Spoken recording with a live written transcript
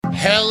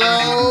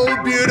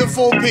Hello,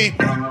 beautiful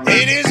people.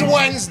 It is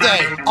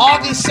Wednesday,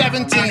 August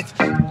 17th,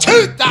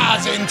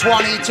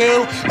 2022,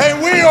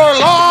 and we are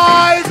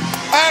live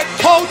at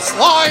Colts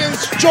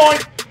Lions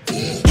joint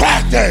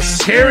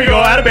practice. Here we go,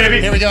 atta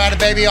baby. Here we go, atta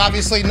baby.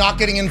 Obviously, not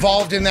getting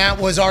involved in that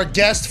was our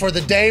guest for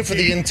the day, for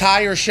the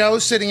entire show,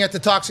 sitting at the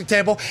toxic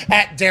table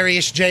at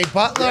Darius J.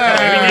 Butler.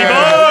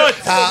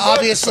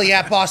 Obviously,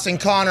 at Boston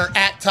Connor,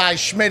 at Ty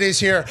Schmidt is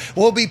here.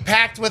 We'll be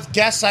packed with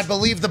guests. I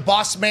believe the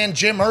boss man,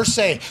 Jim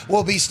Irsay,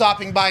 will be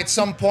stopping by at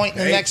some point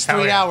in the next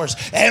 3 hours.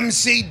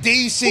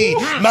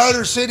 MCDC,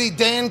 Motor City,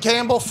 Dan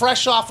Campbell,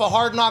 fresh off a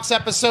Hard Knocks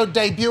episode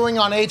debuting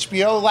on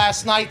HBO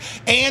last night,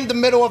 and the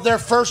middle of their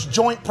first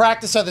joint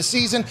practice of the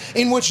season,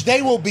 in which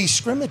they will be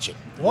scrimmaging.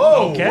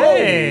 Whoa.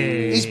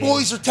 Okay. These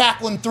boys are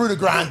tackling through the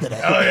grind today.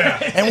 Oh,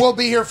 yeah. And we'll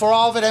be here for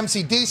all of it.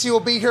 MCDC will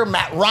be here.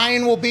 Matt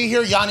Ryan will be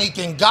here. Yannick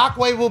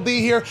Ngakoue will be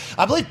here.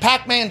 I believe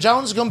Pacman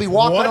Jones is going to be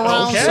walking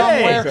around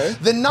somewhere. Okay.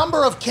 The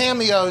number of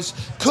cameos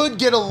could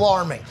get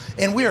alarming.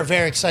 And we are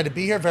very excited to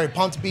be here, very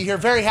pumped to be here,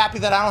 very happy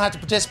that I don't have to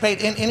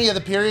participate in any of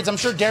the periods. I'm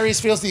sure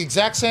Darius feels the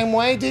exact same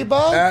way,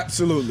 D-Bo?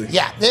 Absolutely.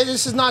 Yeah,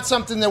 this is not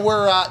something that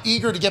we're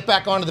eager to get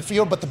back onto the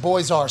field, but the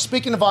boys are.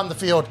 Speaking of on the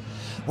field,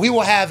 we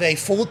will have a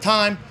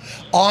full-time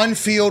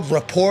on-field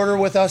reporter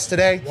with us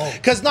today,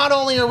 because not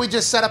only are we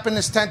just set up in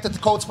this tent that the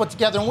Colts put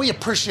together, and we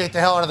appreciate the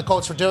hell out of the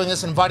Colts for doing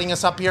this and inviting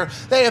us up here.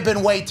 They have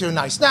been way too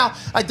nice. Now,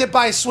 I did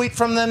buy a suite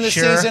from them this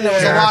season. It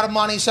was a lot of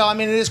money, so, I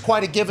mean, it is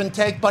quite a give and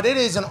take, but it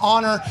is an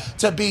honor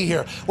to be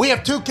here. We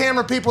have two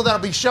camera people that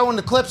will be showing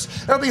the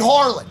clips. There will be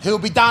Harlan, who will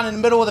be down in the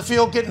middle of the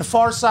field, getting the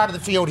far side of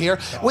the field here.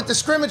 With the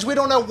scrimmage, we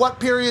don't know what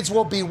periods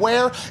will be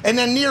where, and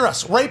then near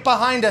us, right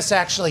behind us,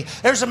 actually,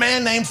 there's a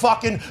man named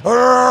fucking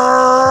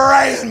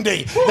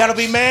Randy that'll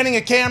be manning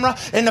a camera,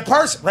 and the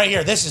person right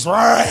here, this is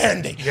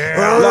Randy. Look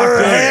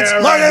at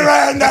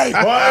Randy.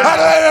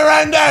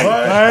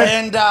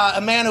 And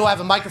a man who have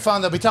a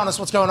microphone that'll be telling us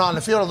what's going on in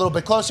the field a little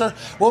bit closer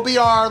will be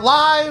our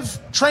live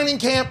training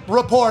camp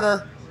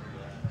reporter,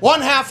 one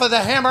half of the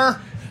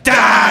Hammer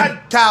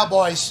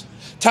Cowboys,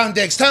 Tone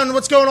Diggs. Tone,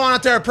 what's going on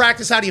out there at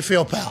practice? How do you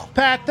feel, pal?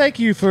 Pat, thank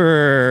you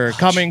for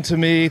coming to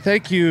me.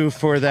 Thank you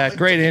for that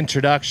great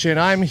introduction.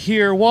 I'm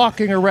here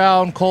walking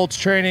around Colts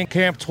training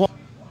camp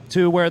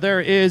 22, where there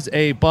is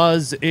a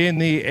buzz in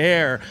the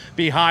air.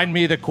 Behind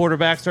me, the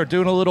quarterbacks are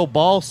doing a little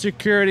ball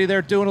security.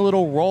 They're doing a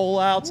little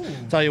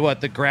rollouts. Tell you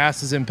what, the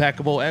grass is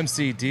impeccable.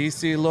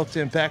 MCDC looked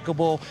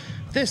impeccable.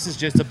 This is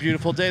just a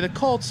beautiful day. The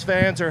Colts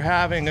fans are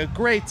having a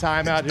great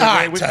time out here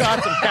today. We've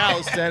got some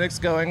calisthenics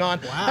going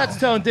on. That's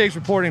Tone Diggs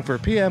reporting for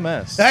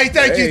PMS. Hey,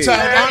 thank you, Tone.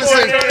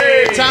 Honestly,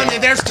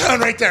 Tone, there's Tone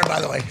right there, by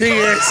the way. He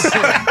is 6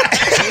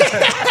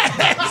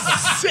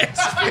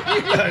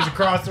 feet. That's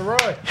across the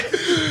road.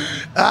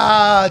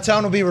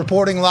 Tone will be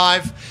reporting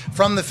live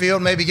from the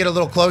field, maybe get a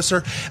little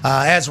closer.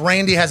 As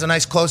Randy has a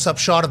nice close-up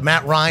shot of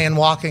Matt Ryan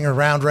walking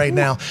around right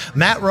now.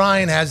 Matt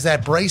Ryan has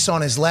that brace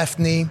on his left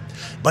knee,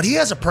 but he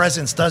has a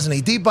presence, doesn't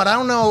he? But I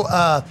don't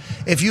know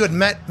if you had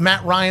met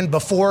Matt Ryan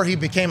before he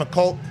became a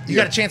Colt. You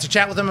got a chance to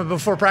chat with him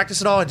before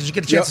practice at all? Did you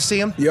get a chance to see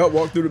him? Yep,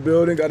 walked through the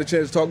building, got a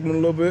chance to talk to him a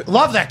little bit.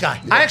 Love that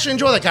guy. I actually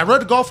enjoy that guy.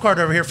 Rode a golf cart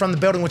over here from the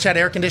building, which had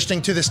air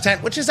conditioning, to this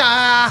tent, which is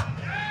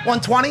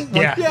 120?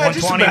 Yeah,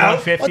 120,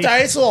 150.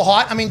 It's a little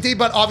hot. I mean,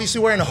 D-Butt obviously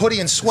wearing a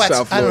hoodie and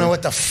sweats. I don't know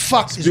what the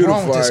fuck is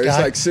wrong with this guy. It's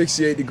like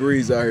 68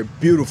 degrees out here.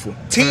 Beautiful.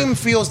 Team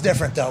feels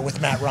different, though, with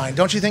Matt Ryan.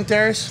 Don't you think,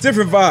 Darius?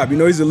 Different vibe. You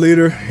know, he's a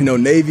leader. You know,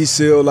 Navy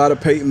SEAL, a lot of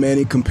Peyton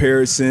Manning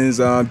comparisons.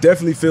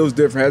 Definitely feels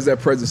different. Has that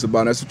presence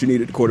about him. That's what you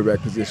need at the quarterback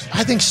position.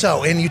 I think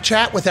so. And you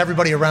chat with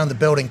everybody around the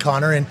building,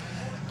 Connor, and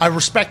I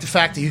respect the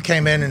fact that you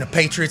came in a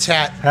Patriots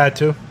hat. Had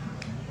to.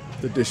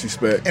 The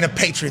disrespect. And a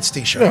Patriots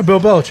t-shirt. Yeah, Bill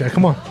Belichick,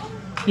 come on.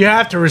 You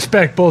have to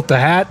respect both the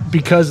hat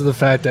because of the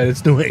fact that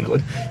it's New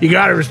England. You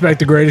got to respect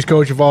the greatest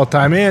coach of all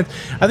time. And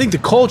I think the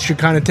Colts should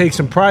kind of take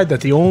some pride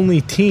that the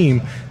only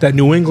team that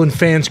New England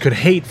fans could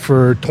hate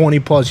for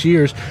 20-plus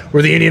years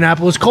were the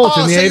Indianapolis Colts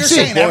in the AFC. You're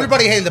saying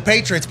everybody hated the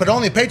Patriots, but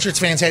only Patriots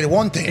fans hated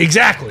one team.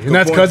 Exactly. And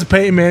that's because of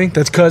Peyton Manning.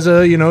 That's because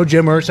of,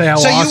 Jim Irsay, how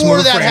awesome of a franchise. So you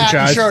wore that hat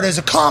and shirt as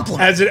a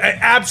compliment. As an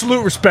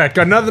absolute respect.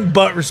 Got nothing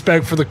but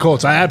respect for the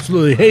Colts. I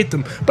absolutely hate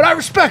them, but I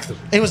respect them.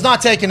 It was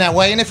not taken that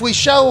way. And if we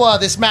show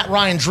this Matt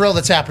Ryan drill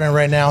that's happening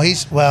right now,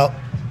 he's, well,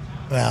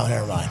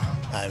 never mind.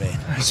 I mean,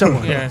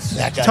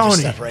 that guy just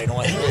stepped right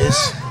away.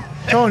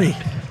 Tony,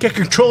 get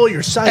control of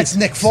your sight. That's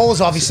Nick Foles,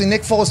 obviously.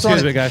 Nick Foles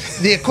throwing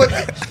the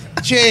equipment.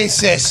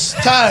 Jesus,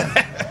 Ton,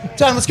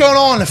 what's going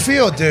on in the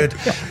field, dude?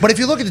 But if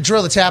you look at the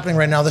drill that's happening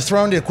right now, they're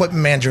throwing the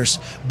equipment managers.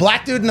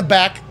 Black dude in the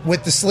back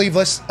with the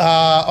sleeveless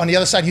on the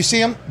other side. You see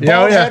him?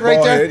 Bald head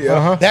right there?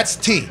 Head, That's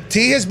T.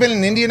 T has been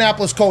an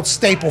Indianapolis Colts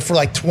staple for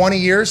like 20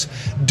 years.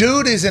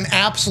 Dude is an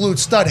absolute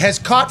stud. Has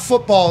caught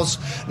footballs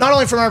not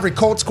only from every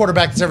Colts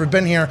quarterback that's ever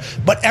been here,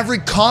 but every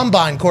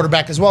combine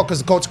quarterback as well, because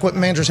the Colts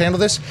equipment managers handle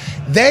this.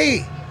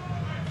 They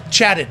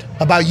chatted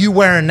about you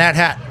wearing that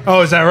hat.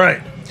 Oh, is that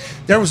right?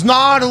 there was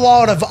not a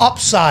lot of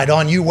upside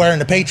on you wearing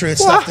the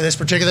Patriots stuff to this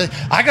particular.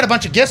 I got a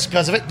bunch of gifts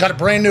because of it. Got a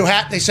brand new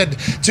hat. They said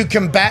to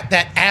combat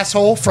that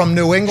asshole from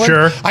New England.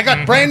 Sure. I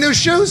got brand new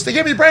shoes. They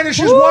gave me brand new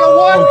shoes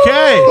 101.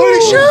 Okay. Look at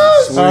these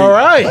shoes. Sweet. All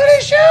right. Look at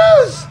these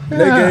shoes.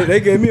 They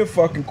gave me a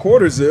fucking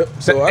quarter zip,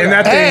 so I And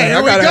got, that thing-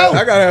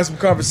 I gotta have some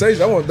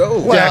conversation. I want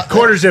those. Well, Yeah,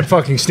 quarter zip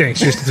fucking stinks,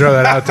 just to throw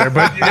that out there.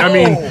 But, I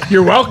mean,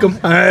 you're welcome.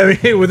 I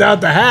mean, without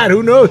the hat,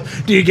 who knows?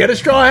 Do you get a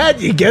straw hat?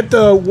 Do you get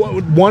the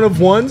one of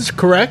ones,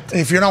 correct?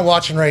 If you're not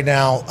watching right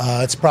now,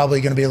 it's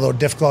probably going to be a little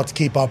difficult to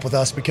keep up with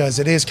us because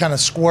it is kind of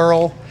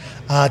squirrel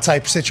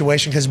type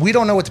situation because we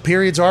don't know what the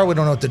periods are. We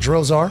don't know what the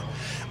drills are.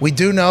 We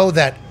do know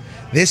that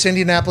this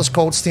Indianapolis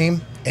Colts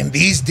team and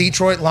these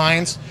Detroit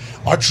Lions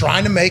are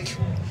trying to make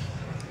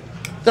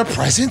their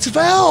presence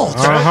felt.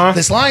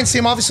 This Lions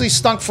team obviously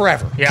stunk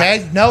forever. Yeah.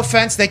 Okay, no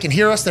offense, they can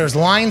hear us. There's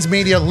Lions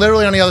media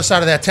literally on the other side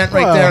of that tent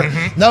right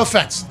there. No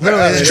offense,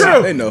 literally, It's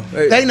true. They know.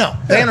 They know.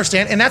 They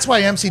understand. And that's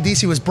why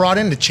MCDC was brought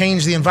in to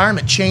change the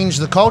environment, change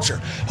the culture.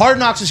 Hard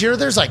Knocks is here.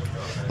 There's like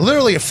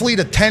literally a fleet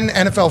of 10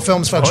 NFL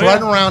Films folks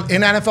running around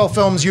in NFL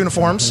Films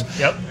uniforms.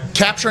 Yep.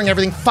 Capturing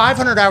everything.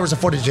 500 hours of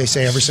footage, they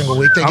say, every single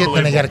week. They get,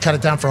 then they got to cut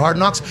it down for Hard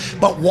Knocks.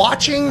 But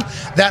watching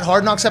that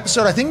Hard Knocks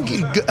episode, I think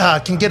you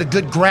can get a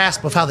good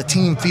grasp of how the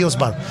team feels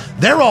about it.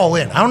 They're all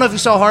in. I don't know if you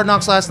saw Hard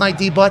Knocks last night,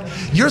 D-Bud.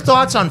 Your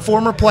thoughts on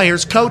former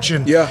players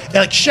coaching? Yeah.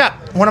 Like Shep,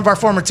 one of our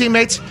former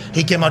teammates,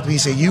 he came up to me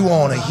and said, "You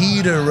on a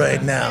heater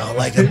right now,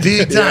 like a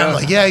big time." Yeah.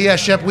 Like, yeah,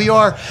 Shep, we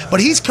are. But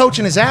he's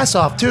coaching his ass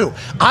off, too.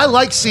 I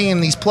like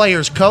seeing these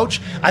players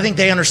coach. I think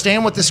they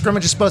understand what the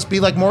scrimmage is supposed to be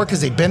like more because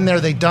they've been there,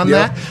 they've done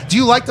that. Do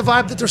you like the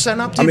vibe that they're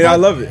setting up? I mean, I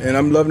love it, and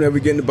I'm loving that we're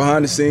getting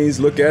behind the scenes,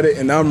 look at it,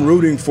 and I'm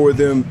rooting for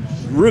them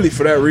really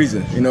for that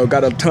reason. You know,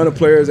 got a ton of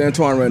players: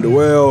 Antoine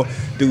Randall,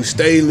 Deuce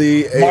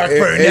Staley, Mark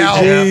Burnell.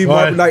 AG,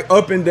 like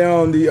up and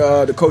down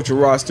the coaching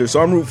roster.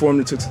 So I'm rooting for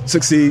them to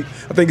succeed.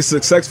 I think it's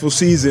a successful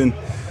season.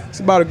 It's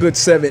about a good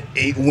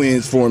 7-8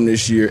 wins for them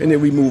this year, and then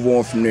we move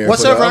on from there.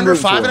 What's But, over under?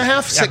 rooting for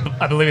 5.5? Yeah,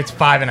 I believe it's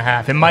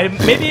 5.5. It might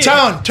maybe.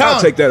 Tone.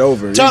 I'll take that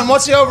over. Tone,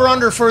 what's the over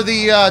under for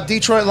the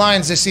Detroit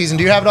Lions this season?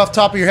 Do you have it off the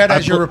top of your head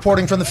as you're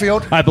reporting from the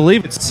field? I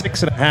believe it's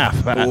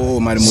 6.5. Matt.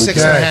 Oh, might have moved.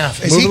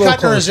 6.5. Is Move he a little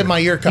cutting or is closer. it my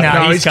ear cutting?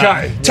 No, he's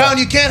cutting. cutting. Tone,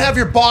 you can't have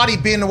your body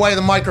be in the way of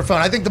the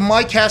microphone. I think the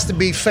mic has to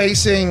be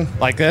facing.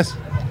 Like this?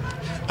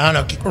 I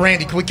don't know.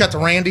 Randy, can we cut to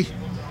Randy?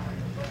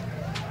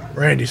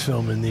 Randy's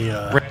filming the.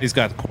 Randy's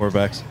got the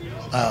quarterbacks.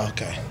 Oh,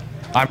 okay.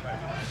 I'm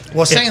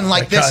Saying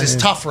like this is cutting.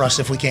 tough for us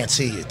if we can't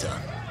see you,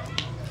 Tone.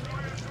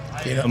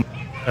 You know?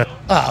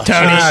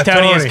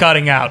 Tony is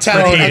cutting out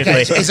Tony,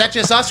 repeatedly. okay. Is that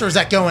just us or is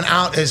that going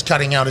out is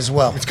cutting out as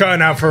well? It's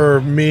cutting out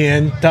for me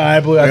and Ty. I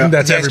believe. I think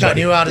that's Yeah, it's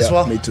cutting everybody. you out as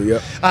well? Me too.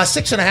 Yep.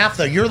 6.5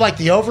 though. You're like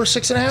the over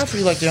 6.5 or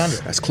you like the under?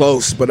 That's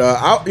close, but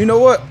you know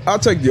what? I'll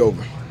take the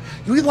over.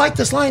 We like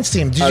this Lions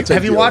team. I'll take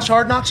Have you the watched over.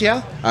 Hard Knocks?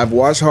 Yeah. I've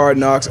watched Hard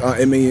Knocks.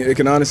 I mean, it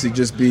can honestly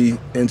just be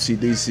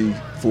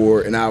MCDC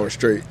for an hour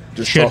straight,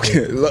 just Should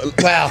talking.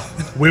 Wow.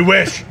 We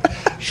wish.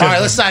 All right,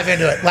 let's dive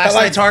into it. Last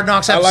like- night's Hard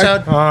Knocks I like-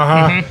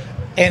 episode.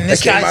 And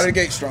this Came out of the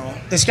guy's gate strong.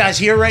 this guy's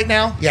here right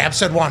now. Yeah,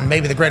 episode 1,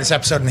 maybe the greatest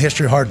episode in the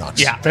history of Hard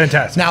Knocks. Yeah.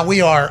 Fantastic. Now,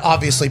 we are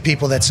obviously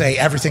people that say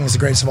everything is the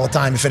greatest of all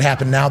time if it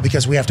happened now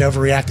because we have to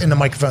overreact into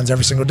microphones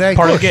every single day.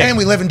 Part of the game. And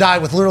we live and die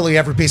with literally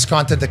every piece of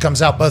content that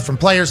comes out, both from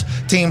players,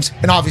 teams,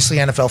 and obviously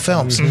NFL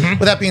films. With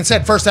that being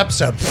said, first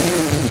episode,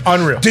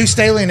 Unreal. Deuce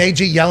Staley and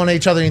AG yelling at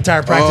each other the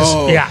entire practice.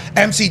 Oh. Yeah.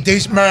 MC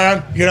Deuce,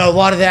 man, you know, a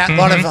lot of that, a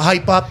lot of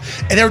hype up.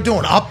 And they were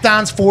doing up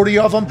downs, 40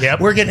 of them. Yep.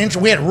 We're getting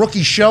we had a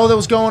rookie show that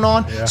was going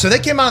on. So they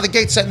came out of the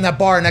gate setting that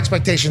bar and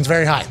expectations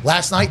very high.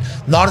 Last night,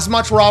 not as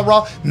much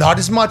rah-rah, not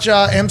as much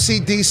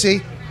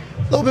MCDC.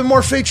 A little bit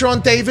more feature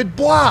on David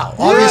Blau.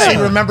 Obviously,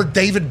 remember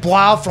David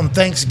Blau from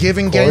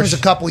Thanksgiving games a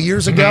couple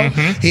years ago.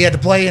 He had to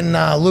play in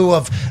lieu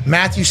of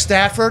Matthew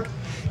Stafford.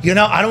 You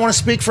know, I don't want to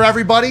speak for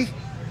everybody.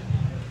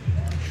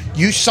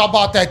 You sub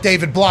out that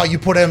David Blau, you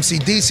put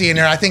MCDC in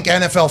there. I think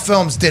NFL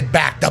Films did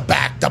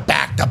back-to-back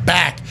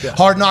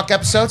Hard Knock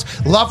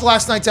episodes. Loved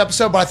last night's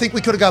episode, but I think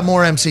we could have got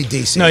more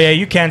MCDC. No, yeah,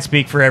 you can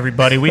speak for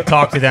everybody. We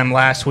talked to them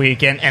last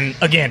week, and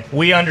again,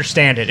 we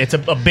understand it. It's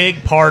a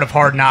big part of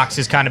Hard Knocks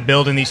is kind of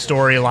building these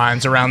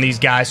storylines around these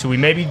guys who we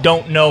maybe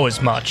don't know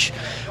as much,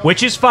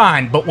 which is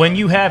fine. But when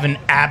you have an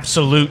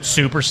absolute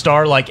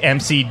superstar like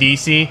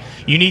MCDC,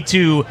 you need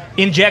to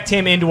inject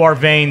him into our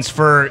veins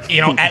for,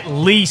 at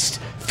least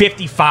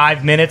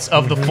 55 minutes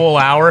of the full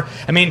hour.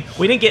 I mean,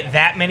 we didn't get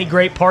that many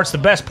great parts. The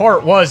best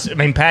part was,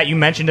 Pat, you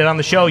mentioned it on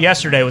the show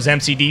yesterday, was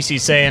MCDC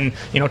saying,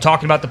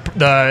 talking about the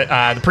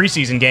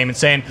preseason game and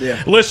saying,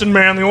 listen,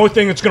 man, the only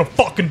thing that's going to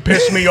fucking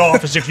piss me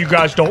off is if you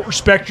guys don't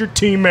respect your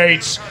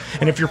teammates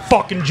and if you're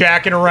fucking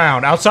jacking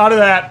around. Outside of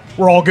that,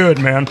 we're all good,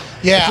 man.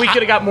 Yeah, if we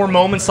could have got more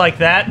moments like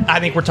that, I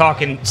think we're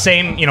talking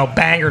same,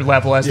 banger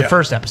level as the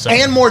first episode.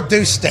 And more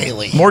Deuce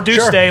Staley. More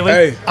Deuce Staley.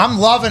 Hey. I'm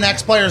loving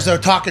ex-players that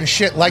are talking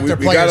shit like they're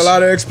We players. got a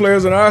lot of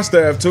ex-players on our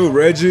staff, too.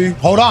 Reggie.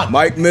 Hold on.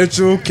 Mike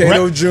Mitchell,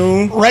 Kato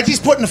June. Reggie's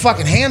putting the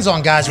fucking hands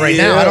on guys right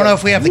now. I don't know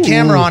if we have the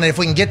camera on it, if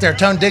we can get there.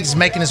 Tone Diggs is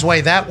making his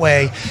way that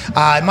way.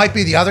 It might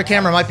be the other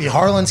camera. It might be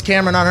Harlan's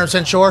camera, not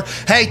 100% sure.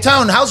 Hey,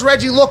 Tone, how's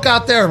Reggie look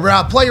out there?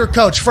 Player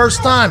coach,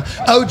 first time.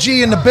 OG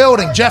in the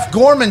building. Jeff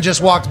Gorman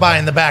just walked by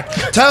in the back.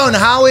 Tone,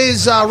 how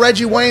is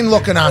Reggie Wayne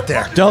looking out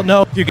there? Don't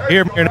know if you can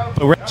hear me or not,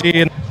 but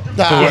Reggie and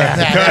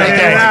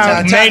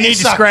May need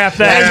to scrap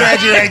that.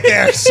 That's Reggie right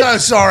there. So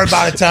sorry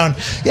about it, Tone.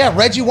 Yeah,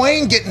 Reggie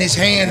Wayne getting his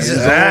hands in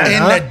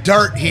the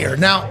dirt here.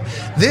 Now,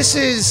 this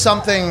is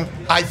something,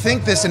 I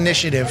think this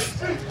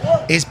initiative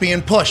is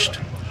being pushed.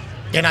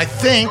 And I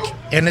think,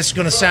 and this is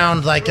going to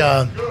sound like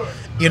a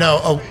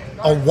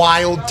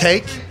wild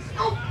take,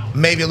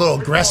 maybe a little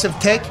aggressive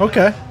take.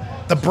 Okay.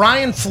 The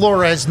Brian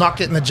Flores not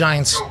getting the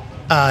Giants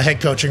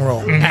head coaching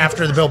role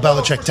after the Bill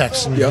Belichick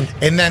text. Yep.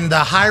 And then the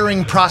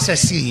hiring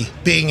process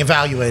being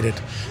evaluated.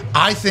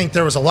 I think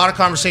there was a lot of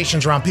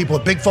conversations around people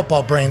with big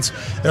football brains.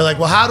 They're like,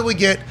 well, how do we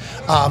get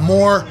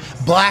more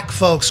black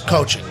folks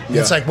coaching?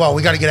 Yeah. It's like, well,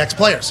 we got to get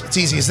ex-players. It's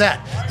easy as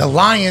that. The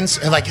Lions,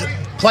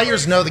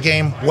 players know the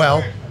game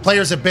well.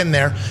 Players have been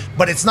there,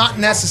 but it's not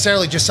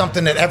necessarily just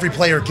something that every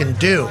player can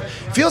do.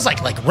 It feels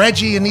like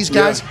Reggie and these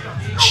guys. Yeah.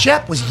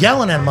 Shep was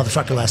yelling at a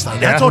motherfucker last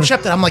night. I told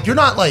Shep that. I'm like, you're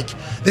not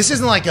this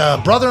isn't like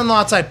a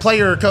brother-in-law type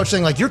player or coach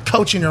thing. You're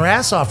coaching your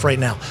ass off right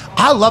now.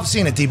 I love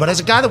seeing it, D, but as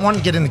a guy that wanted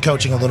to get into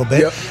coaching a little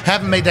bit,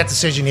 haven't made that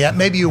decision yet.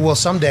 Maybe you will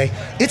someday.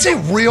 It's a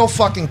real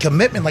fucking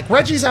commitment.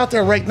 Reggie's out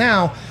there right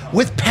now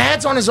with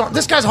pads on his arm.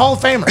 This guy's a Hall of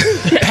Famer.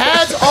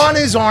 Pads on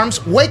his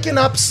arms, waking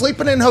up,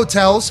 sleeping in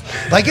hotels.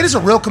 It is a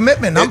real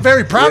commitment. I'm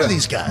very proud of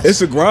these guys.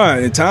 It's a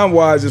grind, and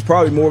time-wise, it's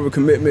probably more of a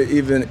commitment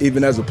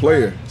even as a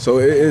player. So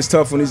it's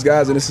tough on these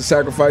guys, and it's a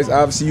sacrifice.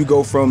 Obviously, you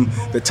go from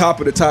the top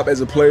of the top as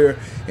a player,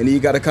 and then you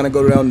got to kind of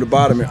go down to the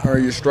bottom and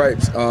earn your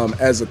stripes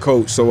as a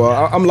coach. So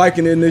I'm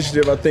liking the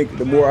initiative. I think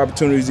the more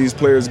opportunities these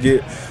players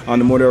get, the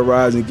more they'll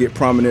rise and get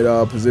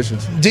prominent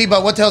positions.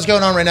 D-But, what the hell's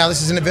going on right now?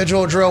 This is an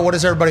individual drill. What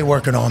is everybody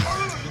working on?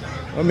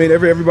 I mean,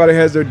 everybody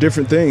has their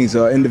different things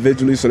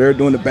individually. So they're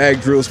doing the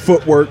bag drills,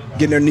 footwork,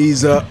 getting their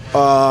knees up.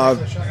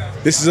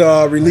 This is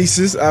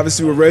releases,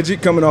 obviously, with Reggie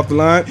coming off the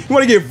line. You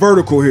want to get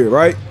vertical here,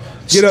 right?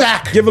 Get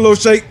stack. Up, give a little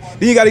shake.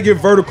 Then you got to get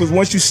vertical, because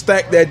once you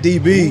stack that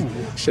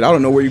DB, shit, I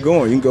don't know where you're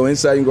going. You can go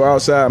inside, you can go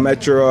outside. I'm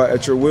at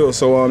your will.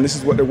 So this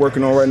is what they're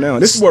working on right now.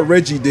 This is what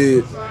Reggie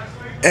did.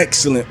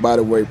 Excellent, by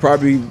the way.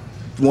 Probably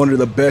one of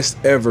the best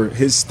ever.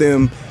 His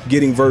stem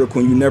getting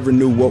vertical, and you never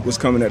knew what was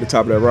coming at the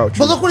top of that route.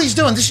 But look what he's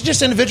doing. This is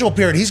just individual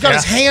period. He's got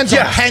his hands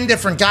on 10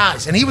 different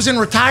guys, and he was in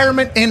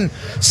retirement in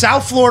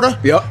South Florida,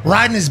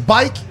 riding his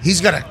bike. He's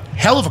got a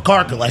hell of a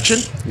car collection.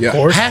 Yeah.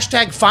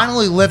 Hashtag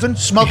finally living,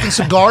 smoking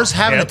cigars,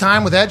 having a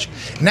time with Edge.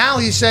 Now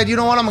he said, you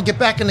know what, I'm going to get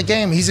back in the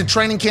game. He's in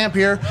training camp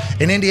here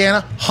in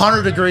Indiana,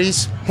 100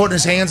 degrees, putting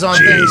his hands on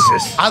things.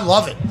 I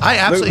love it. I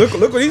absolutely.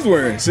 Look what he's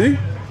wearing, see?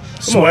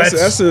 Sweats.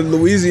 That's a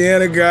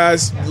Louisiana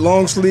guy's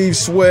long sleeve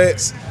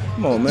sweats.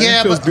 Come on, man.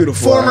 Yeah, it feels but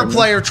beautiful. former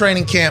player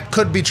training camp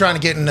could be trying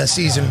to get in the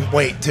season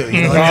weight too.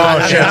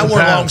 I wore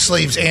long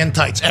sleeves and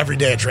tights every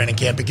day at training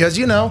camp because,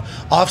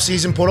 off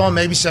season put on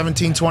maybe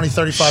 17, 20,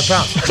 35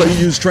 pounds. So you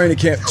use training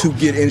camp to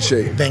get in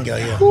shape. Bingo,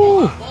 yeah.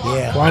 Ooh.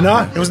 Yeah. Why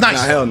not? It was nice.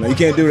 Nah, hell no. You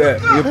can't do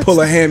that. You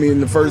pull a hammy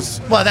in the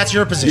first. Well, that's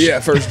your position.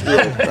 Yeah, first.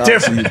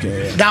 Different. You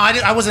can. Now,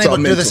 I wasn't able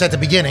to do this at the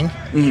beginning.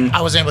 Mm-hmm.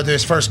 I wasn't able to do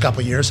this first couple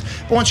of years.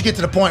 But once you get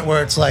to the point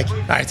where it's like, all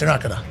right, they're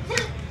not going to.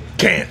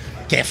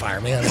 Can't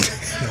fire me.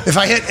 If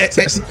I hit,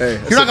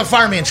 you're not going to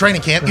fire me in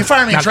training camp. You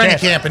fire me in training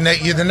camp, and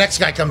the next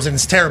guy comes in,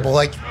 it's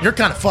terrible. You're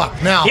kind of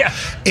fucked. Now,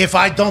 if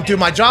I don't do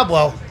my job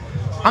well,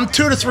 I'm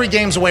 2 to 3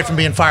 games away from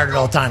being fired at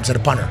all times at a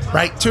punter,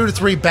 right? 2 to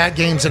 3 bad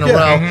games in a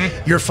row,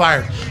 you're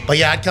fired. But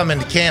yeah, I'd come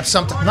into camp,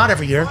 not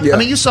every year. Yeah. I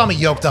mean, you saw me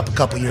yoked up a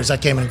couple years. I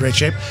came in great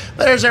shape.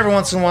 But there's every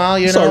once in a while,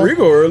 you know. Saw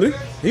Rigo early.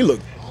 He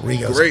looked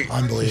Rigo's great.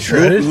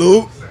 Unbelievable.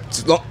 Luke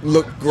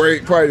looked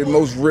great. Probably the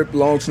most ripped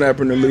long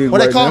snapper in the league.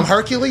 What right they call now. him,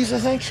 Hercules, I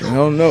think? I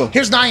don't know.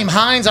 Here's Naeem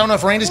Hines. I don't know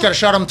if Randy's got a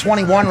shot on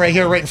 21 right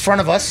here, right in front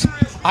of us.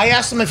 I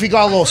asked him if he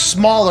got a little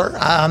smaller.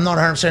 I'm not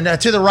 100%.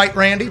 To the right,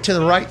 Randy. To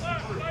the right.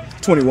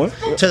 21.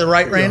 To the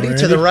right, Randy.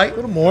 To the right. A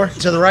little more.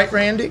 To the right,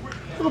 Randy.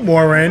 A little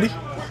more, Randy.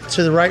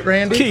 To the right,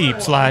 Randy.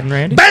 Keep sliding,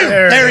 Randy. Boom!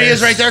 There he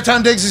is right there.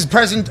 Tom Diggs'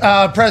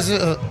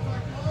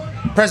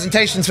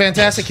 presentation's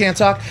fantastic. Can't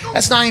talk.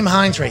 That's Naeem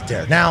Hines right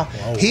there. Now,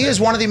 he is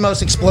one of the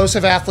most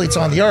explosive athletes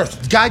on the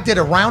earth. The guy did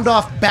a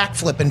round-off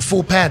backflip in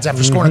full pads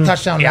after scoring a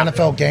touchdown in an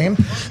NFL game.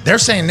 They're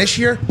saying this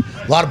year,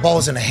 A lot of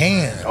balls in the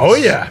hand. Oh,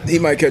 yeah. He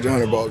might catch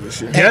 100 balls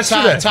this year. Hey,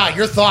 Ty,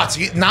 your thoughts.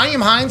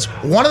 Nyheim Hines,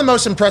 one of the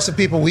most impressive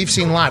people we've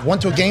seen live.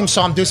 Went to a game,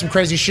 saw him do some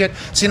crazy shit,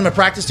 seen him at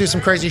practice do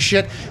some crazy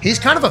shit. He's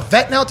kind of a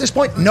vet now at this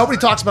point. Nobody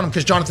talks about him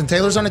because Jonathan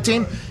Taylor's on the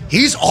team.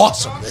 He's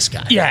awesome, this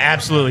guy. Yeah,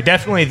 absolutely.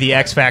 Definitely the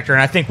X factor.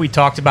 And I think we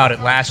talked about it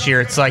last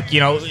year. It's like,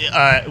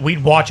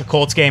 we'd watch a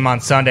Colts game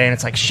on Sunday, and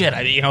it's like, shit,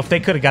 if they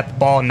could have got the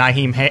ball in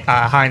Nyheim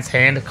Hines'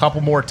 hand a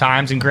couple more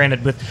times, and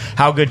granted, with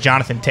how good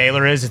Jonathan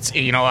Taylor is, it's,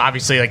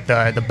 obviously like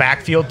the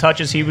backfield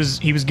touches he was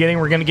getting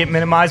were going to get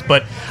minimized.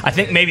 But I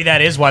think maybe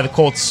that is why the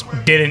Colts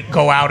didn't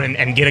go out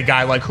and get a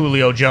guy like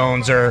Julio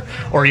Jones or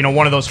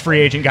one of those free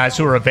agent guys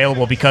who are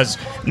available, because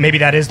maybe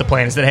that is the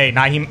plan, is that, hey,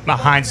 Nyheim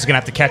Hines is going to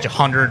have to catch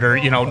 100 or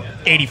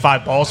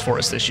 85 balls for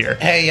us this year.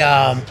 Hey,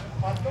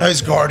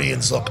 those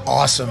Guardians look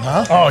awesome,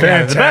 huh? Oh,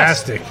 yeah,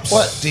 fantastic.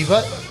 What,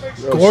 D-Butt?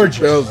 Gorgeous.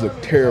 Those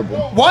look terrible.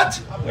 What?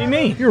 What do you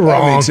mean? You're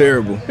wrong. I mean,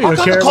 terrible. How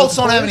come the Colts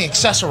don't have any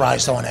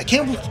accessorized on it?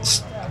 Can't we,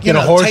 Get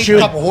a horseshoe? tape a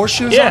couple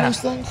horseshoes on these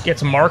things? Get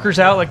some markers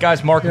out, let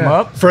guys mark them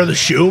up. For the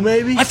shoe,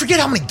 maybe? I forget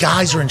how many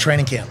guys are in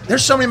training camp.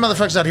 There's so many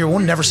motherfuckers out here we'll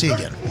never see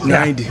again.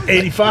 90.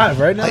 85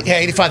 right now? Yeah,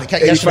 85. They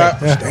cut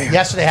 85? yesterday. Damn.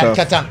 Yesterday had to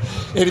cut down.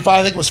 85,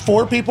 I think it was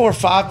 4 people or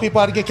 5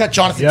 people had to get cut.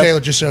 Jonathan Taylor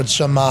just showed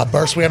some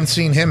bursts. We haven't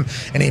seen him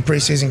in any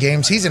preseason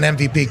games. He's an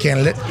MVP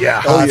candidate.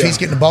 Yeah. If he's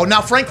getting the ball.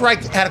 Now, Frank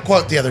Reich had a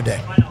quote the other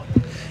day.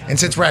 And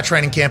since we're at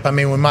training camp,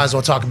 we might as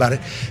well talk about it.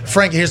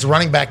 Frank, here's the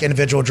running back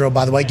individual drill,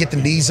 by the way. Get the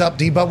knees up,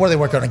 D-Butt. What are they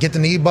working on? Get the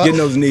knee up? Getting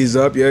those knees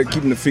up, yeah.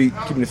 Keeping the feet.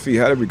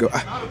 How did we go?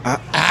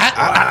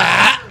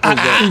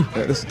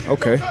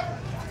 Okay.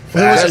 Who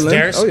was it,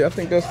 Darius? Oh, yeah, I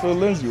think that's Phil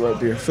Lindsay right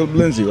there. Philip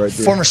Lindsay right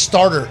there. Former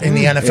starter in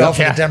the NFL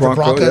for the Denver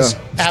Broncos.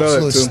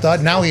 Absolute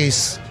stud. Now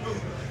he's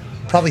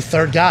probably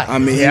third guy. I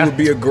mean, he would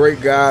be a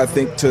great guy, I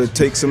think, to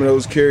take some of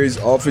those carries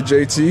off of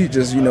JT.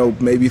 Just,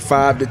 maybe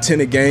 5 to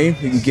 10 a game.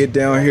 He can get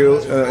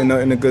downhill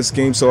in a good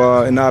scheme.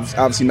 So, and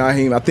obviously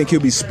Nyheim, I think he'll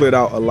be split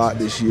out a lot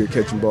this year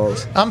catching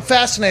balls. I'm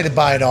fascinated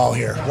by it all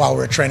here while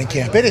we're at training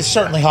camp. It is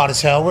certainly hot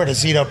as hell. We're at a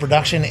Zito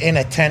production in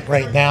a tent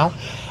right now.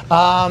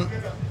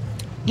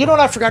 You know what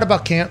I forgot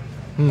about camp?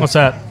 What's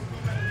that?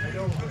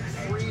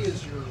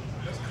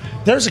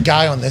 There's a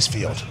guy on this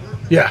field.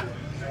 Yeah.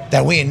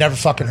 That we ain't never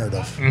fucking heard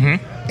of.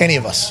 Mm-hmm. Any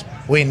of us.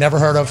 We ain't never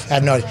heard of,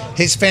 have no idea.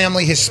 His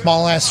family, his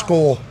small-ass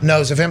school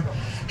knows of him,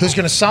 who's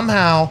going to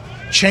somehow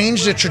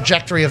change the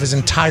trajectory of his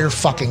entire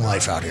fucking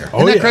life out here.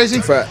 Isn't that crazy?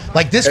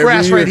 Like, this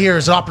grass right here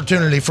is an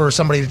opportunity for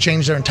somebody to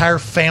change their entire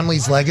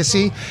family's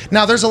legacy.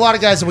 Now, there's a lot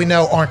of guys that we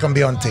know aren't going to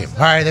be on the team.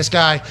 All right, this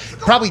guy,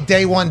 probably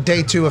day 1,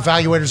 day 2,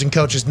 evaluators and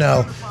coaches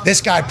know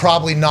this guy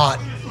probably not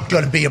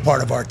going to be a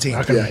part of our team.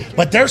 Okay.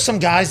 But there's some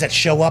guys that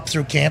show up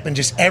through camp and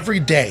just every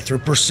day through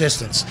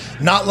persistence,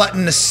 not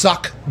letting the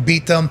suck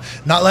beat them,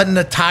 not letting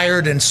the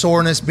tired and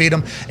soreness beat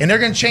them, and they're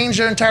going to change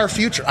their entire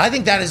future. I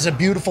think that is a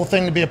beautiful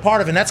thing to be a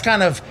part of, and that's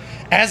kind of,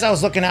 as I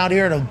was looking out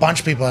here at a bunch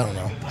of people, I don't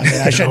know. I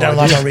mean, I should have done a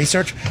lot more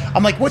research.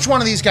 I'm like, which one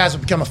of these guys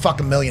will become a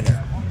fucking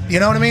millionaire? You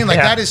know what I mean? Like,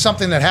 that is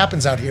something that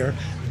happens out here.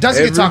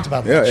 Doesn't get talked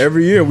about much. Yeah,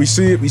 every year we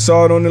see it. We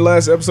saw it on the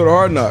last episode of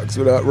Hard Knocks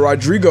with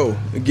Rodrigo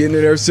getting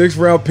in their 6th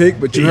round pick.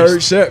 But you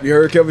heard Shep, you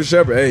heard Kevin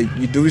Shepard. Hey,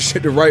 you do this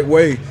shit the right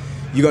way,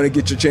 you're gonna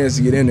get your chance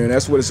to get in there, and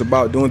that's what it's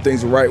about. Doing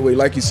things the right way.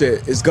 Like you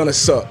said, it's gonna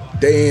suck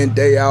day in,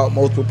 day out.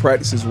 Multiple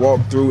practices, walk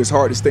through. It's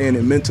hard to stay in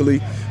it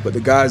mentally, but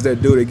the guys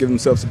that do, they give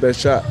themselves the best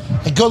shot.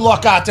 Hey, good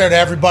luck out there to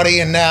everybody,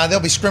 and they'll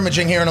be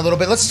scrimmaging here in a little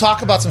bit. Let's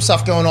talk about some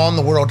stuff going on in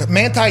the world.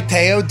 Manti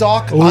Te'o,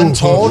 Doc,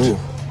 untold.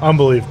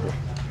 Unbelievable.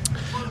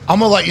 I'm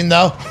gonna let you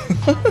know.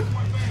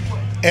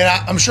 And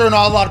I'm sure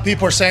not a lot of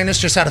people are saying this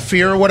just out of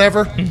fear or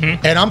whatever.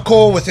 Mm-hmm. And I'm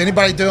cool with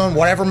anybody doing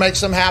whatever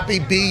makes them happy.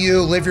 Be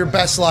you. Live your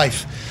best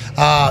life.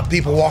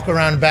 People walk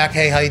around the back.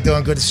 Hey, how you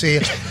doing? Good to see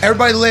you.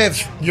 Everybody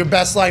live your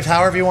best life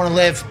however you want to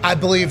live. I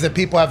believe that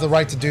people have the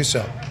right to do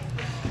so.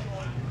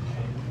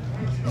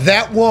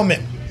 That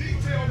woman,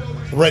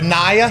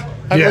 Renaya,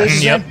 I believe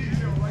she's name.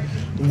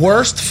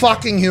 Worst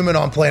fucking human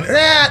on planet.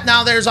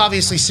 Now there's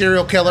obviously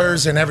serial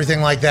killers and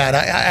everything like that.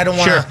 I don't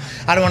want to.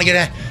 I don't want to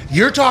get in.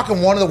 You're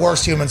talking one of the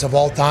worst humans of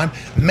all time.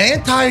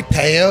 Manti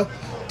Te'o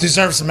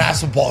deserves some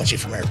massive apology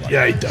from everybody.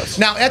 Yeah, he does.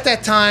 Now, at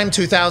that time,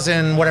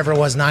 2000, whatever it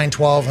was, 9,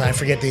 12, I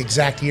forget the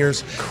exact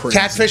years,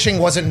 catfishing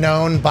wasn't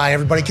known by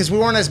everybody because we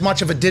weren't as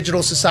much of a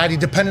digital society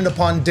dependent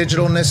upon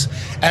digitalness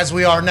as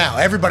we are now.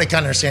 Everybody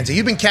kind of understands it.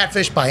 You've been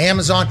catfished by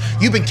Amazon.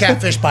 You've been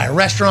catfished by a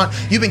restaurant.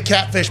 You've been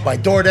catfished by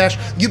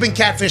DoorDash. You've been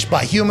catfished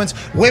by humans.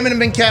 Women have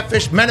been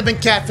catfished. Men have been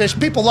catfished.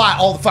 People lie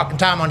all the fucking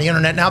time on the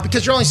internet now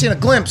because you're only seeing a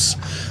glimpse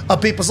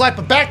of people's life.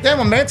 But back then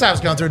when Manti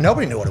was going through,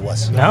 nobody knew what it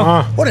was.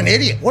 No. What an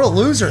idiot. What a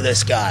loser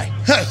this guy.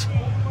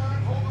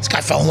 This guy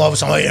fell in love with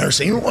somebody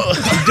Irsay. What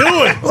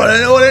are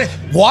you doing?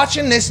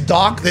 Watching this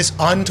doc, this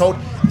untold,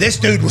 this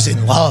dude was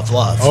in love.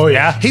 Oh,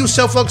 yeah. He was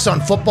so focused on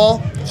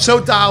football,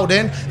 so dialed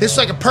in. This was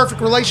like a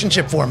perfect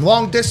relationship for him.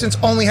 Long distance,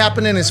 only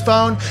happened in his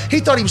phone. He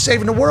thought he was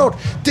saving the world.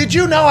 Did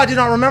you know, I did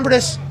not remember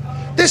this,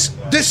 this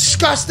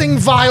disgusting,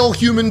 vile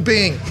human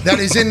being that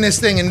is in this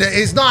thing and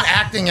is not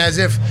acting as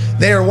if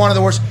they are one of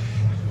the worst.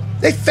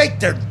 They faked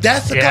their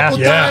death a couple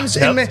times.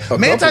 Yep. And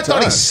Manti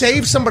thought he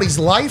saved somebody's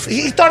life.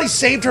 He thought he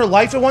saved her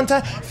life at one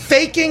time,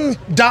 faking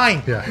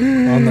dying. Yeah,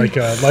 on like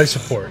life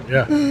support.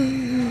 Yeah.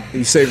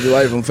 You saved your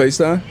life on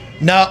FaceTime?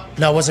 No,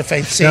 it wasn't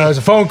fake. See, No, it was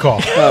a phone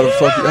call. How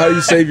do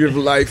you save your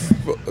life?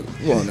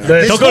 Come on now.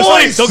 Don't go to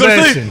sleep. Don't go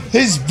to sleep.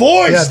 His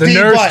voice. Yeah, the D,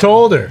 nurse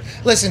told her.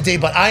 Listen, D,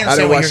 but I I understand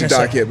didn't what watch you're the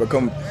going doc to say. yet, but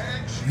come.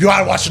 You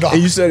gotta watch the doc.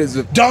 And you said it's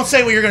a. Don't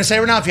say what you're going to say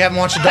right now if you haven't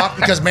watched the doc,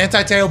 because Manti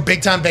Te'o,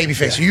 big time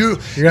babyface. You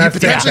have to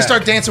potentially back.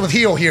 start dancing with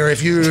heel here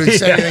if you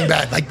say anything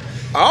bad. Like,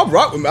 I'll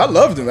rock with him. I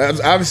loved him. I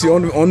was obviously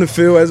on the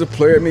field as a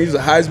player. I mean, he was a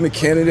Heisman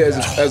candidate as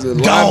a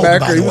linebacker.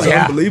 by the He was way.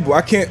 unbelievable.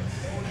 I can't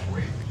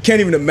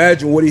even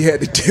imagine what he had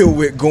to deal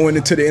with going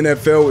into the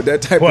NFL with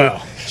that type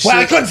of. Well,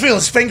 I couldn't feel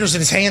his fingers and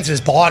his hands and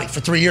his body for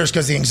 3 years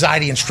because of the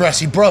anxiety and stress.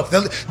 He broke.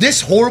 This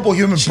horrible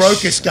human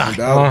broke this guy.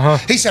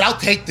 He said, I'll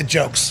take the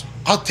jokes.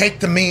 I'll take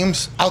the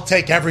memes. I'll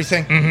take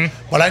everything.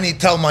 But I need to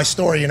tell my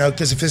story,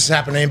 because if this has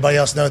happened to anybody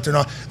else, know it or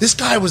not. This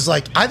guy was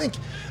like, I think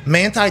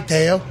Manti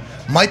Te'o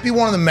might be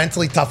one of the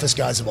mentally toughest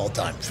guys of all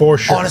time. For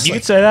sure. Honestly. You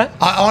could say that.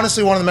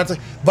 Honestly, one of the mentally.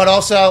 But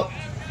also,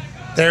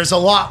 there's a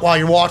lot while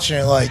you're watching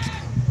it, like,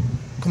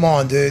 come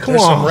on, dude.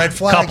 There's some red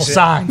flags. Couple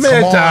signs.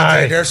 Come on,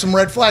 Manti. dude. There's some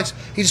red flags.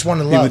 He just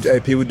wanted love.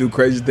 People do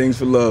crazy things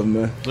for love,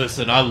 man.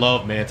 Listen, I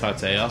love Manti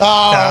Te'o.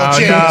 Oh,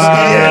 jeez.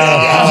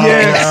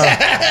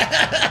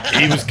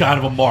 He was kind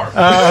of a mark.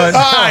 All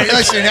right,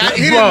 listen.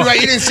 He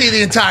didn't see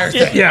the entire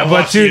thing. Yeah, but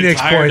watched to the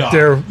Nick's entire point, doc.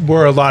 there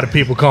were a lot of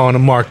people calling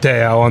him Mark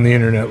Te'o on the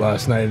internet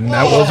last night, and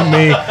that wasn't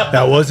me.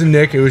 That wasn't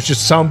Nick. It was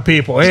just some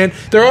people. And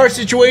there are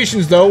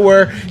situations though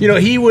where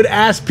he would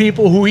ask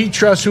people who he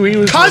trusts, who he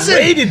was Cousin.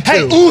 related to.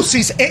 Hey, Oos.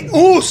 He's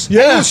Oos.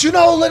 Yeah. Hey, Oos, you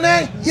know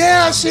Lene?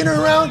 Yeah, I've seen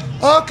her around.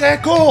 Okay,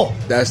 cool.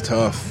 That's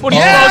tough. What are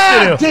you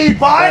supposed to do?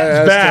 D-Bite.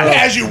 That's bad. tough.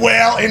 As you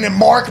will, and then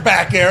Mark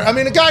back there. I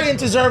mean, the guy didn't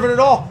deserve it at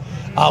all.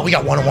 We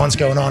got one-on-ones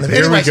going on.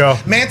 Here we go.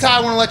 Manti, I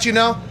want to let you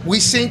know, we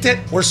synced it.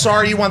 We're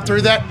sorry you went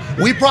through that.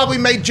 We probably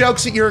made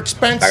jokes at your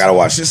expense. I gotta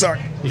watch this.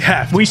 Sorry.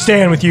 Yeah, We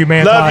stand with you,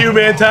 man. love you,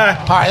 Manti. All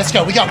right, let's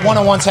go. We got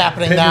one-on-ones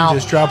happening Pittman now.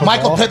 just dropped a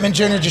Michael ball. Pittman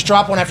Jr. just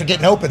dropped one after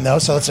getting open, though.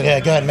 So let's go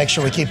ahead and make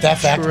sure we keep that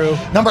fact. True.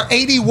 Number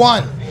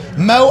 81,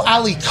 Mo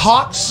Ali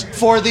Cox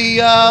for the.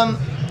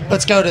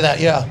 Let's go to that.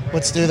 Yeah,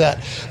 let's do that.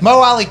 Mo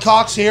Ali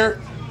Cox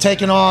here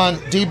taking on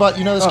D-Butt.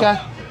 You know this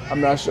guy? I'm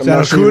not sure.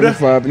 that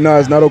Okuda? No,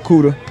 it's not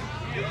Okuda.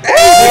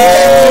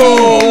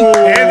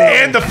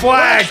 And the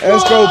flag.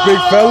 Let's go, big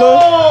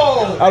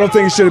fella. I don't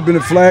think it should have been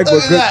a flag,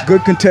 Look but at that.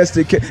 good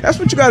contested catch. That's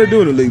what you got to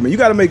do in the league, man. You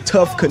got to make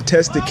tough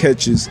contested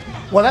catches.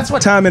 Well, that's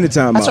what Time in and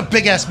time That's out. what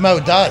Big Ass Mo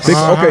does.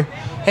 Okay.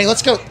 Hey,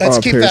 let's go. Let's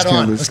keep Pierce that on.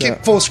 Campbell, Let's Scott.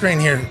 keep full screen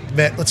here,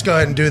 Mitt. Let's go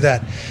ahead and do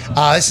that.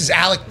 This is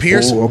Alec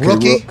Pierce, Oh, okay,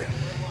 rookie, Rook.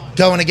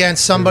 going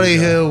against somebody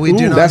who we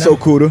do Ooh, not that's know.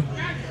 Okuda.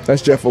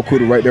 That's Jeff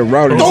Okuda right there.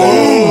 Routed his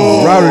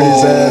ass. Routed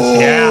his ass.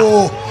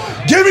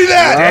 Oh, give me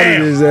that.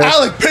 Routed his ass.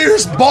 Alec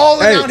Pierce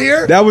balling out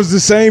here. That was the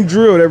same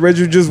drill that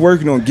Reggie was just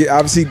working on.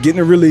 Obviously getting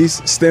a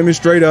release, stemming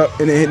straight up,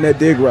 and then hitting that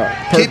dig route.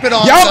 Keep it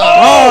on.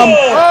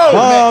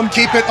 Yup.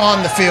 Keep it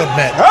on the field,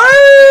 Mitt.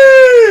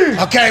 Hey!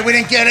 Okay, we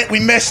didn't get it.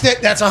 We missed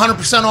it. That's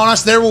 100% on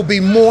us. There will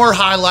be more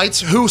highlights.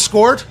 Who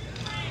scored?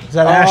 Is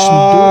that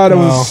Ashton? That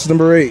was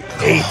number 8.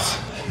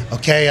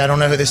 Okay, I don't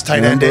know who this tight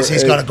end Number is.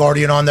 He's got a 8.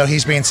 Guardian on, though.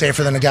 He's being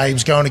safer than the guy he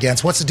was going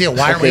against. What's the deal?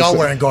 Why aren't we Okay, all so-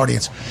 wearing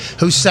Guardians?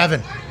 Who's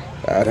 7?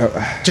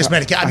 Just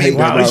made a. I hate mean,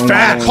 that he's about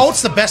fast. him.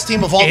 Colts the best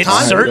team of all It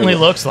time. certainly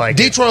looks like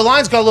it. Detroit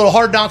Lions got a little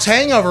Hard Knocks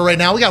hangover right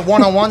now. We got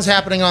one-on-ones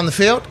happening on the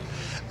field.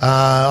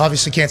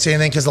 Obviously can't see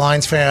anything because the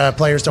Lions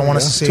players don't want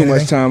us to see Too anything.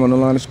 much time on the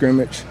line of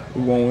scrimmage.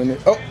 We won't win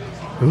it. Oh,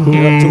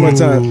 too much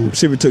time.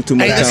 Receiver took too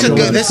much Hey, time. this is on a the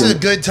line good. of This is a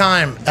scrimmage. good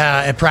time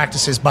at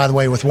practices, by the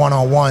way, with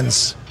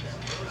one-on-ones.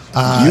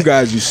 You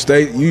guys, you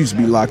used to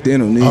be locked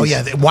in on these. Oh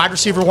yeah, the wide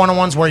receiver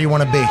one-on-ones where you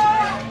want to be.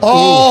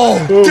 Oh,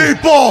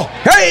 deep ball!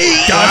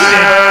 Hey!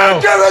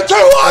 Give it to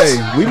us!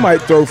 Hey, we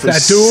might throw for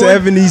That doing?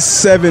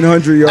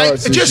 7,700 Hey,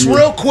 yards. this just year.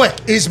 real quick,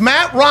 is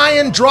Matt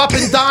Ryan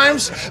dropping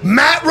dimes?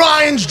 Matt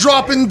Ryan's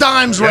dropping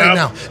dimes right Yep.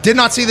 now. Did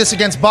not see this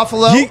against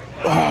Buffalo.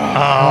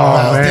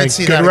 Oh, man. Did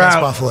see Good that route.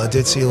 against Buffalo.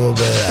 Did see a little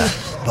bit of that.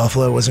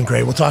 Buffalo wasn't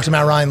great. We'll talk to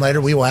Matt Ryan later.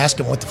 We will ask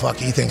him what the fuck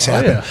he thinks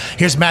happened. yeah.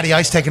 Here's Matty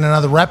Ice taking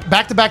another rep.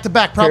 Back to back to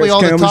back. Probably Paris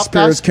all Campbell, the top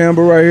Paris guys.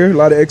 Campbell right here. A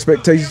lot of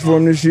expectations for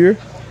him this year.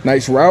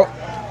 Nice route.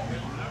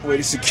 Way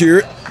to secure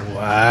it.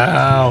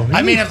 Wow.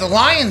 I mean, have the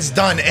Lions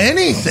done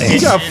anything? He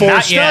got 4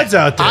 Not yet. studs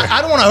out there.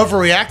 I don't want to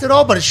overreact at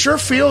all, but it sure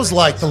feels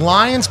like the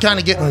Lions kind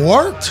of getting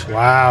worked.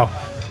 Wow.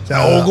 Is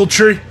that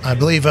Ogletree? I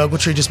believe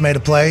Ogletree just made a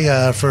play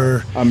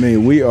for. I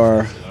mean, we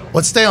are.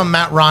 Let's stay on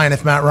Matt Ryan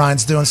if Matt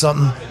Ryan's doing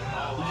something.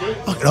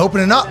 Fucking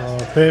opening up.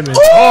 Pittman.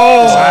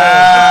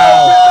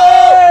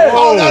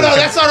 Oh, no,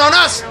 that's not on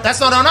us. That's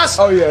not on us.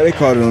 Oh, yeah, they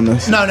caught it on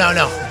us. No.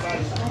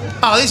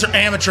 Oh, these are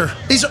amateur.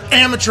 These are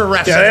amateur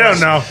refs. Yeah, they don't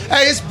know.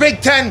 Hey, it's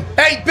Big Ten.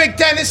 Hey, Big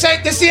Ten. This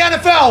the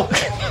NFL.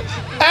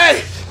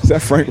 Hey, Is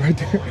that Frank right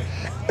there?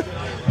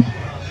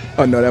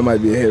 Oh, no, that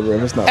might be a hit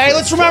ref. It's not. hey, Frank.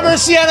 let's remember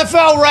it's the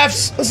NFL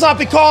refs. Let's not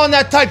be calling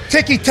that type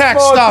ticky-tack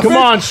stuff. Come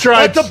on,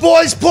 Stripes. Let the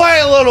boys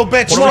play a little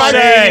bit, What do we Stripes.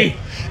 say?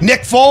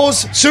 Nick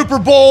Foles, Super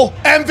Bowl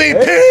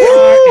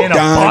MVP. In a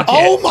bucket.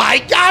 Oh,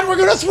 my God. We're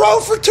going to throw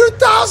for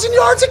 2,000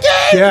 yards a game.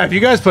 Yeah, if you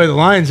guys play the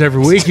Lions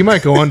every week, you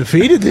might go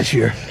undefeated this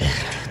year.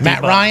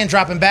 Matt Ryan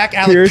dropping back.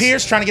 Alec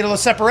Pierce trying to get a little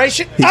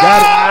separation. He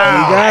got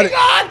it. He got it.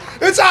 God.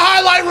 It's a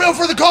highlight reel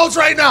for the Colts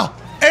right now.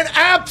 An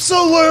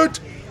absolute.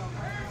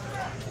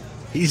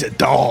 He's a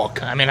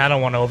dog. I mean, I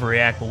don't want to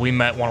overreact, but we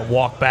might want to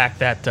walk back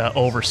that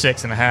over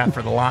 6.5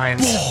 for the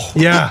Lions.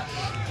 Yeah.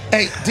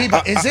 Hey,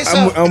 D-Bot, is this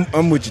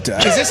I'm with you, Ty.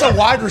 is this a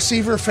wide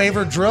receiver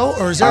favorite drill,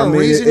 or is there I mean, a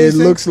reason it you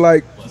think? looks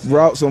like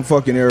routes on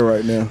fucking air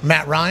right now.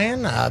 Matt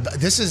Ryan,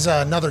 this is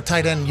another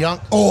tight end, Young.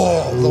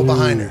 Oh, a little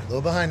behind her. A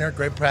little behind her.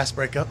 Great pass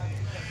breakup.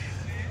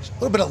 A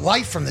little bit of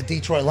life from the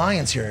Detroit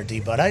Lions here,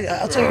 D-Bud.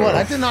 I'll tell you what,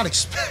 I did not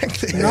expect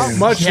this. Not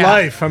much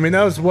life. I mean,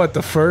 that was,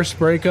 the first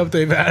breakup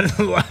they've had in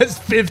the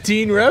last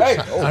 15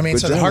 reps? I mean,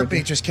 so the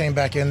heartbeat just came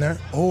back in there.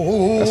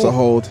 Oh. That's a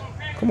hold.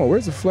 Come on,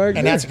 where's the flag?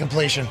 And that's a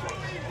completion.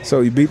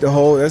 So you beat the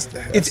hold. That's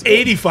It's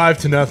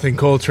 85-0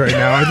 Colts right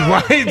now.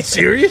 Are you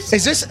serious?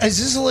 Is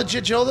this a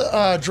legit drill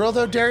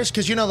though, Darius?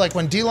 Because, like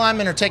when D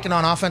linemen are taking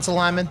on offensive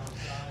linemen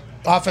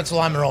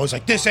are always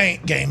like, this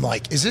ain't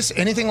game-like. Is this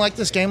anything like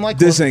this game-like?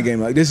 This ain't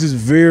game-like. This is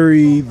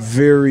very,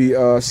 very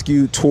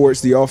skewed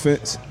towards the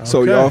offense. Okay.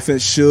 So the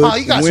offense should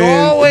win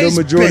the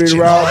majority of the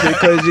route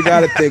because you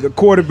got to think a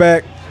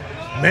quarterback.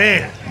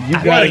 Man, you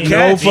got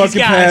no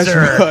fucking pass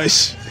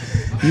rush.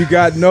 You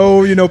got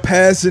no,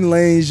 passing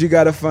lanes. You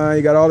got to find.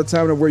 You got all the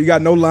time to worry. You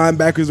got no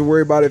linebackers to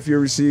worry about if you're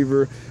a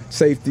receiver,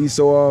 safety.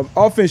 So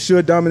offense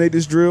should dominate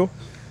this drill.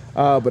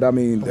 But I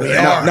mean,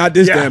 not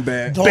this damn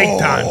bad. Big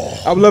time.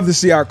 I would love to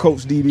see our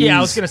Colts DBs. Yeah,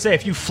 I was gonna say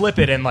if you flip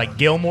it and like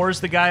Gilmore's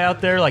the guy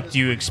out there, like do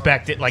you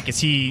expect it? Like is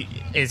he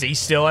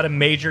still at a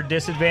major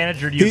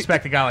disadvantage, or do you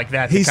expect a guy like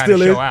that to kind of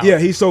show out? Yeah,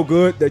 he's so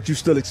good that you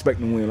still expect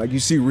him to win. Like you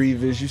see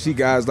Revis, you see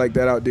guys like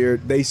that out there.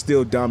 They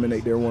still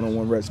dominate their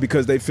one-on-one reps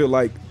because they feel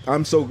like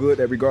I'm so good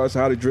that regardless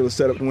of how the drill is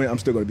set up to win, I'm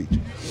still gonna beat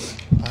you.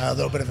 A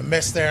little bit of a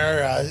miss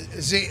there.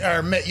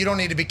 You don't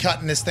need to be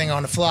cutting this thing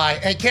on the fly.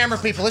 Hey, camera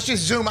people, let's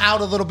just zoom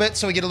out a little bit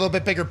so we get a little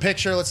bit bigger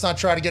picture. Let's not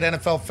try to get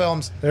NFL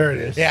films. There it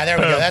is. Yeah, there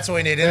we go. That's what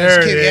we need.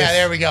 There it is. Yeah,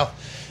 there we go.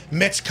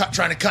 Mitt's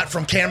trying to cut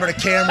from camera to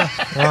camera.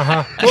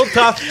 A little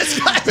tough.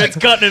 It's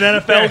cutting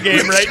an NFL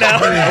game right now.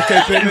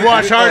 Okay, Pittman.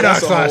 Watch Hard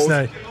Knocks last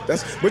night.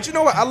 But you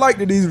know what? I like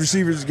that these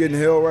receivers are getting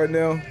held right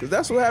now because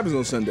that's what happens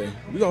on Sunday.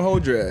 We're going to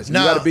hold your ass.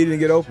 No, you got to beat it and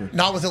get open.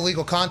 Not with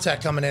illegal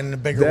contact coming in a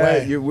bigger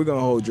way. We're going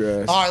to hold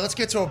your ass. All right, let's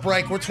get to a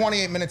break. We're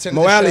 28 minutes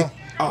into the show.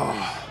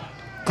 Oh.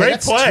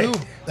 Great play.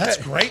 That's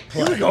great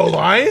play. Here we go,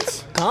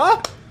 Lions.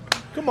 Huh?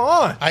 Come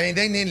on. I mean,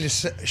 they needed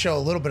to show a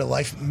little bit of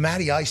life.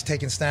 Matty Ice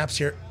taking snaps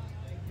here.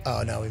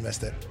 Oh, no, we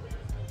missed it.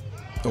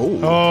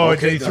 Oh,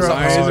 okay. did he throw?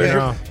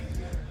 No.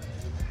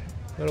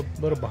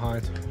 Little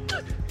behind.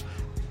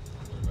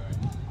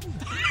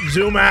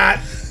 Zoom out.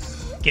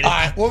 Get it. All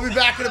right, we'll be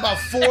back in about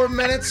 4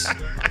 minutes.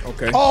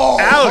 Okay. Oh,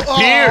 Alec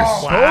Pierce.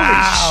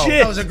 Wow. Holy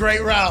shit. That was a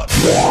great route.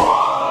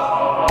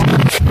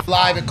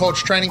 Live at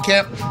Colts training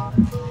camp.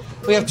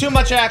 We have too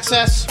much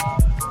access.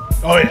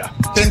 Oh, yeah.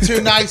 Been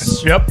too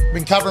nice. Yep.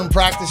 Been covering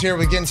practice here.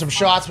 We're getting some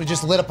shots. We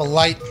just lit up a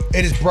light.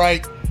 It is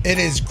bright. It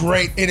is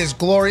great. It is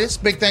glorious.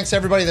 Big thanks to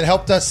everybody that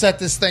helped us set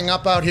this thing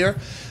up out here.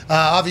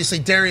 Obviously,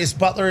 Darius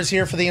Butler is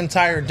here for the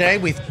entire day.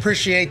 We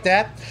appreciate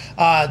that.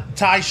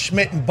 Ty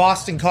Schmidt and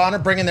Boston Connor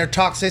bringing their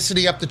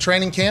toxicity up to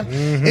training camp.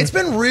 Mm-hmm. It's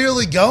been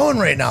really going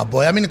right now,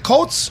 boy. I mean, the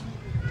Colts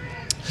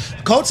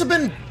have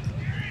been...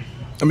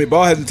 I mean,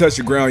 ball hasn't touched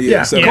the ground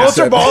yet. Yeah, Colts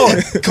are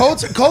balling.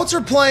 Colts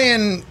are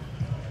playing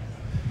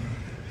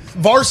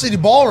varsity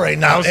ball right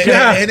now.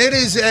 And it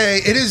is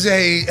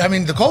a I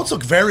mean, the Colts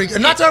look very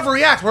good. Not to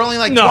overreact. We're only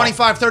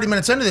 25, 30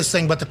 minutes into this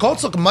thing, but the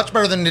Colts look much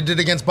better than they did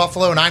against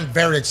Buffalo, and I'm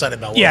very excited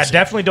about what we're seeing.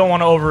 Definitely don't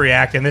want to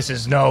overreact, and this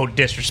is no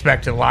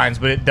disrespect to the Lions,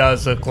 but it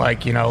does look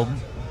like,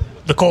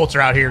 the Colts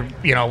are out here,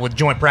 with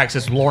joint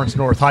practice with Lawrence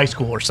North High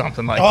School or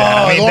something like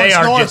that. I mean, they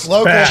are North,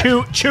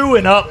 just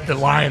chewing up the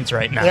Lions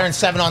right now. They're in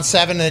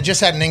 7-on-7, and it just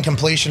had an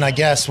incompletion, I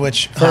guess,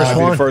 which first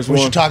one.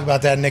 We should talk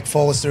about that. Nick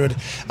Foles threw it.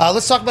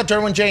 Let's talk about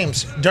Derwin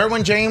James.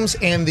 Derwin James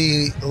and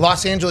the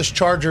Los Angeles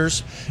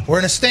Chargers were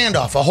in a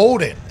standoff. A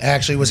hold-in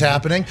actually was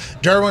happening.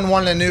 Derwin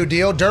wanted a new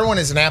deal. Derwin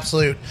is an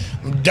absolute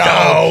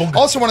dog.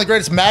 Also one of the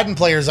greatest Madden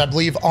players, I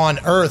believe, on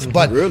earth.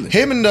 But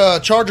him and the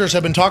Chargers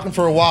have been talking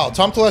for a while.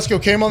 Tom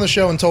Telesco came on the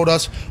show and told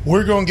us,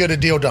 we're going to get a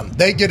deal done.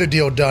 They get a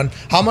deal done.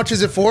 How much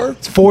is it for?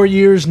 It's 4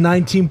 years,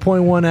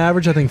 19.1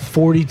 average. I think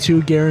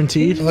 42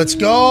 guaranteed. Let's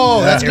go.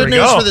 Yeah, that's good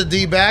news for the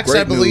D-backs,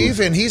 Great I believe. news.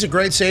 And he's a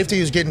great safety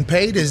who's getting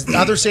paid. Is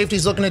other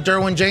safeties looking at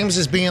Derwin James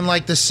as being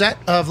like the set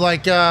of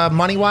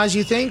money-wise,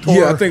 you think? Or?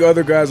 Yeah, I think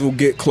other guys will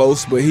get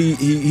close, but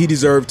he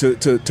deserved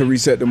to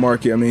reset the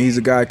market. I mean, he's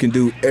a guy who can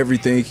do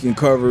everything. He can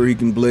cover, he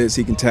can blitz,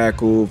 he can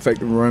tackle,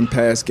 effective run,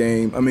 pass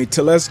game. I mean,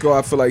 Telesco,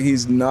 I feel like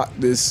he's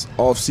knocked this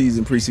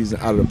off-season, preseason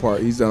out of the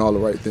park. He's done all the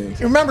right things.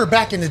 You remember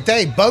back in the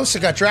day, Bosa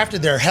got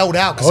drafted there, held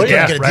out because he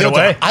couldn't get a deal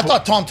done. I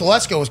thought Tom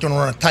Telesco was going to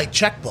run a tight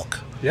checkbook.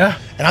 Yeah.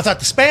 And I thought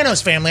the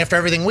Spanos family, after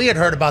everything we had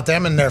heard about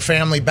them and their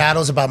family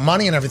battles about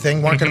money and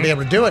everything, weren't going to be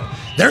able to do it.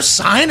 They're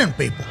signing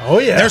people. Oh,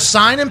 yeah. They're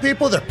signing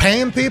people. They're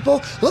paying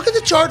people. Look at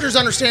the Chargers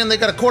understand they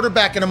got a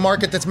quarterback in a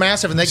market that's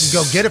massive and they can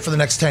go get it for the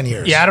next 10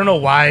 years. Yeah, I don't know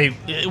why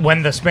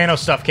when the Spanos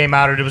stuff came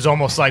out, it was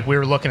almost like we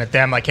were looking at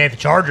them like, hey, the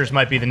Chargers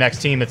might be the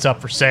next team that's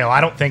up for sale.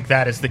 I don't think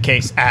that is the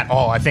case at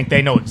all. I think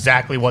they know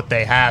exactly what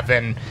they have,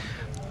 and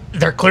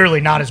they're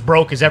clearly not as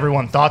broke as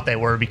everyone thought they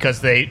were because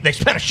they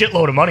spent a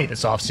shitload of money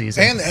this offseason.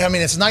 And, I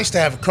mean, it's nice to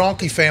have a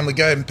Kroenke family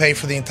go ahead and pay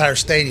for the entire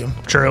stadium.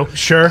 True.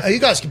 Sure. You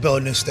guys could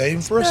build a new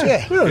stadium for us,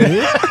 yeah. We don't need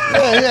it.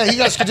 Yeah, you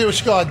guys can do what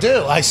you got to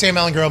do. Sam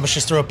Ellinger almost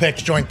just threw a pick,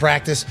 joint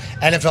practice.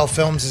 NFL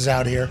Films is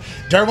out here.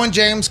 Derwin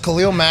James,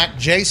 Khalil Mack,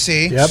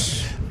 JC. Yep.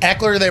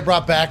 Eckler they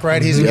brought back,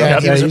 right? He's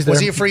Yep. yeah, He's was there.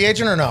 he a free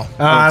agent or no?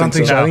 I don't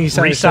think so. I think he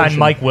signed an Re-signed extension.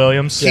 Mike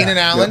Williams. Keenan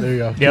Allen. There you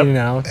go. Yep. Keenan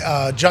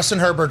Allen. Justin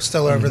Herbert's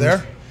still over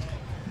there.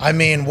 I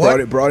mean,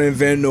 what? Brought in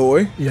Van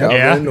Noy. Yeah.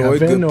 Van Noy,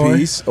 Van good Noy.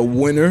 piece, a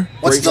winner.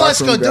 What's great locker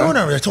Telesco room guy. doing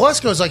over there?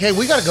 Telesco's like, hey,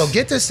 we got to go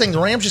get this thing. The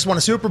Rams just won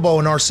a Super Bowl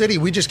in our city.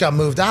 We just got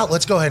moved out.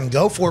 Let's go ahead and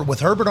go for it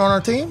with Herbert on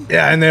our team.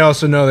 Yeah, and they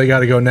also know they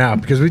got to go now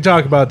because we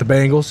talk about the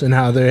Bengals and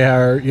how they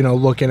are,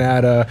 looking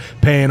at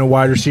paying a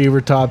wide receiver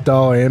top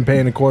dollar and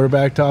paying a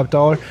quarterback top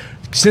dollar.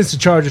 Since the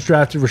Chargers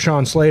drafted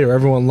Rashawn Slater,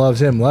 everyone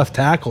loves him. Left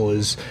tackle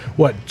is,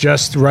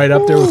 just right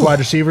up there with wide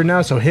receiver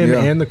now. So him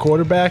and the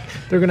quarterback,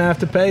 they're going to have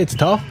to pay. It's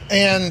tough.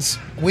 And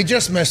we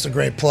just missed a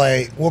great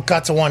play. We'll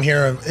cut to one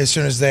here as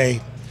soon as they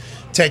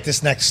take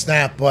this next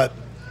snap. But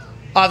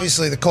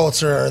obviously the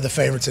Colts are the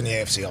favorites in the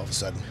AFC all of a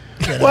sudden.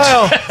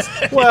 Well,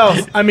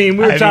 I mean,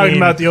 we were talking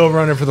about the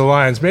over-under for the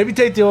Lions. Maybe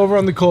take the over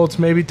on the Colts.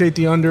 Maybe take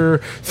the under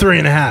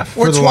 3.5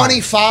 We're for the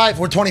 25.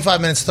 We're 25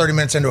 minutes, 30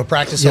 minutes into a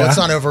practice, so let's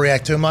not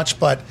overreact too much.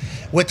 But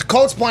with the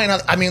Colts playing,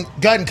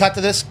 go ahead and cut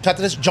to this.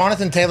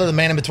 Jonathan Taylor, the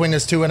man in between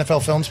those two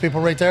NFL Films people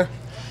right there,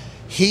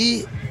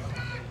 he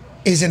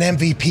is an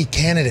MVP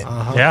candidate.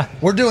 Yeah.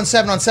 We're doing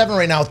 7-on-7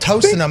 right now,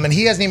 toasting him, and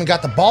he hasn't even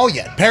got the ball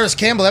yet. Paris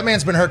Campbell, that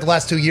man's been hurt the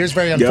last 2 years.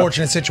 Very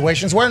unfortunate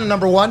situations. Wearing the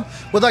number one.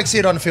 We'd like to see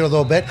it on the field a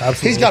little bit.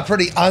 Absolutely. He's got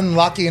pretty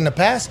unlucky in the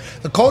past.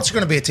 The Colts are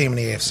going to be a team in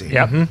the AFC.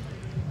 Yep.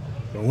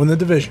 Don't win the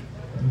division.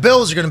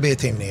 Bills are going to be a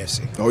team in the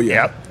AFC. Oh,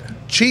 yeah.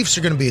 Yep. Chiefs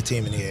are going to be a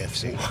team in the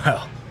AFC.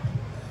 Well,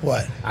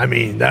 What? I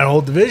mean, that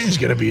whole division's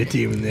going to be a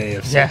team in the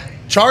AFC. Yeah.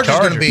 Chargers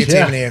going to be a team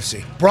yeah. in the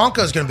AFC.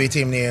 Broncos going to be a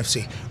team in the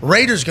AFC.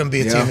 Raiders going to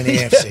be a team in the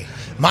AFC.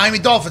 Miami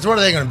Dolphins, what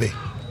are they going to be?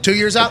 2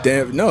 years out?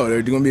 Damn, no,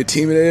 they're going to be a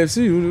team in the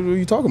AFC. What are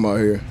you talking about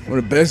here? One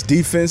of the best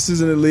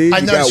defenses in the league. I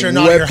You noticed got you're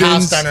not at your house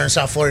weapons. down there in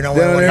South Florida. Down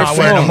One of there your Not in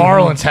wearing a fake-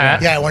 Marlins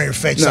hat. Yeah, one of your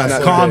fake No, South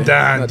not Florida. Calm today.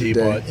 down, Not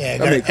D-boy. today.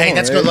 Yeah, I mean, hey, come on,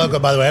 that's good logo,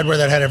 by the way. I'd wear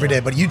that hat every day,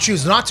 but you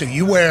choose not to.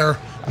 You wear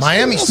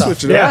Miami I'll stuff.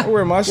 switch it Yeah. up. I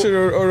wear my shit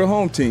or the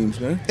home teams,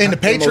 man. And the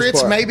For most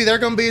Patriots, part. maybe they're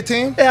going to be a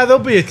team. Yeah, they'll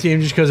be a team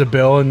just because of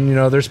Bill, and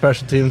their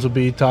special teams will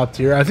be top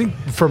tier. I think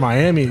for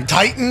Miami,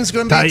 Titans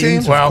going to be a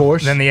Titans, team. well, Well,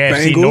 course. then the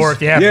AFC Bengals.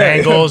 North. Yeah, Yeah.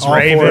 Bengals, All four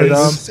of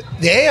Ravens. them.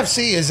 The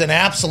AFC is an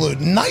absolute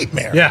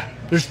nightmare. Yeah,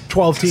 there's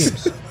 12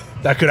 teams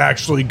that could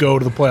actually go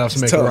to the playoffs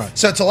and make a tough. run.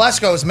 So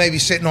Telesco is maybe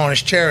sitting on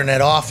his chair in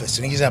that office,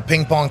 and he's at a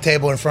ping pong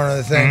table in front of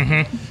the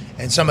thing.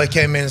 And somebody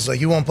came in and is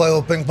like, you want to play a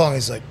little ping pong?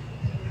 He's like,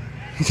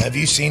 have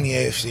you seen the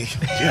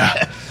AFC?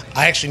 Yeah.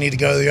 I actually need to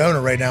go to the owner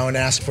right now and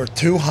ask for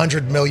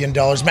 $200 million.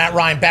 Matt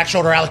Ryan, back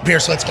shoulder, Alec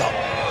Pierce, let's go.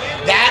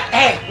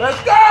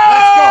 Let's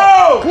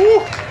go!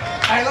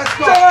 Hey, let's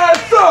go.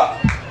 That's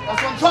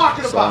what I'm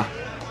talking about.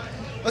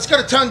 Let's go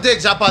to Tone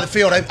Diggs out by the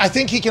field. I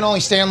think he can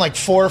only stand like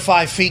 4 or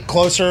 5 feet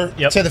closer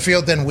to the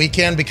field than we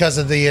can because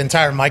of the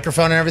entire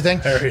microphone and everything.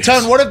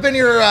 Tone, what have been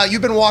your,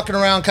 you've been walking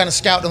around kind of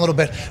scouting a little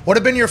bit. What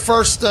have been your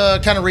first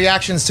kind of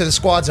reactions to the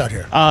squads out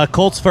here?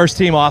 Colts first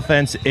team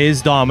offense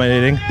is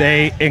dominating.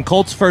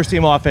 Colts first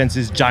team offense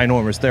is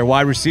ginormous. Their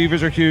wide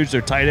receivers are huge.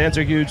 Their tight ends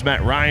are huge.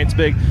 Matt Ryan's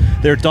big.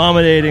 They're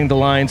dominating the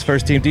Lions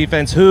first team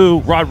defense,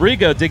 who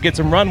Rodrigo did get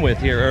some run with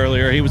here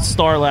earlier. He was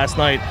star last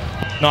night.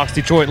 Knox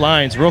Detroit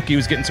Lions rookie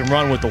was getting some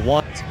run with the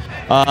ones.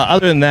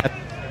 Other than that,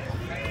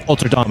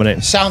 Colts are dominating.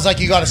 Sounds like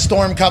you got a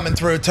storm coming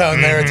through, Tone,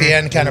 there at the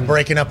end, kind of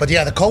breaking up. But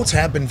yeah, the Colts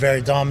have been very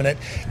dominant.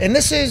 And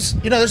this is,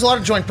 there's a lot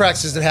of joint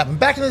practices that happen.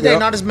 Back in the day,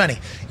 not as many.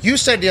 You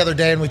said the other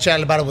day, and we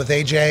chatted about it with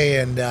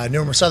AJ and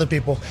numerous other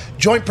people,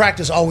 joint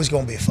practice always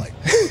going to be a fight.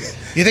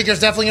 You think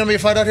there's definitely going to be a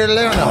fight out here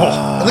today or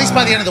no? At least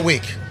by the end of the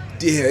week.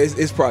 Yeah,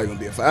 it's probably gonna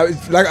be a fight.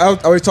 Like I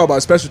always talk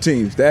about special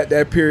teams.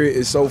 That period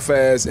is so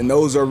fast, and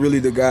those are really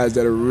the guys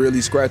that are really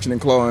scratching and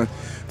clawing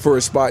for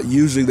a spot.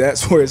 Usually,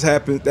 that's where it's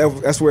happened.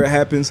 That's where it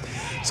happens.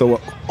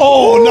 So,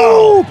 Oh,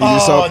 no! you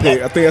just saw a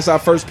pick. I think that's our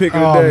first pick of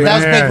the day. That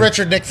was Man. Big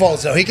Richard Nick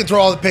Foles, though. He can throw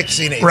all the picks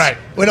he needs. Right.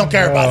 We don't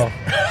care about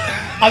him.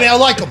 I mean, I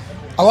like him.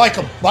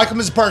 Like him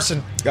as a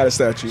person. Got a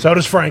statue. So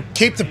does Frank.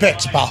 Keep the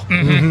picks, pal.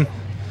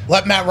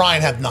 Let Matt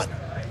Ryan have none.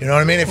 You know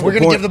what I mean? If we're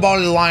going to give the ball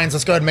to the Lions,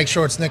 let's go ahead and make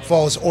sure it's Nick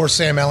Foles or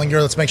Sam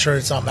Ellinger. Let's make sure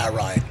it's not Matt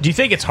Ryan. Do you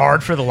think it's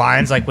hard for the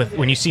Lions, like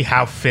when you see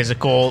how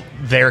physical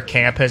their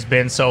camp has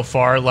been so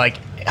far? Like,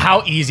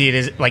 how easy it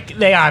is. Like,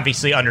 they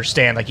obviously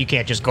understand, like, you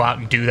can't just go out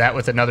and do that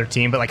with another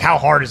team, but, like, how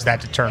hard is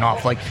that to turn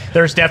off? Like,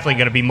 there's definitely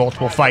going to be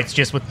multiple fights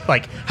just with,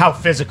 like, how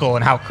physical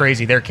and how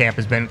crazy their camp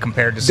has been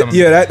compared to some of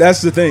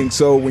that's the thing.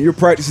 So when you're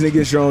practicing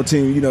against your own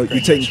team, you're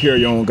taking care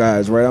of your own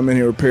guys, right? I'm in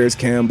here with Paris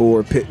Campbell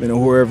or Pittman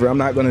or whoever. I'm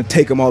not going to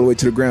take them all the way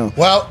to the ground.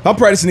 Well, I'm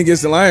practicing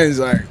against the Lions,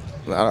 like,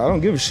 I don't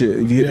give a shit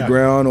if you hit the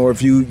ground or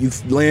if you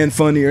land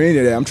funny or any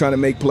of that. I'm trying to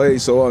make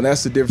plays, so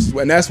that's the difference.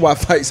 And that's why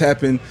fights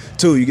happen,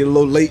 too. You get a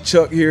little late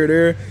chuck here or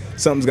there,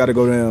 something's got to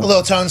go down. A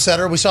little tone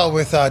setter. We saw it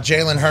with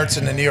Jalen Hurts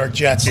and the New York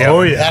Jets.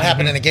 Oh, yeah. That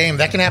happened in a game.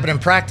 That can happen in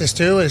practice,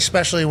 too,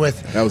 especially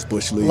with that was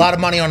Bush League. A lot of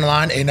money on the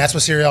line, and that's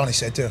what Sirianni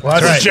said, too. Well,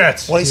 that's the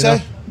Jets. What did he say?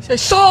 He said,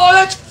 Saul,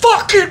 that's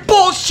fucking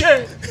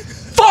bullshit.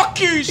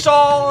 Fuck you,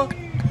 Saul.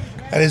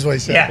 That is what he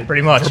said. Yeah,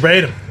 pretty much.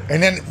 Verbatim.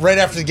 And then right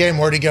after the game,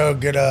 where'd he go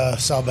get a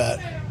Saul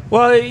bet?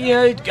 Well,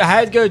 I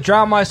had to go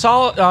drown my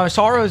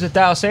sorrows at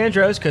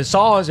D'Alessandro's because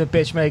Saul is a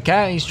bitch-made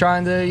cat and he's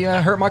trying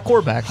to hurt my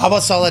quarterback. How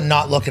about Saul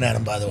not looking at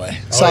him, by the way?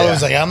 Saul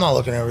was like, I'm not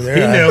looking over there.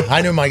 He knew.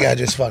 I knew my guy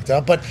just fucked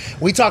up. But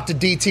we talked to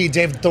DT,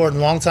 David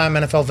Thornton, longtime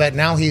NFL vet.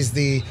 Now he's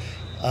the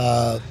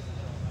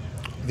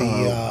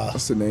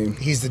what's the name?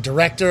 He's the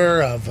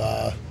director of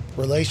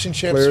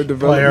relationships. Player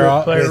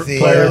development.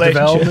 Player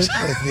development. With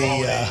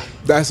the,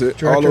 That's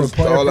it. All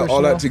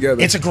that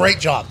together. it's a great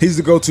job. He's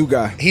the go-to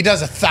guy. He does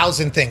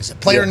 1,000 things. A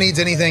player needs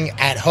anything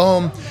at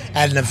home,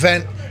 at an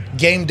event,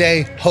 game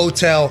day,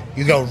 hotel,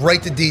 you go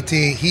right to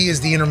DT. He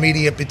is the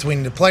intermediate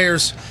between the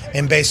players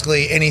and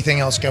basically anything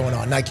else going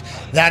on. Like,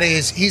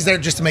 he's there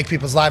just to make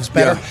people's lives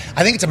better. Yeah.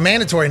 I think it's a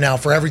mandatory now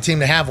for every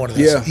team to have one of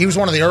those. Yeah. He was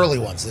one of the early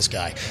ones, this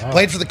guy.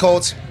 Played for the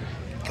Colts,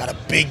 got a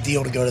big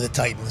deal to go to the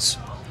Titans.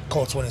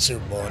 Colts win a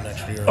Super Bowl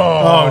next year.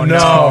 Oh,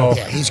 no.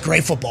 Yeah, he's a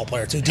great football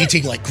player, too.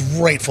 DT, like,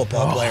 great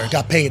football player.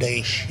 Got paid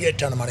a shit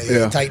ton of money to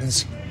the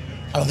Titans.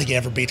 I don't think he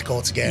ever beat the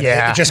Colts again.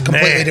 Yeah, just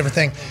completely different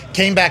thing.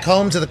 Came back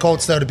home to the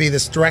Colts, though, to be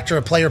this director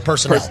of player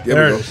personnel.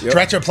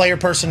 Director of player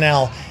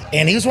personnel.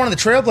 And he was one of the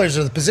trailblazers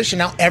of the position.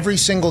 Now every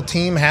single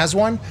team has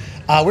one.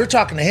 We were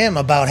talking to him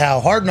about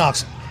how Hard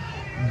Knocks,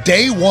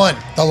 day one,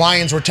 the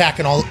Lions were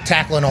tackling all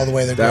the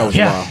way they're going.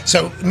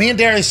 So me and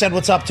Darius said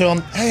what's up to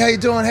him. Hey, how you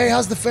doing? Hey,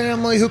 how's the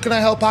family? Who can I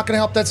help? How can I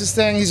help? That's his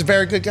thing. He's a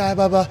very good guy,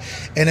 blah, blah.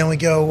 And then we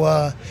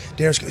go,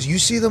 Darius goes, you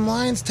see them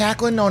Lions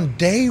tackling on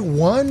day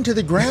one to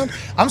the ground?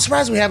 I'm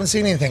surprised we haven't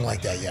seen anything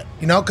like that yet.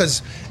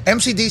 Because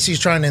MCDC is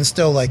trying to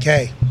instill, like,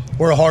 hey,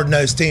 we're a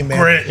hard-nosed team, man.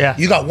 Great, yeah.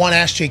 You got one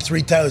ass cheek,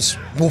 3 toes.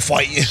 We'll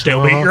fight you.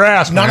 Still beat your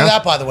ass, None man. of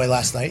that, by the way,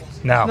 last night.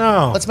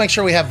 No. Let's make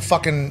sure we have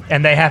fucking...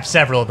 And they have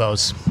several of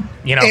those.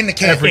 In the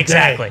camp.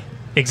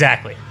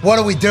 Exactly. What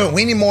are we doing?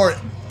 We need more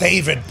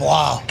David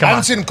Blau. I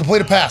haven't seen him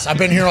complete a pass. I've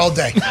been here all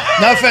day.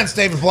 No offense,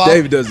 David Blau.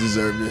 David does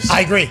deserve this.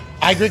 I agree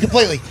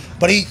completely.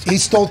 But he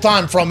stole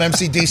time from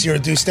MCDC or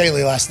Deuce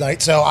Staley last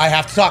night, so I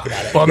have to talk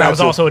about it. Well, that was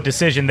also a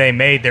decision they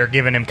made. They're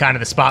giving him kind of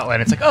the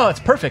spotlight. It's like, Oh,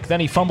 it's perfect. Then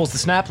he fumbles the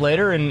snap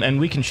later, and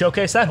we can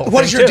showcase that whole thing.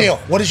 What is your deal?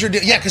 What is your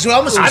deal? Yeah, because we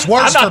almost was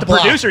worse I'm not for the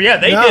Blau. producer. Yeah,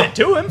 they did it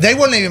to him. They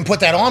wouldn't even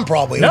put that on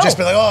probably. It would just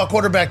be like, oh,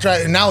 quarterback try.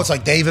 And now it's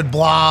like David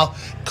Blau,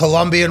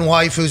 Colombian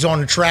wife who's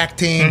on the track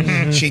team.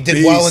 Mm-hmm. She did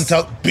Beast. well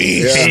until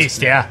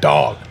Beast.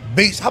 Dog.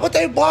 Beast. How about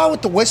David Blau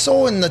with the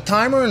whistle and the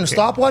timer and the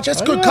stopwatch?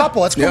 That's a good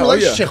couple. That's a good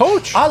relationship.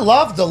 Coach. I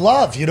love the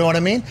love. You know what I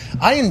mean?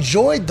 I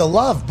enjoyed the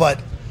love,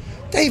 but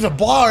David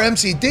Blau or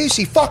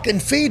MCDC, fucking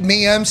feed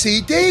me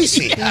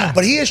MCDC.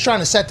 But he is trying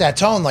to set that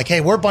tone like, hey,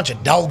 we're a bunch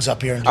of dogs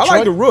up here in Detroit. I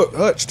like the Rook,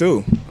 Hutch,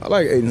 too. I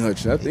like Aiden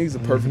Hutch. I think he's the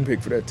perfect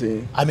pick for that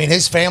team. I mean,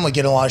 his family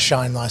getting a lot of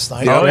shine last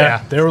night. Oh,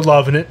 yeah. They were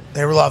loving it.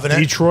 They were loving it.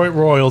 Detroit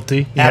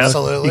royalty.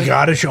 Absolutely. You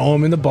got to show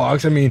them in the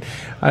box. I mean,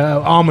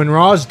 Amon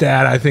Ra's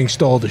dad, I think,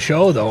 stole the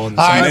show, though. All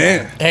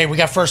right. Hey, we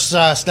got first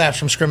snaps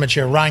from scrimmage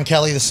here. Ryan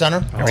Kelly, the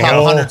center. Top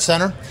 100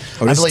 center.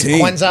 I believe team.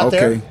 Quinn's out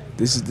there.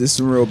 This is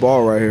some real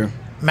ball right here.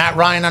 Matt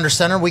Ryan under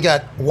center. We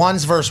got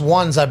ones versus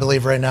ones, I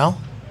believe, right now.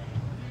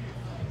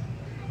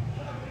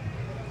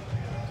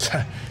 Is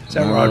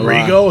that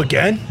Rodrigo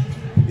again?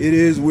 It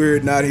is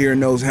weird not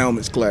hearing those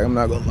helmets clack. I'm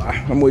not going to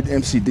lie. I'm with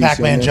MCD.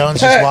 Pacman Jones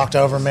just walked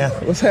over, man.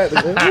 What's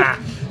happening,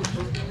 man?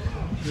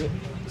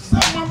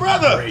 That's my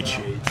brother. Great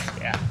shades.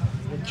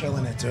 We're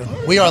killing it, too.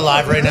 We are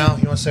live right now.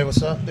 You want to say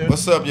what's up, dude?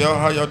 What's up, y'all?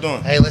 How y'all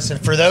doing? Hey, listen,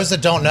 for those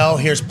that don't know,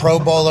 here's Pro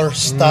Bowler,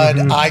 stud,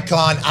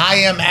 icon, I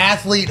am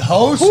athlete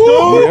host.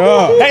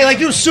 Yeah. Hey, like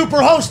you're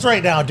super host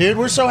right now, dude.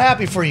 We're so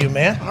happy for you,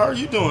 man. How are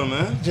you doing,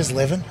 man? Just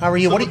living. How are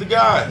you? What What with are the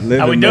you, guys?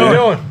 How we doing?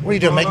 what are you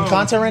doing? Making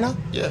content right now?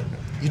 Yeah.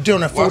 You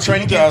doing a full Watching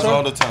training you guys camp?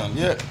 all the time.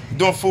 Yeah.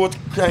 Doing full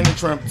training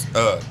tramps.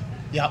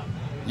 Yep.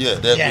 Yeah.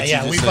 That Yeah, what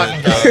yeah, you we just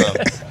fucking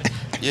said.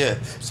 Yeah.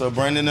 So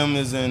Brandon them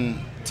is in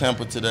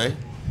Tampa today.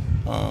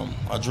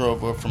 I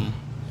drove up from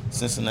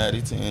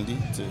Cincinnati to Indy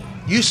to.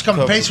 You used to come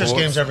to cover Pacers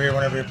sports. games over here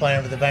whenever you're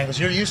playing with the Bengals.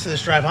 You're used to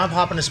this drive. I'm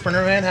hopping a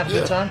Sprinter van, have a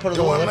good time, put a It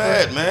little wasn't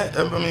liquor. bad,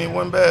 man. I mean, it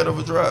wasn't bad of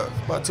a drive.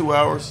 About 2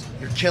 hours.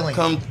 You're killing it.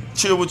 Come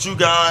chill with you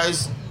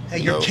guys. Hey,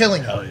 You you're know,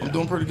 killing it. I'm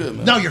doing pretty good,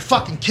 man. No, you're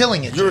fucking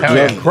killing it. You're dude.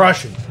 killing it.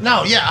 Crushing.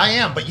 No, yeah, I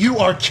am, but you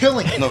are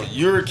killing it. No,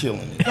 you're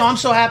killing it. No, I'm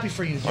so happy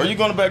for you. Dude. Are you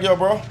going to backyard,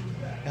 bro?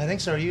 I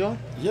think so. Are you going?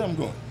 Yeah, I'm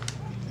going.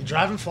 You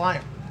driving,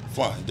 flying?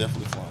 Flying,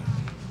 definitely flying.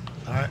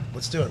 All right,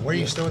 let's do it. Where are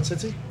you still in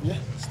Cincy? Yeah,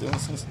 still in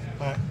Cincinnati.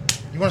 All right.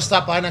 You want to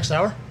stop by next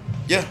hour?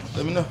 Yeah,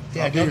 let me know.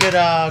 Yeah, go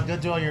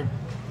do all your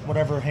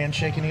whatever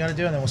handshaking you got to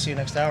do, and then we'll see you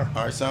next hour.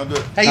 All right, sound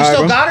good. Hey, you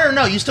still got it or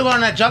no? You still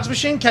on that jugs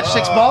machine? Catch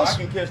 6 balls?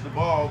 I can catch the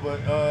ball, but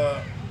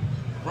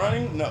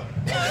running, no.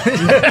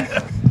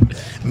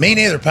 Me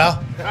neither,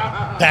 pal.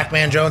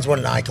 Pacman Jones, what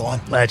an icon.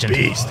 Legend.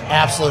 Beast.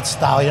 Absolute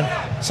stallion.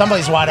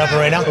 Somebody's wide open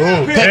right now.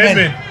 Ooh,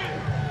 Pittman.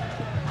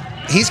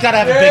 He's got to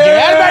have a big year.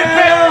 Everybody,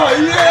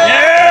 Pitt!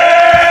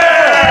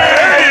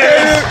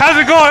 How's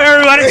it going,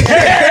 everybody?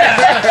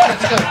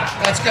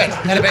 That's good.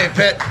 Had a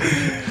Pitt.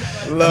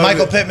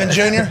 Michael Pittman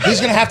Jr. He's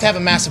going to have a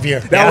massive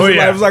year. That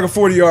was like a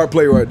 40-yard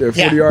play right there.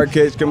 40-yard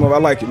catch. Come on, I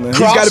like it, man. He's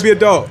got to be a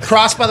dog.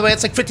 Cross, by the way,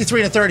 it's like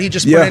 53 and a third. He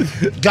just put in,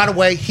 got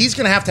away. He's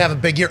going to have a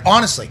big year.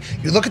 Honestly,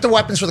 you look at the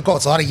weapons for the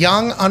Colts. A lot of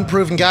young,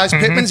 unproven guys.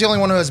 Pittman's the only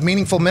one who has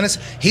meaningful minutes.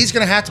 He's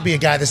going to have to be a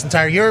guy this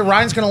entire year.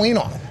 Ryan's going to lean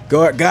on him.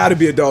 Got to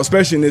be a dog,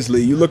 especially in this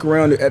league. You look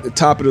around at the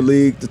top of the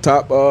league, the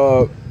top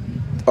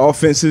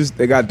offenses,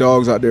 they got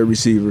dogs out there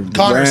receiver.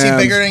 Connor, is he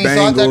bigger than you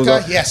thought, that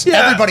guy? Bengals. Yes,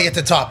 everybody at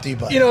the top,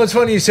 D-Bud. You know, it's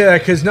funny you say that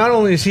because not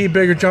only is he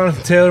bigger,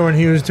 Jonathan Taylor, when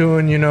he was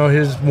doing,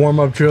 his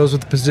warm-up drills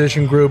with the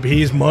position group,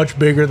 he's much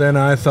bigger than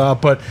I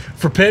thought. But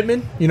for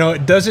Pittman,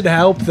 does it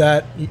help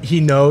that he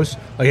knows,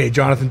 like, hey,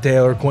 Jonathan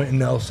Taylor, Quentin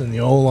Nelson,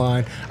 the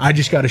O-line, I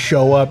just got to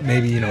show up,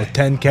 maybe,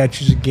 10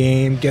 catches a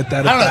game, get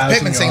that 1,000 I don't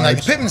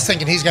know. Pittman's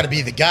thinking he's got to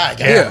be the guy.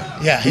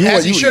 Yeah.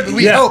 He should.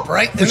 We hope,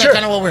 right? Isn't that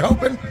kind of what we're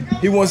hoping?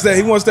 He wants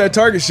that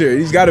target share.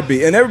 He's got to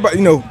be. And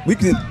everybody,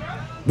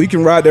 we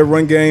can ride that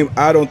run game.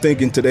 I don't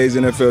think in today's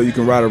NFL you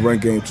can ride a run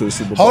game to a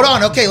Super Bowl. Hold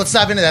on. Okay, let's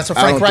dive into that. That's what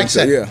Frank Reich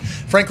said. Yeah.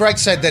 Frank Reich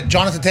said that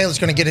Jonathan Taylor's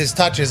going to get his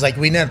touches like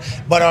we know.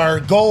 But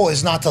our goal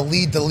is not to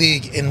lead the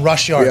league in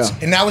rush yards. Yeah.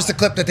 And that was the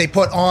clip that they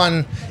put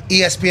on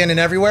ESPN and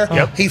everywhere.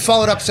 Yep. He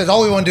followed up and said,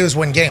 all we want to do is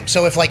win games.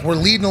 So if we're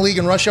leading the league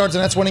in rush yards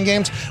and that's winning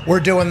games, we're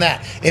doing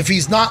that. If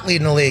he's not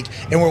leading the league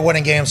and we're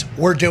winning games,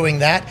 we're doing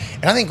that.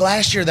 And I think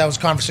last year that was a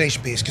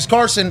conversation piece because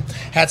Carson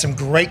had some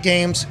great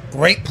games,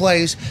 great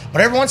plays,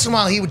 but every once in a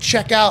while he would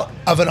check out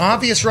of an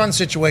obvious run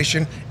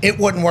situation, it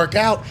wouldn't work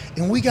out,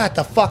 and we got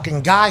the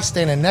fucking guy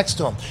standing next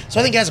to him.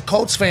 So I think as a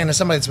Colts fan and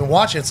somebody that's been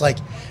watching, it's like,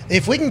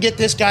 if we can get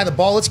this guy the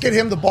ball, let's get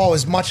him the ball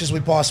as much as we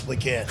possibly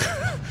can.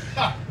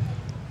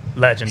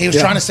 Legend. He was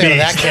trying to stay to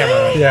that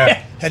camera. Right?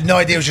 Yeah. Had no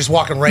idea he was just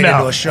walking right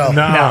into a show.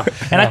 No.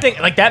 And I think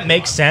that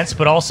makes sense,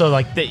 but also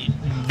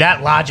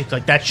that logic,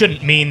 that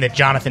shouldn't mean that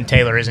Jonathan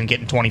Taylor isn't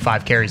getting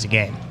 25 carries a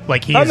game.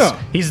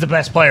 He's the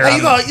best player. Hey,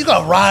 you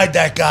got to ride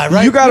that guy,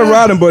 right? You got to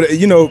ride him, but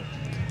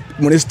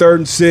when it's 3rd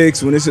and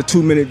 6, when it's a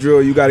 2-minute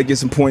drill, you got to get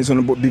some points on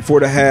the board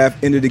before the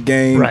half, end of the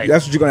game. Right.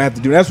 That's what you're going to have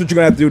to do. That's what you're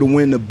going to have to do to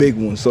win the big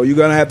one. So you're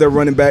going to have that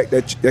running back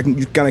that can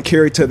you kind of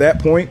carry to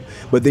that point,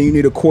 but then you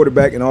need a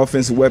quarterback and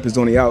offensive weapons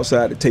on the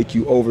outside to take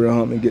you over the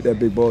hump and get that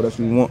big ball. That's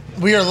what we want.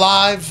 We are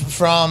live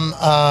from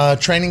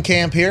training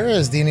camp here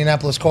as the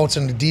Indianapolis Colts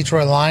and the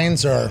Detroit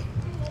Lions are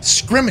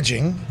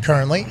scrimmaging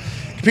currently.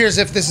 It appears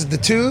if this is the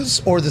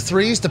 2s or the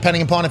 3s,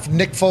 depending upon if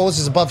Nick Foles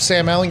is above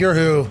Sam Ehlinger,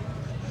 who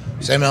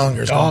Sam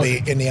Ehlinger's going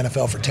to be in the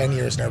NFL for 10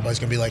 years, and everybody's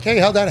going to be like, hey,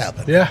 how'd that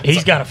happen? Yeah.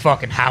 He's got a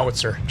fucking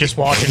howitzer. Just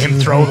watching him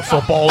throw the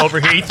football over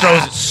here. He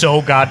throws it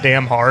so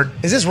goddamn hard.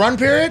 Is this run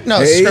period?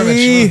 No,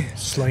 scrimmage.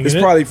 It's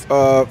probably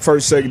 1st,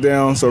 2nd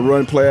down, so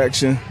run, play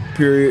action,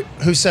 period.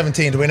 Who's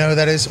 17? Do we know who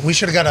that is? We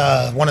should have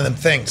got one of them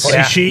things.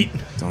 Yeah. Sheet.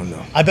 Don't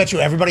know. I bet you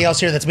everybody else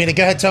here that's meeting.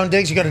 Go ahead, Tone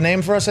Diggs. You got a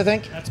name for us, I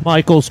think? That's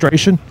Michael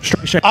Strahan.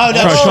 Oh,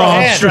 no,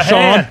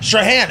 Strahan.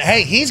 Strahan.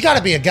 Hey, he's got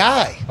to be a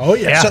guy. Oh,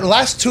 yeah. So the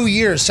last 2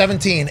 years,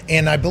 17,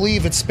 and I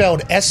believe it's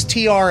spelled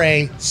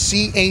Strachan.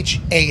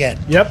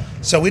 Yep.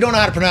 So we don't know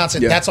how to pronounce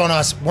it. Yeah. That's on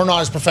us. We're not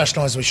as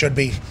professional as we should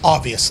be,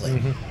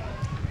 obviously.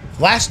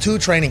 Last 2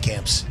 training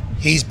camps,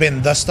 he's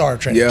been the star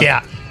of training.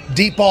 Yeah.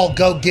 Deep ball,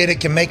 go get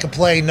it, can make a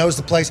play, knows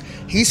the place.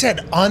 He's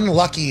had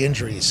unlucky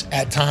injuries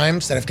at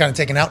times that have kind of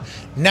taken out.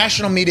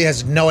 National media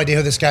has no idea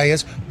who this guy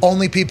is.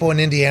 Only people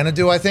in Indiana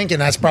do, I think, and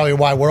that's probably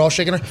why we're all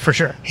shaking it. For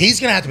sure. He's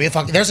going to have to be a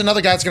fucking... There's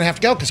another guy that's going to have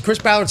to go because Chris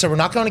Ballard said we're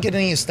not going to get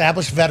any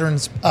established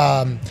veterans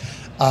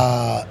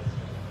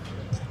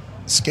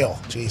skill.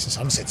 Jesus,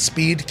 I'm going to say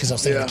speed because I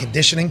was thinking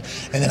conditioning,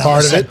 and then I'm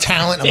going to say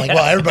talent. I'm like,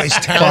 well, everybody's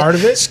talent. Part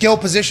of it. Skill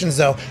positions,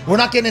 though. We're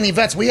not getting any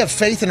vets. We have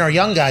faith in our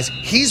young guys.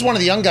 He's one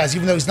of the young guys,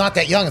 even though he's not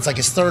that young. It's like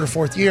his 3rd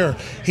or 4th year.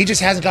 He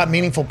just hasn't got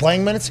meaningful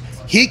playing minutes.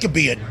 He could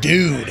be a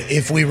dude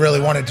if we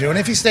really wanted to, and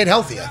if he stayed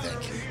healthy, I think.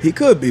 He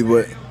could be,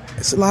 but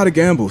it's a lot of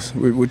gambles.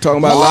 We're talking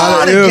about a Lot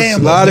lot of ifs.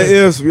 gambles, A lot of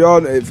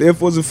dude. ifs.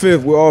 If was a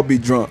fifth, we'll all be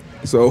drunk.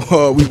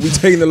 So we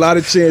taking a lot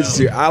of chances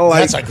here.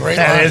 That's a great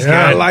line.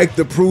 I like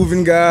the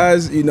proven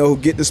guys, who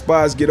get the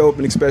spots, get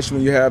open, especially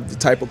when you have the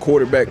type of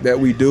quarterback that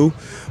we do.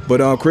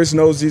 But Chris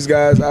knows these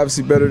guys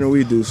obviously better than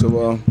we do.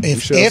 So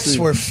if ifs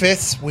were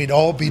fifths, we'd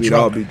all be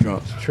drunk.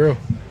 True.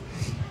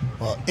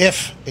 Well,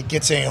 if it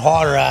gets any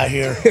hotter out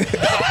here,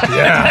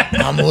 Yeah.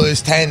 I'm going to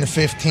lose 10 to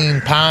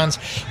 15 pounds.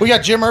 We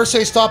got Jim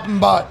Irsay stopping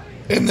by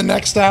in the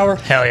next hour.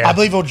 Hell yeah. I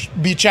believe we'll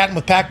be chatting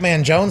with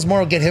Pacman Jones more.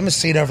 We'll get him a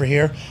seat over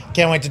here.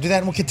 Can't wait to do that.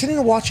 And we'll continue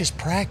to watch his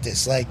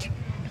practice.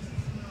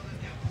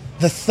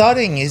 The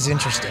thudding is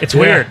interesting. It's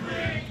weird.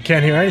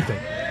 Can't hear anything.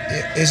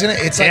 Isn't it?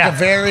 It's like a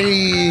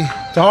very...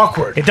 It's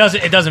awkward. It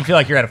doesn't feel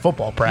like you're at a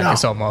football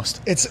practice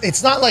almost.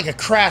 It's not like a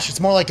crash. It's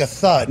more like a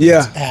thud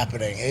Yeah. that's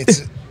happening.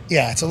 It's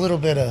it's a little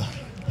bit of...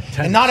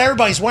 And not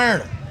everybody's wearing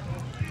them.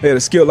 Yeah,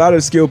 a lot of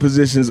the skill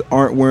positions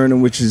aren't wearing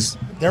them, which is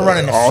They're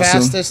running the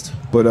awesome. fastest.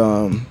 But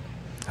I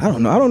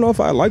don't know. I don't know if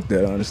I like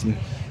that, honestly.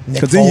 Nick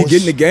Because then you Foles. get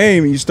in the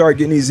game and you start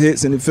getting these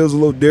hits and it feels a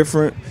little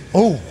different.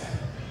 Oh.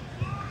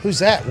 Who's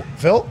that?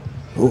 Phil?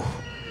 Ooh,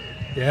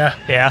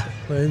 Yeah.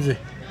 Lindsay.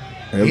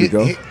 there we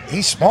go.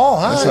 He's small,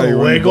 huh? That's how you run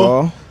the Wiggle.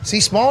 ball. Is he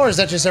small, or is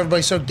that just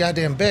everybody so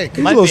goddamn big?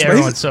 He's Might a be little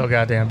everyone's so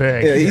goddamn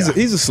big. Yeah,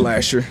 he's a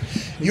slasher. You He's a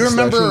slasher. He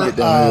remember, can get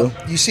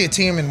downhill. you see a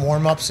team in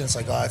warm-ups, and it's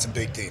like, oh, it's a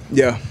big team.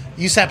 Yeah. It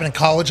used to happen in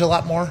college a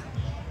lot more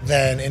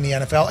than in the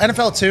NFL.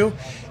 NFL, too.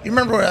 You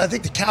remember, I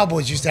think the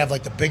Cowboys used to have,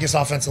 like, the biggest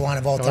offensive line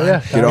of all time.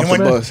 yeah. Get off the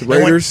bus.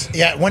 Raiders.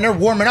 When they're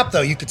warming up,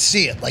 though, you could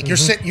see it. Like,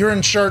 you're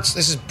in shirts.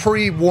 This is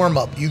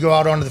pre-warm-up. You go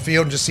out onto the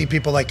field and just see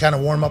people, like, kind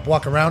of warm up,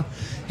 walk around.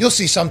 You'll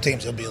see some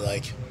teams, they'll be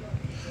like,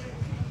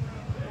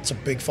 it's a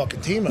big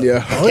fucking team.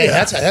 Yeah. Okay,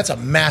 that's a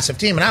massive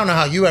team. And I don't know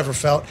how you ever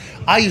felt.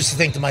 I used to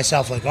think to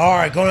myself, like, all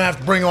right, going to have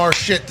to bring our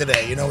shit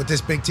today, with this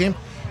big team.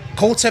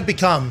 Colts have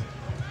become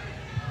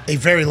a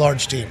very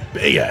large team.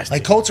 Big ass.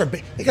 Like, Colts are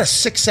big. They got a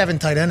 6'7"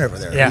 tight end over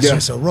there. Yeah. He's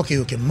just a rookie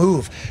who can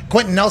move.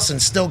 Quentin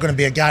Nelson's still going to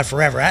be a guy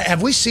forever.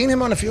 Have we seen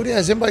him on the field yet?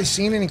 Has anybody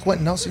seen any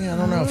Quentin Nelson? I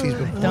don't know if he's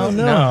been. Don't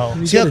know.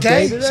 Is he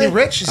okay? Is he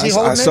rich? Is he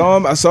holding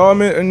I saw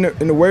him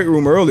in the weight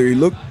room earlier. He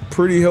looked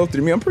pretty healthy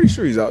to me. I'm pretty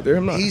sure he's out there.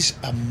 I'm not. He's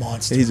a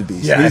monster. He's a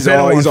beast. Yeah, he's if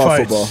anyone all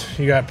fights,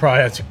 football. You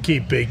probably have to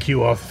keep Big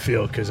Q off the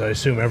field because I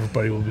assume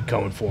everybody will be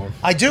coming for him.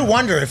 I do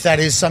wonder if that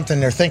is something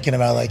they're thinking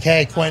about. Like,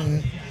 hey,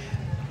 Quentin.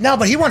 No,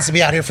 but he wants to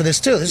be out here for this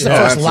too. This is the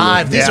first absolutely.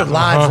 live. These are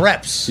live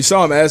reps. You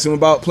saw him ask him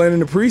about playing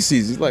in the preseason.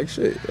 He's like,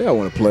 shit, yeah, I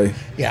want to play.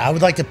 Yeah, I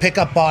would like to pick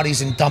up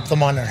bodies and dump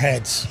them on their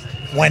heads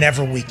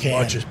whenever we can.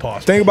 Much as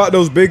possible. Think about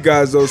those big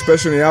guys, though,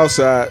 especially on the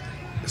outside.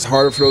 It's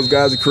harder for those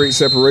guys to create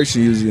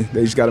separation usually.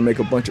 They just got to make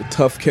a bunch of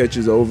tough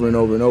catches over and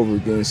over and over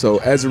again. So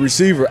as a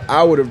receiver,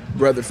 I would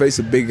have rather face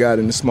a big guy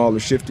than a smaller,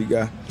 shifty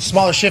guy.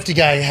 Smaller, shifty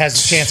guy has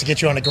a chance to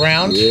get you on the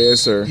ground. Yes,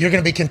 sir. You're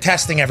going to be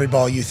contesting every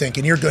ball you think,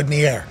 and you're good in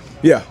the air.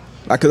 Yeah.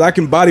 Because I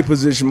can body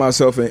position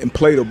myself and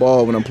play the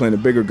ball when I'm playing a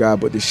bigger guy,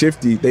 but the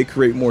shifty, they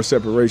create more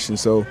separation,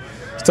 so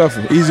it's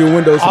tougher. Easier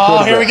windows for Oh,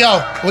 quarterback. here we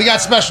go. We got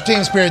special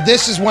teams period.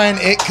 This is when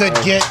it could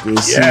get.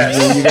 This is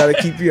when you got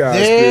to keep your eyes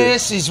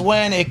This is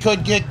when it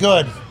could get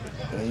good.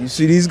 peeled. You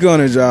see these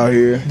gunners out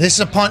here. This is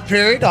a punt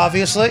period,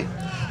 obviously.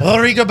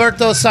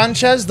 Rigoberto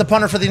Sanchez, the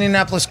punter for the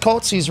Indianapolis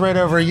Colts. He's right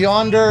over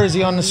yonder. Is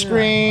he on the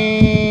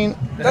screen?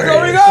 Let's go,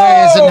 Rigo!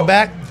 There he is in the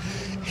back.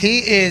 He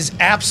is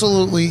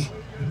absolutely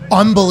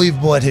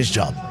unbelievable at his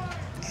job.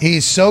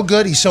 He's so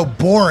good. He's so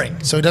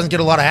boring. So he doesn't get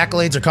a lot of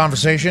accolades or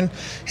conversation.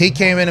 He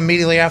came in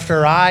immediately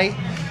after I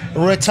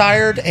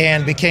retired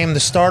and became the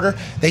starter.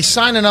 They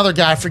signed another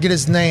guy. I forget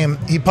his name.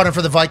 He punted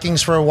for the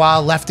Vikings for a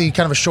while. Lefty,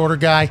 kind of a shorter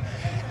guy.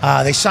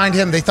 They signed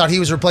him. They thought he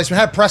was a replacement.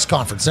 Had a press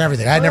conference and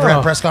everything. I had never had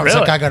a press conference.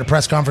 really? That guy got a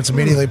press conference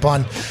immediately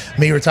upon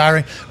me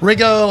retiring.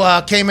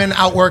 Rigo came in,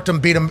 outworked him,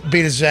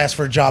 beat his ass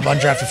for a job,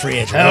 undrafted free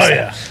agent. Hell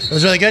yeah. It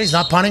was really good. He's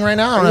not punting right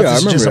now. I don't know Yeah, I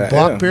if this is remember just a that.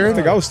 block yeah. period. I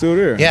think I was still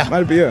there. Yeah.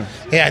 Might be, yeah.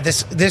 Yeah,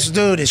 this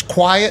dude is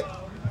quiet,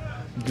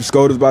 The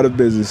Scotus by the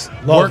business.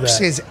 Love works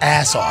that. his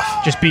ass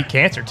off. Just beat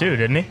cancer too,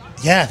 didn't he?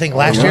 Yeah, I think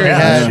last Yeah, year he yeah,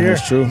 had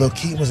that's true.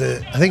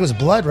 leukemia. I think it was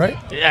blood, right?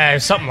 Yeah,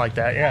 something like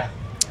that. Yeah.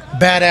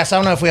 Badass. I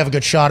don't know if we have a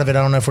good shot of it.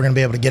 I don't know if we're going to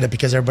be able to get it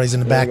because everybody's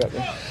in the back.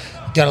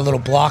 Got a little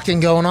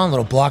blocking going on, a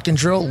little blocking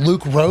drill.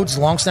 Luke Rhodes,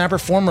 long snapper,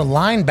 former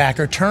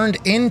linebacker, turned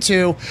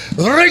into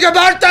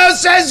Rigoberto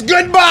says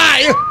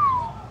goodbye.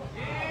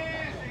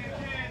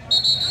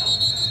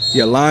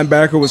 Yeah,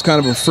 linebacker was kind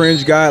of a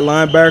fringe guy at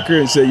linebacker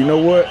and said, you know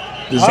what?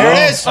 This Here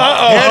it is.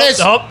 Uh-oh. Here it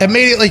is. Oh.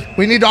 Immediately.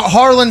 We need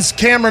Harlan's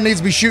camera needs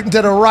to be shooting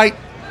to the right.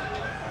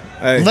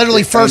 Hey,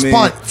 Literally first I mean,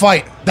 punt,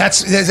 fight.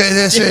 This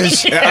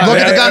is. Look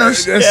at the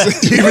gunners.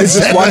 It's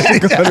just watch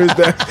the gunners.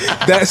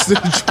 That's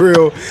the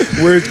drill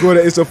where it's going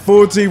to. It's a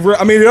full team.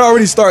 I mean, it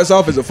already starts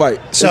off as a fight.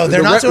 So they're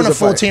The not rep doing is a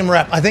full fight. team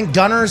rep. I think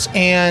gunners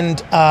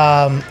and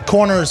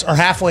corners are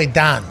halfway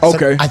down. So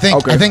Okay, I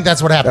think okay.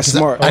 that's what happened. That's 'cause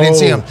smart. I didn't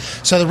see Oh. him.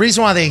 So the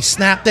reason why they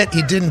snapped it,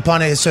 he didn't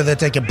punt it, is so that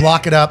they could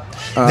block it up.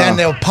 Then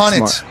they'll punt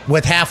smart. it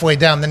with halfway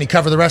down. Then he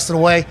cover the rest of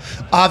the way.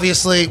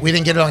 Obviously, we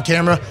didn't get it on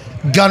camera.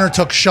 Gunner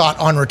took shot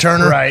on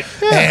returner. Right.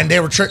 And they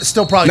were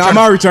still probably Not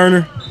trying my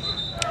returner.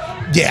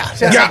 Yeah.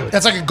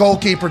 That's like a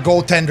goalkeeper,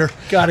 goaltender.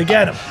 Got to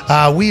get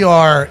him. We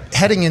are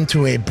heading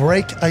into a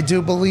break, I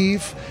do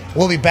believe.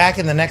 We'll be back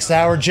in the next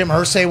hour. Jim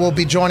Irsay will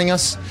be joining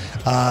us.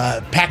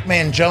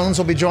 Pacman Jones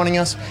will be joining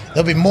us.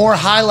 There'll be more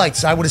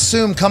highlights, I would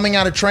assume, coming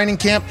out of training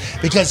camp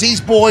because these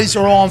boys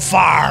are on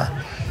fire.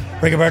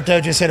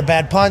 Rigoberto just hit a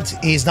bad punt.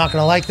 He's not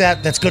going to like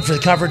that. That's good for the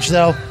coverage,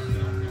 though.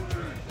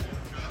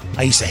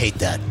 I used to hate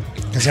that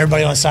because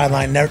everybody on the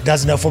sideline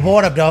doesn't know football.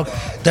 What up, dog?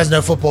 Doesn't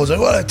know football. It's like,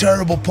 what a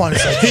terrible punt.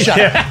 It's like, shut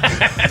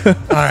up.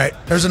 All right,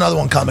 there's another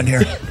one coming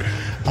here.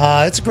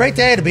 It's a great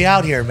day to be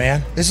out here,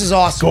 man. This is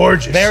awesome.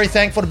 Gorgeous. Very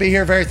thankful to be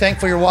here. Very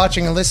thankful you're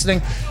watching and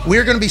listening.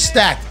 We're going to be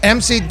stacked.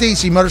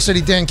 MCDC, Motor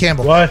City Dan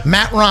Campbell. What?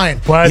 Matt Ryan.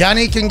 What?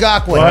 Yannick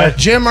Ngakoue. What?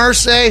 Jim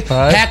Irsay.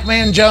 What?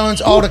 Pacman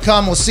Jones. All to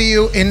come. We'll see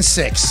you in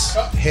 6.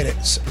 Hit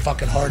it.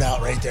 Fucking hard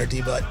out right there,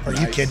 D-Butt. Are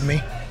you kidding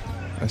me?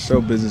 That's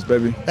show business,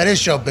 baby. That is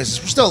show business.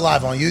 We're still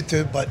live on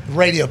YouTube, but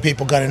radio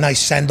people got a nice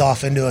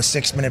send-off into a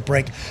 6-minute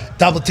break.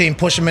 Double team,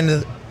 push him into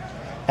the...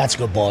 That's a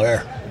good ball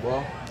there.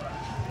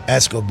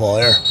 That's a good ball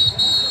there.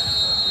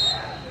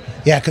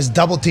 Yeah, because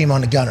double team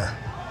on the gunner.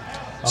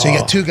 So you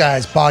got 2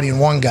 guys bodying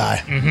 1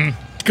 guy.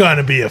 Mm-hmm.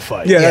 Gonna be a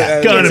fight.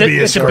 Yeah. Gonna be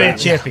It's a bit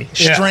chippy.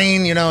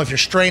 Strain, you know, if you're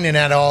straining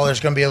at all,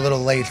 there's going to be a little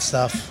late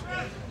stuff.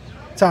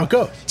 That's how it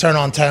goes. Turn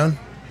on tone.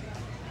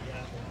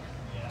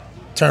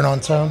 Turn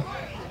on tone.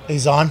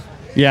 He's on.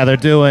 Yeah, they're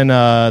doing.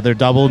 They're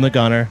doubling the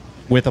gunner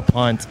with a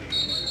punt.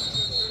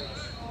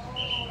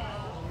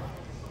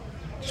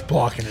 Just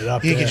blocking it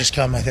up. You there. can just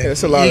come, I think. Yeah,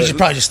 it's a lot you of- should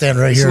probably just stand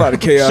right There's here. a lot of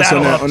chaos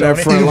Saddle up, on that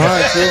Tony. front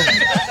line,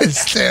 too.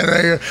 Stand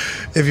right here.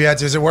 If you had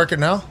to. Is it working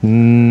now?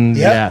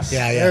 Yes.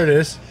 Yeah, There it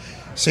is.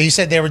 So you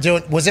said they were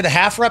doing, was it a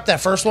half rep,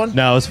 that first one?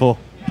 No, it's full.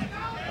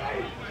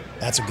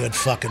 That's a good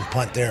fucking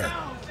punt there.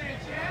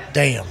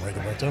 Damn,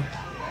 Rigoberto.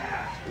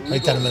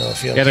 Right down the middle of the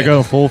field. Yeah, they're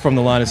going full from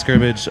the line of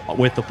scrimmage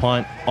with the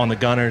punt on the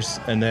gunners,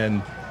 and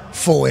then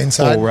Full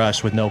inside. full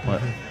rush with no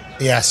punt.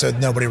 Yeah, so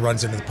nobody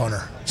runs into the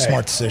punter.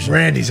 Smart decision.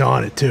 Randy's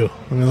on it too.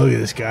 I mean, look at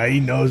this guy. He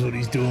knows what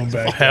he's doing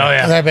back there. Hell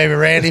yeah. Okay, baby,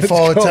 Randy,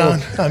 follow go. tone.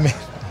 I mean,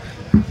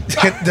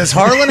 does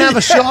Harlan have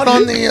a shot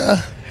on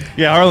the...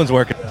 Yeah, Harlan's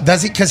working.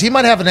 does he? Because he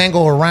might have an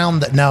angle around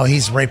that. No,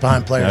 he's right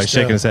behind players. No, he's too.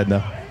 shaking his head no.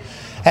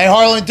 Hey,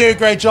 Harlan, dude,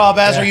 great job.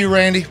 As are you,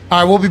 Randy.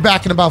 All right, we'll be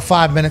back in about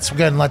 5 minutes. We'll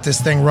go ahead and let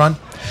this thing run.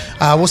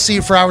 We'll see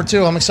you for hour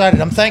 2. I'm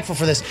excited. I'm thankful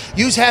for this.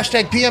 Use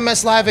hashtag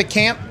PMS Live at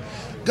camp.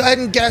 Go ahead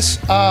and guess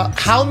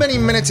how many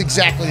minutes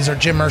exactly is our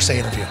Jim Irsay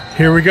interview?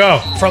 Here we go.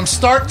 From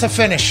start to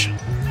finish.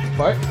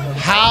 What?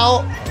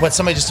 What,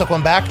 somebody just took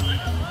one back?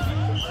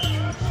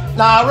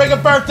 Nah,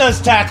 Rigoberto's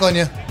tackling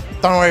you.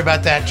 Don't worry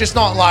about that. Just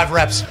not live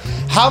reps.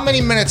 How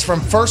many minutes from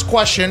first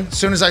question, as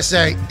soon as I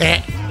say,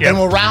 then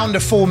we'll round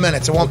to full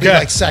minutes. It won't be Okay.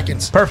 like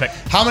seconds. Perfect.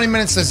 How many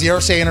minutes does the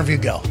Irsay interview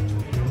go?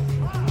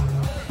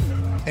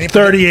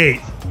 38.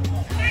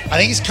 I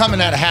think he's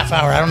coming at a half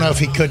hour. I don't know if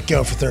he could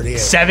go for 38.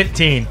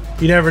 17.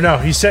 You never know.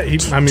 He said.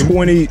 I mean,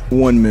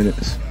 21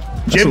 minutes.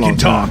 That's a Jim long can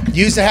talk. time.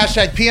 Use the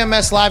hashtag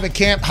PMS Live at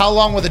camp. How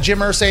long will the Jim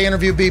Irsay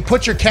interview be?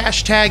 Put your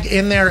cash tag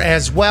in there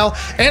as well.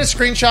 And a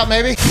screenshot,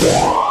 maybe.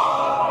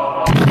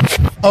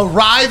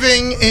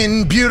 Arriving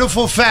in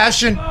beautiful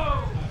fashion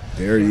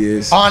There he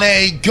is. on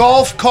a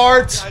golf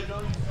cart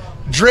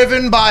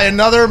driven by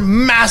another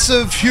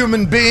massive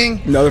human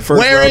being. Another first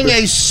wearing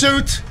rounder. a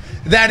suit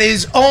that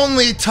is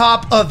only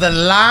top of the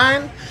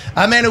line.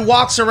 A man who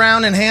walks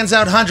around and hands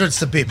out hundreds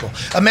to people.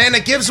 A man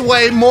that gives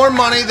away more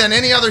money than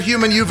any other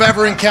human you've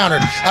ever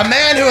encountered. A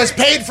man who has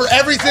paid for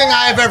everything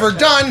I have ever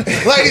done.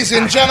 Ladies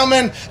and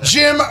gentlemen,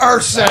 Jim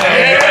Irsay.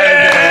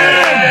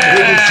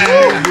 Good to see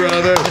you,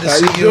 brother. Good to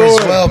see you as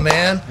well,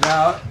 man.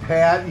 Now,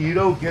 Pat, you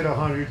don't get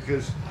 100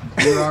 because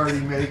you're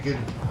already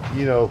making,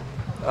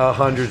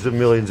 hundreds of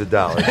millions of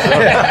dollars.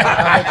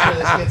 I'll make sure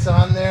this gets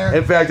on there.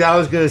 In fact, I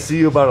was going to see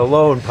you about a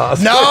loan,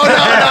 possibly. No.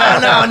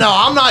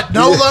 I'm not.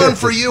 No loan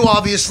for you.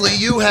 Obviously,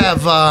 you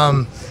have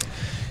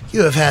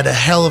had a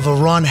hell of a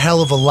run,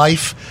 hell of a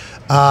life.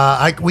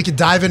 We could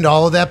dive into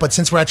all of that, but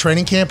since we're at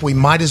training camp, we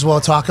might as well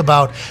talk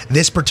about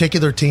this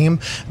particular team.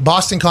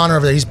 Boston Connor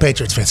over there, he's a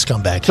Patriots fan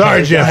scumbag.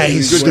 Sorry, Jim. Hey,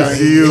 he's Good to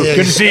see you. Yeah,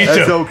 Good to see you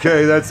That's too.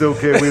 okay. That's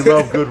okay. We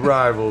love good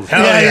rivals.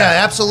 Hell Yeah,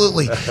 yeah.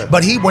 absolutely.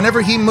 But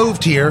whenever he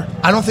moved here,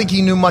 I don't think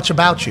he knew much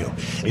about you.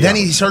 Then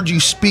he's heard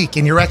you speak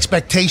and your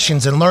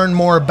expectations and learn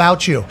more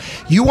about you.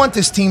 You want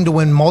this team to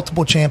win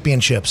multiple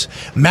championships.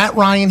 Matt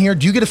Ryan here,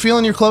 do you get a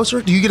feeling you're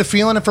closer? Do you get a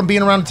feeling from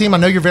being around the team? I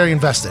know you're very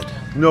invested.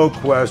 No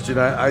question.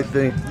 I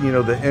think,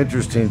 the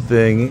interesting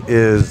thing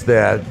is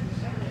that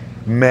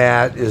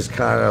Matt is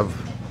kind of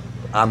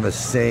on the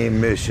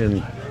same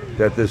mission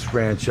that this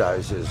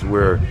franchise is,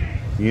 where,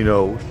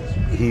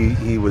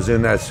 he was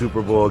in that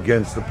Super Bowl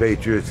against the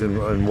Patriots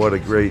and what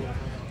the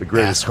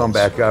greatest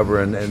comeback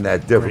ever and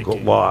that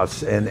difficult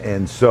loss.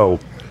 And so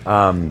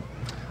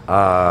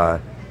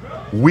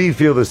we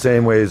feel the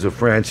same way as a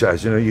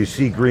franchise. You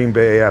see Green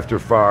Bay after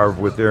Favre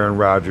with Aaron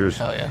Rodgers.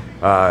 Hell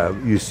yeah.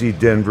 You see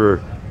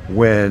Denver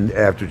win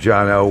after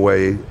John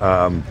Elway.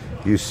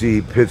 You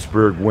see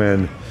Pittsburgh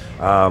win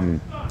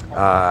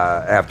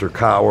after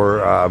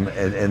Cowher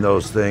and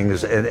those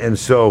things. And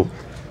so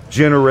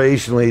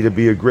generationally, to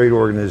be a great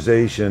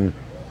organization,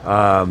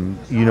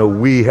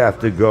 we have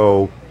to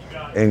go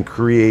and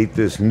create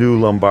this new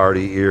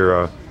Lombardi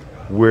era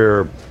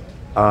where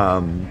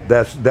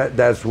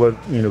that's what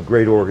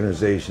great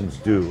organizations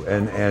do.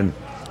 And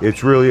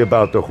it's really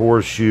about the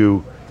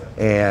horseshoe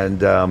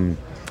and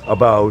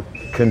about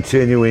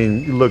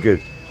continuing. Look at,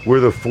 we're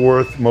the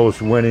 4th most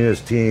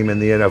winningest team in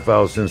the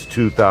NFL since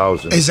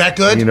 2000. Is that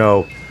good?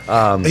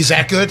 Is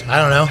that good?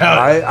 I don't know.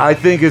 I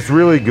think it's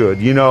really good,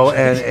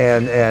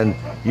 and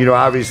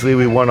obviously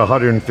we won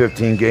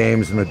 115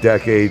 games in the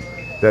decade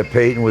that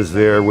Peyton was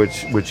there,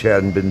 which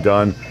hadn't been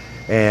done,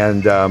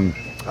 and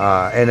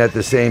at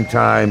the same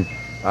time,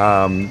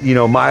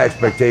 my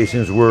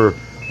expectations were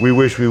we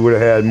wish we would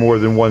have had more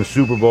than one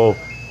Super Bowl,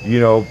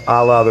 a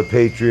la the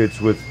Patriots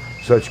with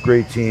such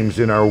great teams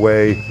in our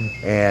way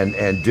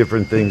and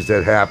different things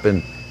that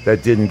happened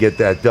that didn't get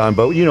that done.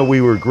 But,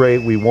 we were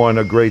great. We won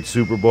a great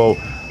Super Bowl,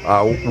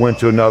 went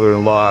to another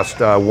and lost,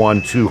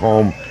 won 2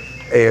 home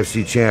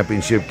AFC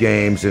championship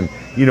games, and,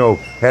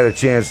 had a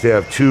chance to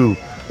have 2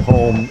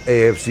 home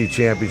AFC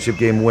championship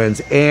game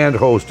wins and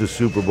host a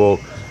Super Bowl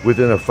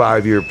within a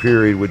 5-year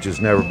period, which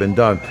has never been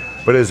done.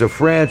 But as a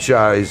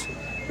franchise,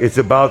 it's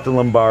about the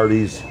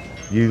Lombardis.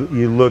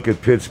 You look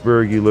at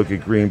Pittsburgh, you look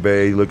at Green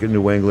Bay, you look at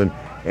New England,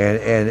 and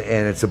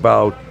it's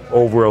about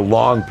over a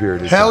long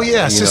period of time. Hell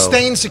yeah,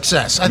 sustained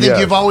success. I think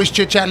you've always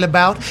chit-chatted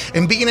about,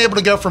 and being able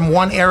to go from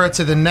one era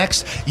to the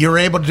next, you're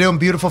able to do in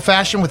beautiful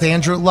fashion with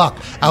Andrew Luck.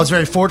 I was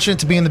very fortunate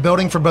to be in the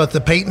building for both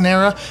the Peyton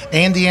era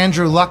and the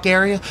Andrew Luck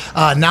area.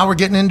 Now we're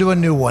getting into a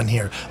new one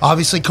here.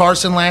 Obviously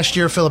Carson last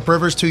year, Phillip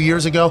Rivers 2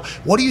 years ago.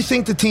 What do you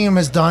think the team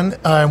has done,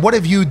 and what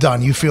have you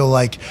done, you feel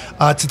like,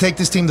 to take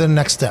this team to the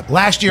next step?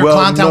 Last year,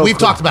 Clowntown, we've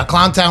talked about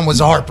Clowntown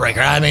was a heartbristic.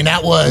 I mean,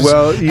 that was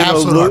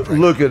absolute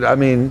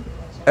heartbreaker.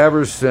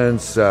 Ever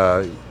since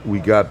we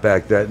got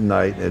back that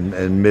night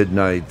and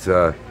midnight,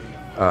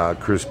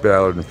 Chris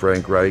Ballard and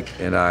Frank Reich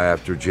and I,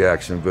 after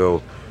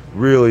Jacksonville,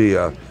 really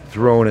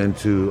thrown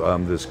into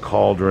this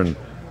cauldron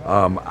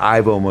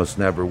I've almost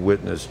never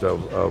witnessed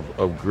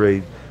of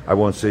great, I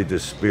won't say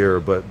despair,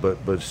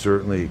 but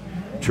certainly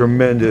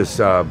tremendous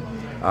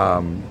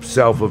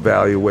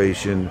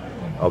self-evaluation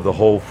of the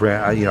whole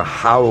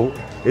how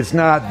it's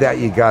not that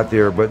you got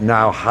there, but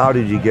now how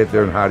did you get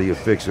there and how do you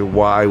fix it?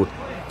 Why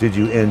did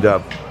you end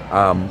up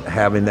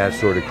having that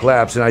sort of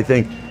collapse? And I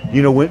think,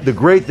 the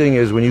great thing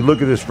is when you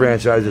look at this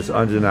franchise, it's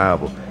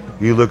undeniable.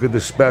 You look at the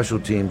special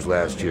teams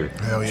last year,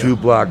 2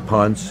 block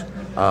punts,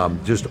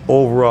 just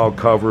overall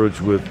coverage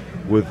with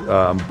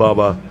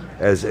Bubba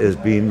as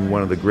being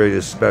one of the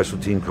greatest special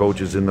team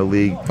coaches in the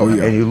league.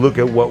 And you look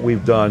at what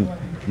we've done,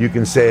 you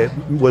can say it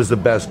was the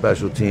best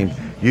special team.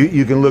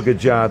 You can look at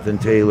Jonathan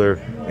Taylor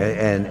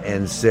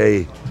and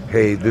say,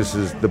 hey, this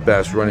is the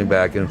best running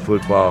back in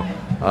football,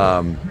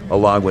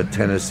 along with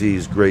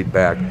Tennessee's great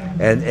back.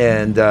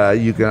 And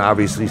you can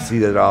obviously see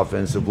that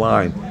offensive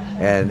line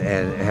and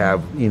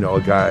have,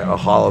 a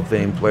Hall of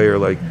Fame player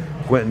like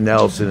Quentin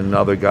Nelson and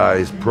other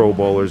guys, Pro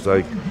Bowlers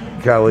like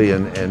Kelly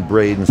and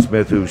Braden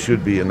Smith, who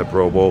should be in the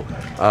Pro Bowl.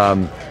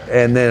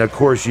 And then, of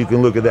course, you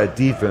can look at that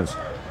defense,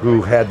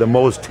 who had the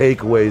most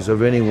takeaways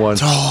of anyone,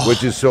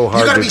 which is so hard to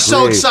create. You got to be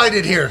so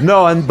excited here.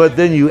 No, but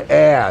then you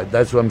add,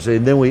 that's what I'm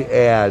saying, then we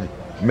add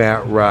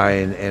Matt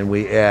Ryan, and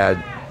we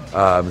add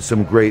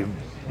some great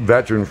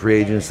veteran free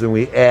agents, then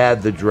we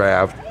add the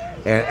draft,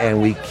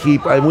 and we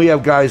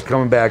have guys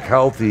coming back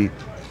healthy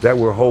that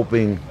we're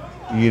hoping,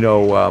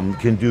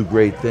 can do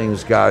great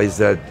things, guys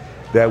that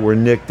were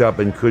nicked up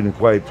and couldn't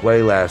quite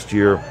play last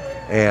year.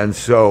 And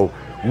so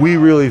we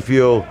really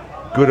feel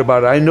good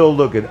about it. I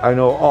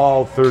know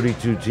all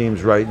 32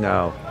 teams right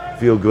now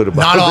feel good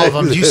about it. Not all of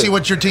them. Do you see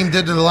what your team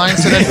did to the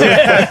Lions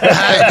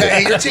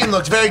today? Your team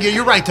looks very good.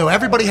 You're right, though.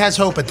 Everybody has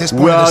hope at this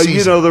point of the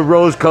season. The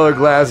rose-colored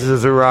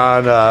glasses are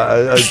on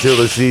until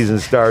the season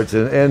starts,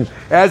 and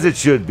as it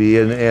should be,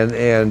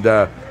 and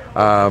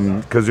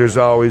because there's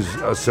always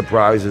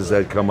surprises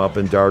that come up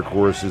and dark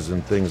horses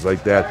and things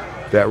like that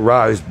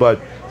rise.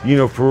 But,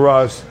 for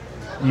us,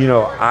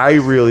 I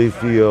really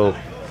feel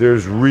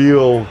there's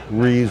real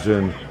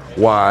reason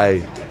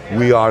why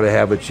we ought to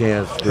have a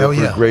chance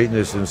for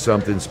greatness and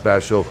something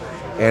special.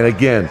 And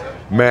again,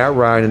 Matt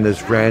Ryan and this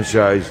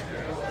franchise,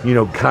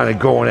 kind of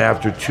going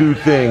after 2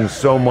 things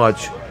so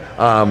much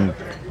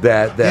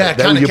that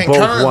you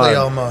both want.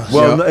 Almost.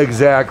 Well,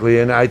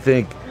 exactly. And I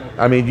think,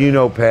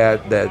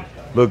 Pat, that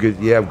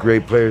you have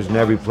great players and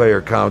every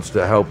player counts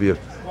to help you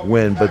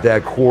win. But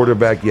that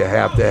quarterback, you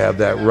have to have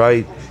that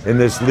right. In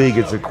this league,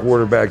 it's a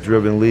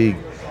quarterback-driven league.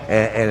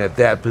 And if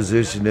that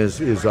position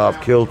is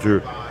off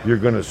kilter, you're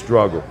going to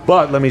struggle.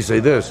 But let me say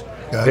this.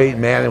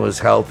 Peyton Manning was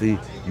healthy,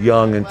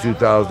 young in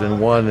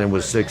 2001 and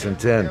was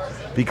 6-10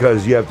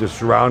 because you have to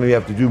surround him. You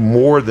have to do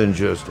more than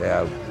just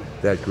have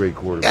that great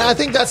quarterback. Yeah, I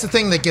think that's the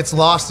thing that gets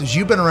lost is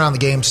you've been around the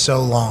game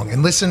so long,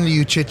 and listening to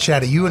you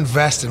chit-chat, you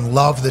invest and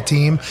love the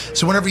team.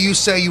 So whenever you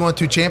say you want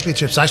 2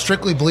 championships, I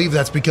strictly believe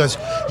that's because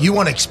you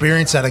want to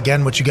experience that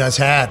again, what you guys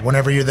had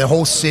whenever the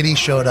whole city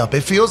showed up.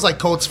 It feels like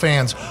Colts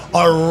fans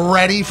are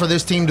ready for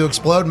this team to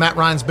explode. Matt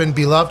Ryan's been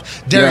beloved.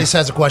 Darius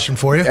has a question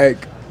for you. Hey,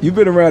 you've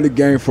been around the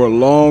game for a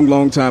long,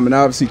 long time, and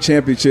obviously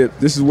championship,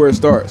 this is where it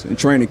starts, in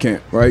training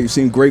camp, right? You've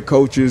seen great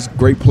coaches,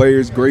 great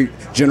players, great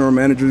general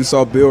managers. You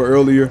saw Bill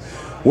earlier.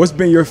 What's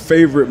been your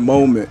favorite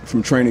moment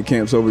from training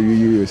camps over your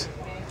years?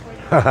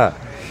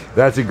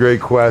 That's a great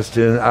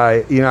question.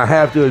 I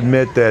have to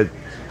admit that,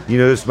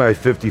 this is my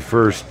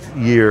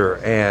 51st year,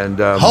 and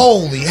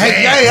holy,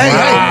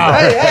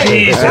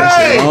 hey,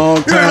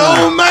 long time. You're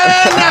an old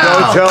man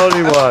now. Don't tell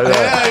anyone.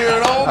 Yeah,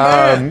 you're an old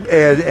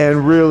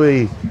And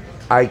really,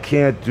 I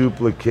can't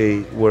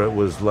duplicate what it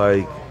was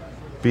like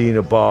being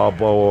a ball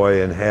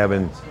boy and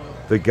having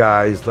the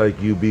guys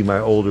like you be my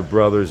older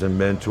brothers and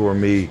mentor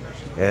me,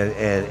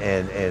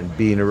 and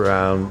being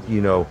around,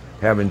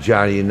 having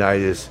Johnny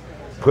Unitas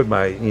put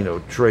my,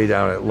 tray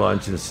down at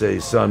lunch and say,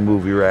 son,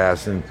 move your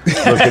ass, and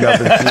looking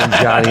up and seeing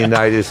Johnny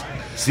Unitas,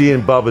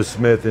 seeing Bubba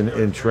Smith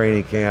in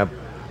training camp,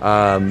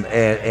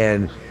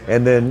 and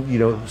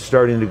then,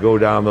 starting to go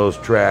down those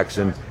tracks,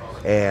 and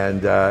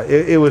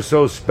it was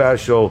so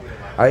special.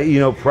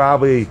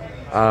 Probably,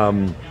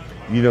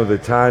 the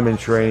time in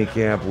training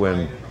camp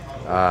when,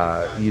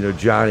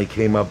 Johnny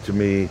came up to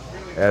me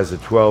as a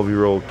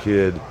 12-year-old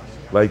kid,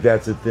 like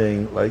that's a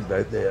thing like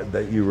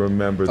that you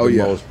remember the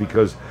most,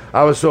 because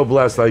I was so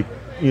blessed. Like,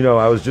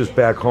 I was just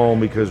back home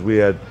because we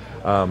had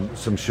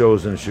some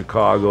shows in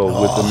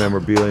Chicago with the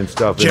memorabilia and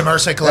stuff. Jim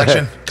Irsay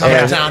collection coming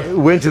to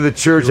town. Went to the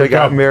church I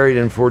got married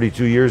in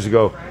 42 years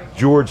ago.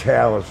 George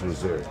Hallis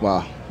was there.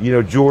 Wow.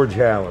 George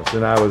Hallis,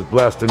 and I was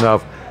blessed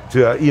enough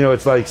to,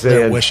 it's like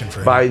saying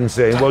Biden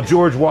saying, "Well,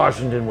 George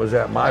Washington was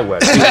at my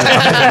wedding."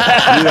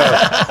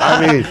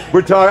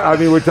 We're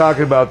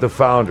talking about the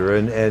founder,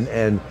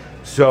 and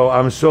so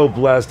I'm so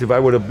blessed. If I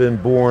would have been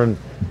born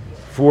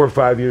 4 or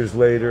 5 years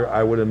later,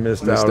 I would have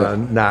missed out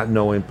on not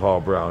knowing Paul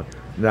Brown,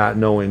 not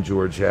knowing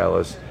George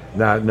Hallis,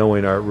 not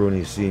knowing Art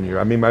Rooney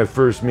Sr. My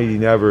first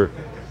meeting ever,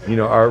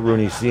 Art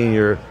Rooney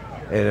Sr.,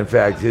 and in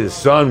fact, his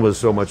son was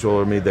so much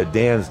older than me that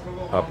Dan's,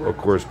 of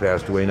course,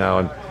 passed away now,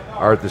 and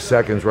Art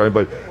II's right.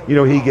 But,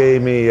 he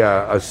gave me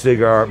a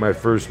cigar at my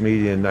first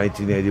meeting in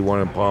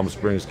 1981 in Palm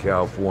Springs,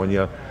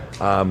 California.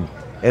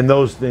 And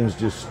those things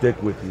just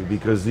stick with you,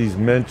 because these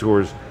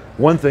mentors,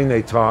 one thing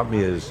they taught me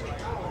is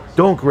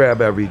don't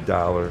grab every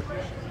dollar,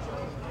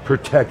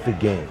 protect the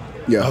game.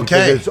 Yeah. Okay.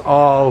 Because it's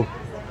all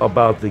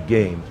about the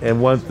game.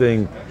 And one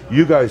thing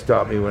you guys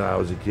taught me when I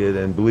was a kid,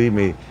 and believe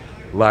me,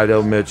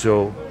 Lydell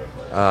Mitchell,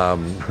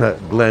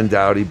 Glenn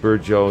Dowdy,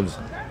 Burt Jones,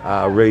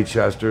 Ray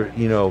Chester,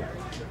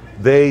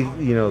 they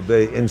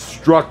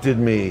instructed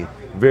me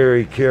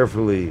very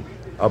carefully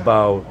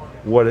about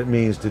what it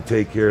means to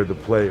take care of the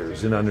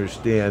players and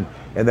understand.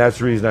 And that's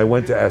the reason I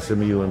went to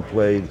SMU and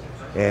played,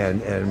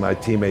 and my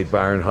teammate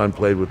Byron Hunt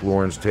played with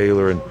Lawrence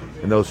Taylor and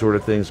those sort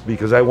of things,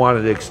 because I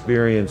wanted to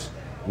experience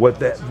what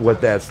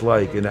that's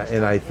like. And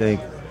I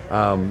think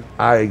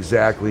I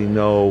exactly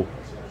know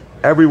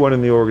everyone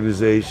in the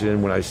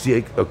organization. When I see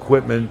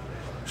equipment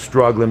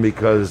struggling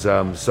because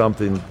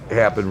something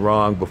happened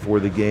wrong before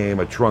the game,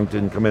 a trunk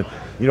didn't come in.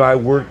 I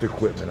worked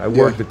equipment. I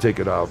worked the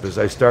ticket office.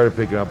 I started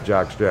picking up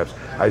jock straps.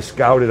 I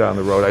scouted on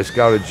the road. I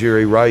scouted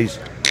Jerry Rice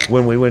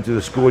when we went to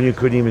the school, and you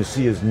couldn't even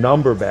see his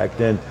number back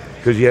then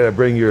because you had to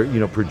bring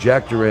your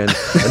projector in,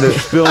 and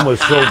this film was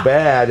so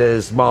bad at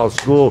a small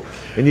school,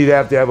 and you'd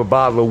have to have a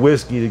bottle of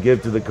whiskey to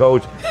give to the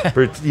coach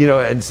for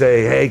and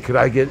say, hey, could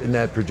I get in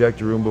that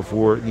projector room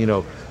before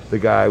the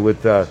guy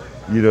with the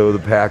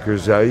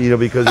Packers,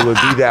 because it would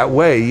be that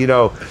way,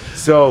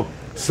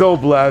 So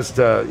blessed,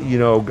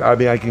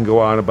 I can go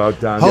on about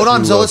Don. Hold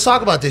on, so let's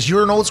talk about this.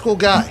 You're an old school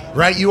guy,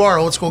 right? You are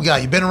an old school guy.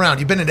 You've been around.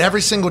 You've been at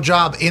every single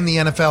job in the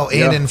NFL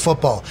and in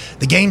football.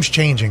 The game's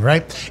changing,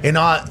 right? And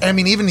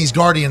even these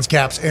Guardians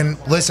caps, and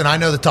listen, I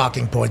know the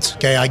talking points,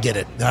 okay? I get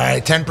it. All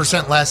right,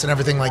 10% less and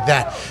everything like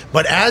that.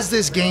 But as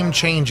this game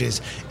changes,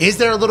 is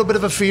there a little bit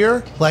of a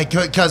fear? Like,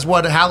 because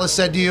what Hallis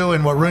said to you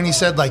and what Rooney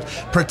said, like,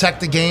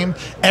 protect the game.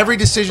 Every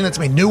decision that's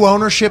made, new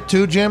ownership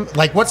too, Jim.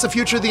 Like, what's the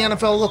future of the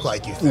NFL look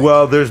like, you think?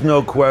 Well, there's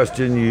no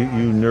question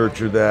you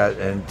nurture that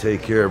and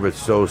take care of it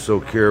so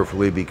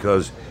carefully,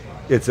 because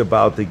it's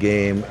about the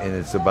game, and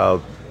it's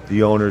about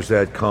the owners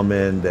that come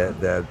in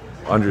that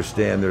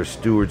understand they're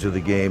stewards of the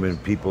game,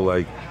 and people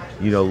like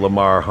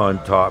Lamar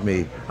Hunt taught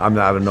me, I'm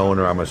not an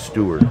owner, I'm a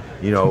steward.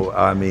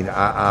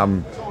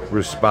 I'm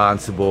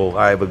responsible.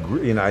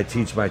 I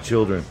teach my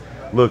children,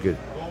 look,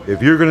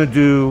 if you're going to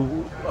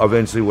do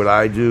eventually what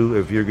I do,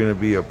 if you're going to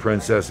be a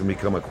princess and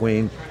become a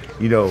queen,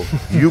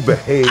 you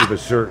behave a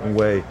certain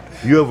way.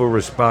 You have a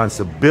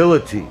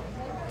responsibility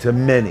to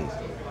many,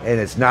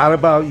 and it's not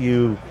about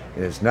you,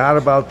 and it's not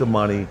about the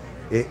money.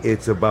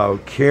 It's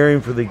about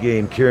caring for the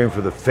game, caring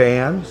for the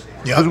fans.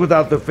 Because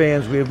without the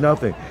fans, we have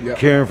nothing.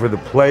 Caring for the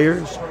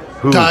players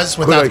who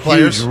put a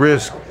huge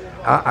risk.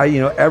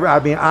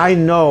 I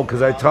know,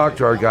 because I talk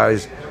to our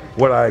guys,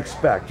 what I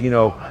expect.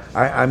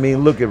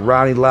 Look at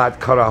Ronnie Lott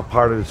cut off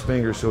part of his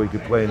finger so he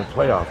could play in a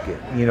playoff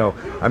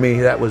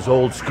game. That was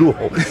old school,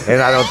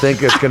 and I don't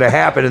think it's going to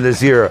happen in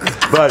this era.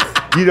 But,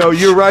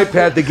 you're right,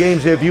 Pat. The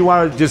games, if you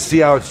want to just see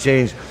how it's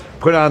changed,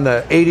 put on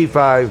the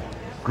 85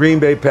 Green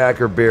Bay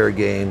Packer Bear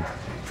game,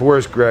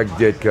 Forrest Greg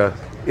Ditka.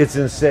 It's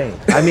insane.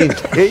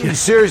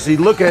 Seriously,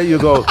 look at it, you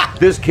go,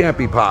 this can't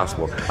be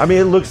possible.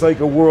 It looks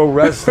like a World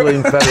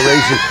Wrestling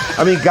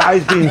Federation.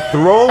 Guys being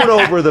thrown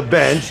over the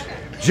bench.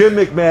 Jim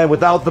McMahon,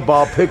 without the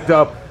ball, picked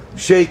up,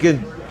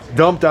 shaken,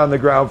 dumped on the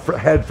ground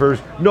head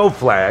first, no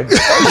flag.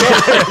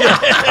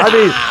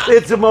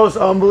 It's the most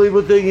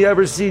unbelievable thing you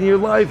ever see in your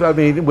life.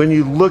 When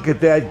you look at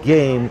that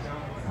game,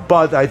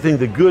 but I think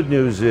the good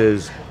news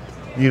is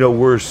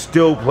we're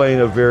still playing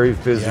a very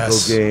physical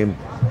game.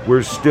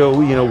 We're still,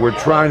 we're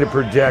trying to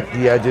protect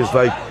the edges.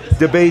 Like,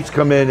 debates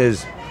come in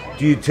is,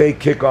 do you take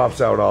kickoffs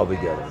out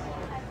altogether?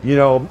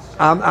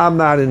 I'm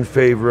not in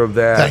favor of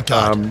that. Thank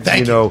God.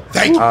 Thank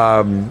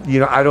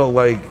you. I don't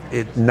like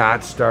it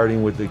not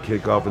starting with the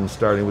kickoff and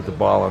starting with the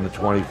ball on the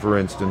 20, for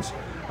instance.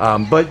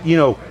 But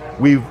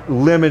we've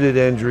limited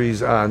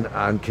injuries on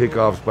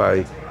kickoffs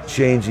by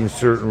changing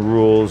certain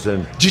rules.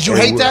 And did you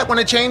hate that when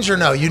it changed, or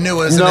no? You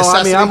knew it was a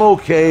necessity? No, I mean, I'm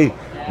okay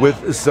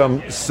with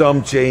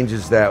some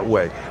changes that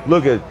way.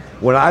 Look at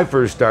when I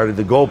first started,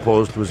 the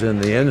goalpost was in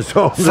the end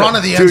zone, front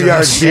of the end zone. 2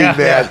 yards deep,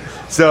 man.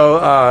 So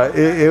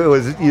it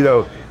was,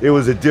 it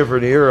was a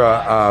different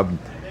era.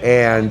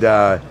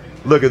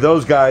 Look at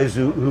those guys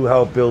who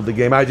helped build the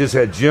game. I just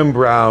had Jim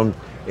Brown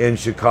in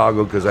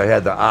Chicago because I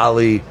had the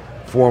Ali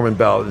Foreman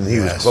belt, and he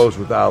was close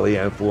with Ali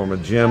and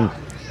Foreman. Jim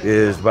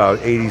is about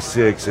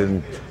 86,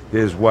 and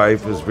his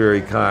wife was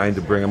very kind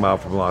to bring him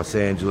out from Los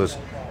Angeles,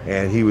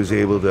 and he was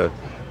able to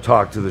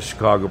talk to the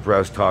Chicago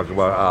press, talk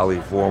about Ali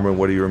Foreman,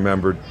 what he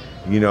remembered.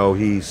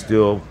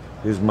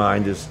 His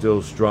mind is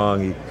still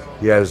strong.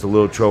 He has a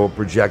little trouble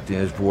projecting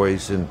his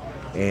voice and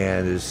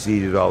is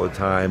seated all the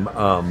time.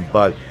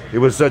 But it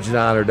was such an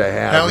honor to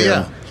have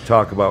him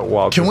talk about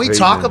Walter Can we Payton.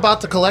 talk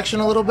about the collection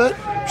a little bit?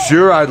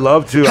 Sure, I'd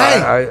love to.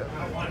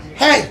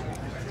 Hey,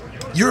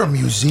 you're a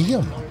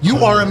museum. You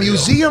are a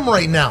museum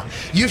right now.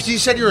 You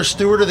said you're a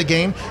steward of the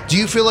game. Do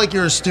you feel like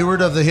you're a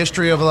steward of the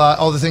history of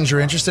all the things you're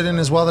interested in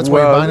as well? That's why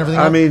you're buying everything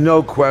I up? mean,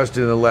 no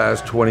question in the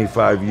last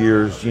 25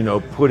 years,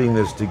 putting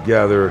this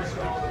together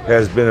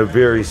has been a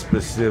very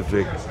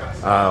specific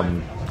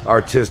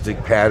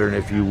artistic pattern,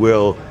 if you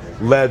will,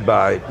 led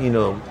by,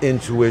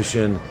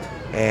 intuition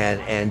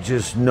and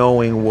just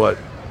knowing what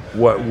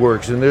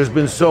works. And there's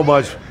been so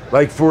much,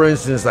 like, for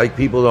instance, like,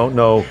 people don't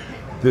know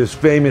this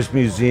famous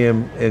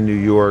museum in New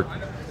York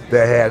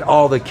that had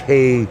all the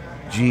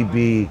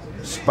KGB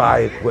spy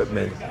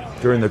equipment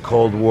during the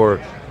Cold War,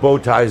 bow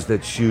ties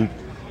that shoot,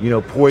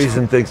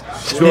 poison things.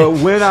 So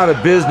it went out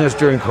of business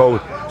during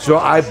COVID. So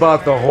I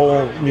bought the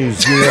whole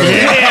museum.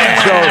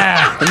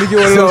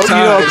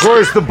 Of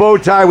course, the bow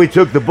tie, we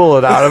took the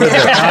bullet out of it,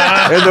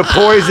 and the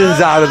poison's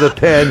out of the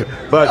pen.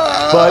 But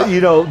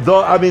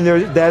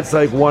that's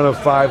like one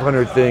of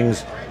 500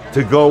 things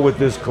to go with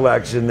this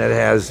collection that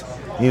has,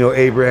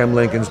 Abraham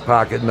Lincoln's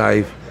pocket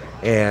knife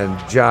and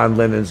John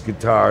Lennon's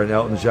guitar and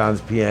Elton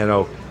John's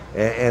piano,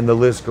 and the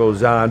list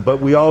goes on. But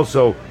we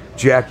also,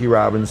 Jackie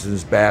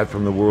Robinson's bat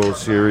from the World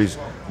Series,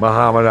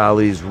 Muhammad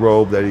Ali's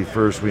robe that he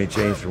first, when he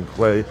changed from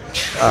clay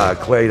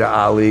to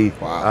Ali,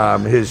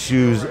 his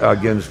shoes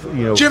against,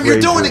 Jim, Frazier.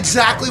 you're doing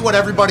exactly what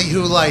everybody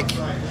who,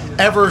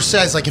 ever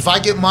says, if I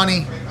get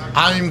money,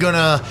 I'm going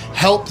to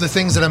help the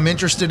things that I'm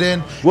interested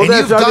in. Well, and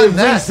that's you've done we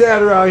that.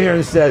 sat around here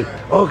and said,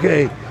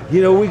 okay,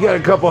 we got a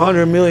couple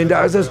 $100 million.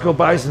 Let's go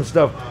buy some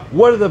stuff.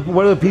 What do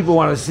the people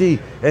want to see?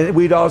 And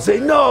we'd all say,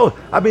 no.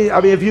 I mean,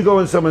 if you go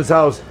in someone's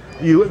house,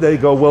 they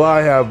go, well,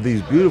 I have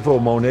these beautiful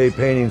Monet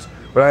paintings,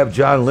 but I have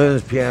John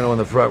Lennon's piano in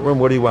the front room.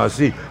 What do you want to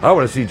see? I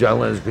want to see John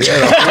Lennon's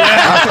piano.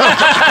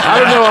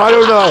 I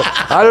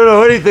don't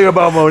know anything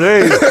about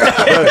Monet.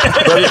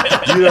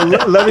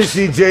 But let me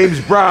see James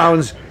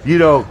Brown's,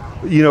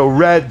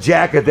 red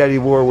jacket that he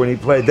wore when he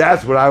played.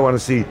 That's what I want to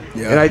see.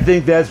 Yeah. And I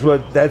think that's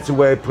the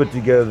way I put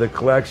together the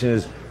collection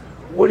is,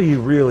 what do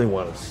you really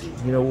want to see?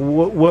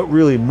 What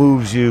really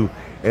moves you,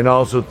 and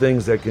also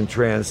things that can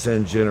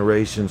transcend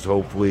generations,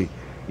 hopefully.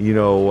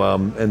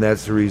 And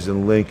that's the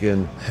reason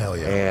Lincoln. Hell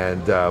yeah.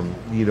 And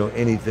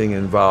anything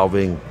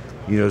involving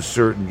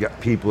certain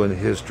people in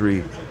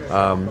history.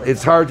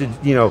 It's hard to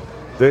the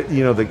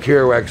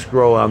Kerouac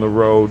scroll on the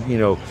road.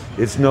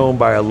 It's known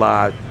by a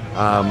lot,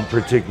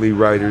 particularly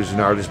writers and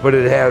artists, but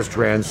it has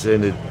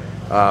transcended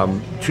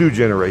 2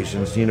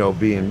 generations.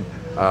 Being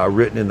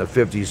written in the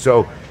 50s.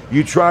 So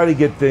you try to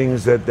get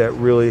things that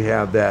really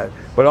have that,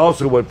 but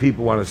also what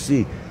people want to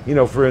see.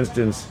 For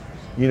instance.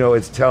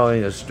 It's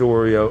telling a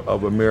story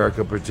of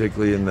America,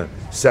 particularly in the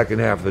second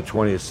half of the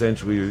 20th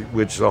century,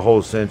 which the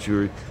whole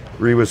century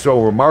was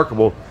so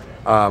remarkable.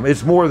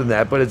 It's more than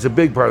that, but it's a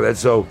big part of that.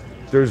 So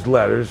there's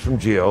letters from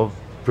jail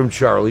from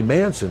Charlie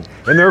Manson,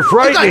 and they're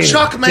frightening. You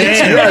got Chuck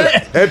Manson.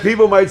 Yeah. And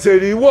people might say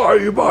to you, why are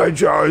you buying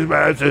Charlie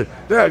Manson?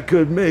 That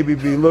could maybe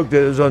be looked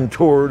at as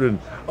untoward and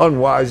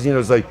unwise.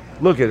 It's like,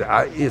 look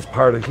it's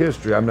part of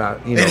history. I'm not,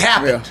 it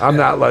happened. I'm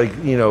not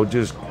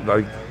just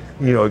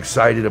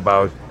excited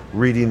about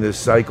reading this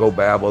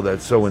psychobabble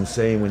that's so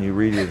insane. When you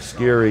read it, it's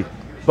scary.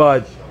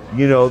 But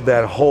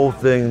that whole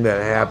thing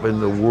that happened,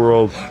 the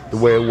world, the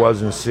way it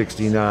was in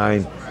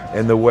 '69,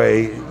 and the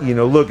way,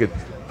 look at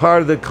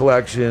part of the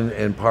collection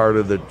and part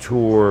of the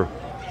tour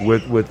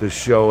with the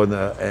show and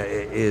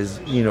is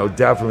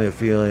definitely a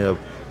feeling of,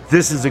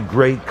 this is a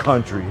great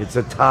country. It's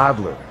a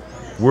toddler.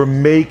 We're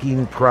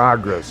making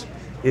progress.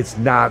 It's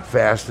not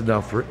fast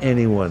enough for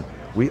anyone.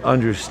 We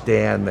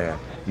understand that.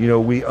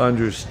 We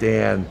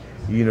understand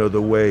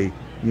the way,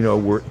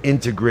 we're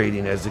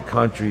integrating as a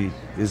country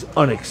is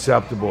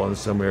unacceptable in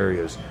some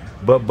areas.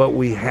 But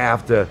we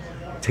have to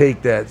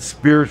take that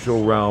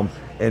spiritual realm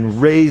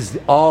and raise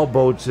all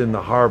boats in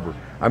the harbor.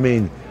 I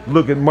mean,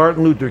 look at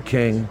Martin Luther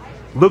King.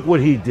 Look what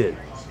he did.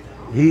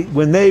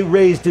 When they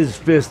raised his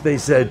fist, they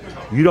said,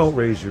 "You don't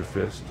raise your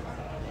fist."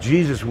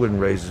 Jesus wouldn't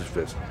raise his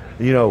fist.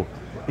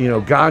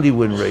 Gandhi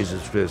wouldn't raise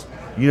his fist.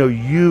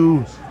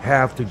 You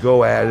have to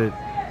go at it.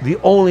 The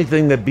only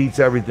thing that beats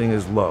everything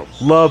is love.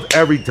 Love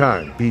every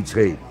time beats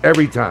hate.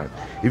 Every time.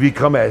 If you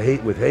come at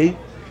hate with hate,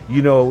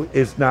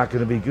 it's not going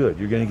to be good.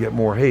 You're going to get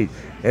more hate.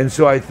 And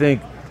so I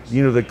think,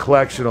 the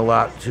collection a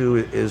lot too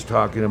is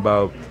talking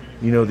about,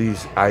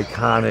 these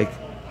iconic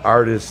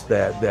artists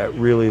that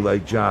really,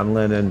 like John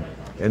Lennon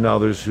and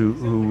others who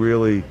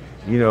really,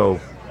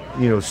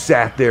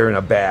 sat there in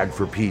a bag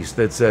for peace,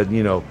 that said,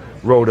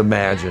 wrote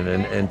Imagine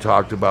and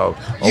talked about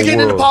You getting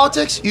into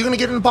politics? You going to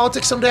get into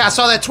politics someday? I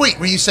saw that tweet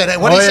where you said,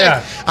 what did you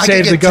say? I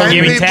Save could the get 10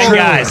 government. people, 10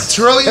 guys.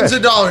 trillions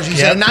of dollars. You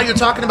said, now you're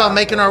talking about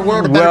making our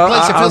world a better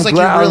place. It feels like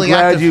you're really I'm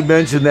glad active. you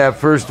mentioned that.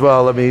 First of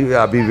all, let me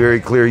be very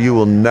clear. You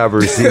will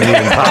never see me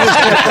in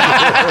politics.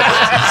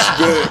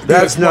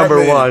 That's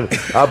number one.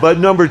 But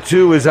number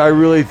two is I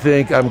really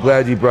think, I'm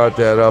glad you brought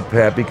that up,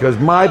 Pat, because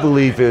my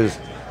belief is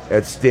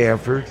at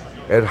Stanford,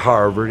 at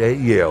Harvard, at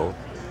Yale,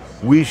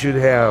 we should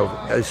have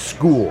a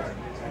school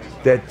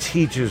that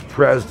teaches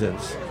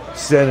presidents,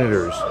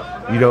 senators,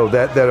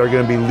 that are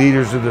going to be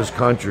leaders of this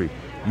country,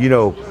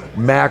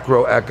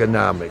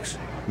 macroeconomics,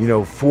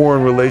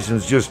 foreign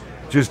relations, just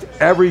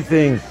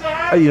everything,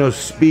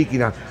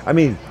 speaking.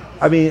 I'm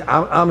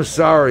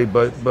sorry,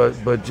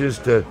 but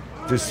just to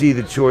see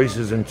the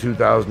choices in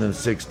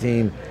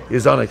 2016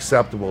 is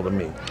unacceptable to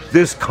me.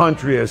 This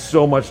country has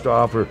so much to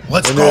offer.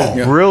 Let's and go.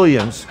 there's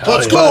brilliance.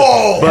 Let's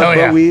go.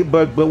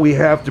 But we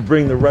have to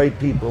bring the right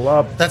people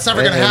up. That's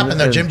never going to happen,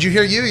 though, Jim. Did you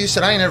hear you? You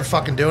said, I ain't never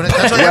fucking doing it.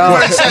 That's what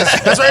everybody says.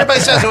 That's what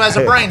everybody says who has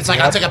a brain. It's like,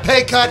 I'll take a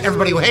pay cut.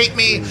 Everybody will hate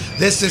me. No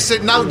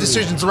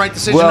decision's the right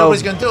decision.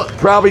 Nobody's going to do it.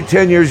 Probably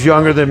 10 years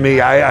younger than me.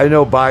 I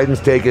know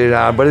Biden's taking it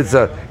on, but it's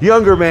a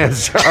younger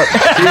man's job.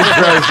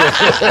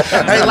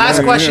 Hey,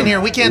 last question here.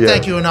 We can't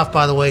thank you enough,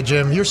 by the way,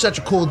 Jim. You're such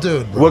a cool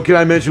dude, bro. Well, can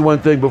I mention one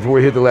thing before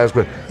we hit the last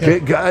question?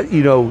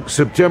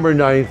 September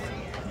 9th,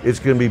 it's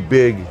going to be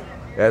big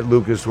at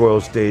Lucas Oil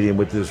Stadium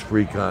with this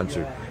free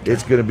concert.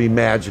 It's going to be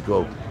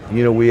magical.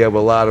 We have a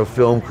lot of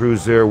film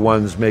crews there.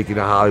 One's making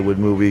a Hollywood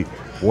movie.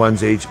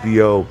 One's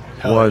HBO.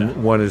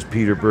 One is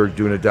Peter Berg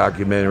doing a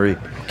documentary.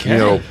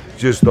 Okay.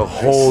 Just the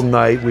whole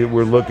night.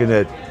 We're looking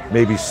at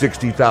maybe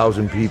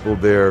 60,000 people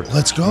there.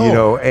 Let's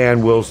go.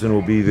 Ann Wilson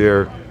will be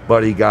there.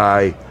 Buddy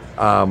Guy.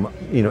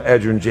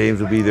 Edgerrin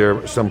James will be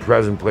there. Some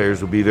present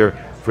players will be there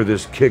for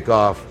this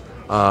kickoff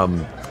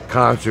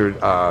concert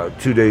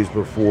 2 days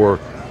before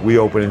we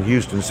open in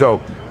Houston.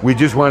 So we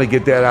just want to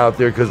get that out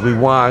there because we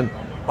want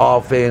all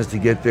fans to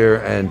get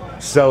there and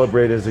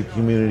celebrate as a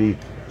community,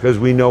 because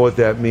we know what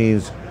that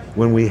means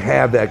when we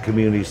have that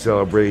community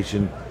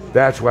celebration.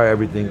 That's why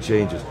everything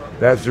changes.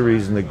 That's the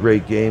reason the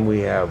great game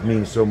we have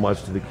means so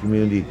much to the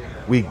community.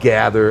 We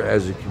gather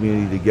as a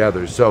community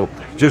together. So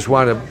just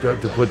wanted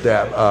to put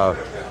that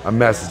a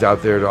message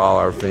out there to all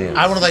our fans.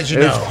 I want to let you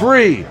And know. it's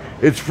free.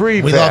 It's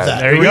free, We Pat. love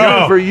that. There you We're go.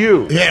 doing it for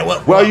you. Yeah,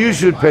 well, you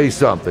should pay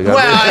something. Well,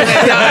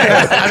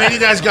 I mean, you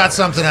guys got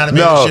something out of me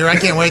this year. I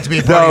can't wait to be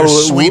a part of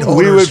your sweet we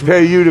holders. would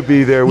pay you to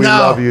be there. We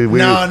love you.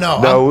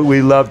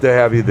 We love to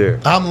have you there.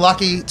 I'm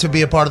lucky to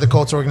be a part of the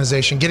Colts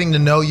organization. Getting to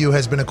know you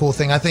has been a cool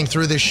thing. I think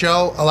through this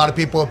show, a lot of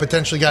people have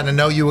potentially gotten to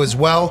know you as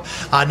well.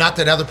 Not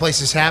that other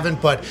places haven't,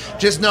 but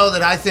just know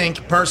that I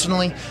think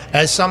personally,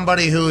 as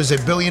somebody who is a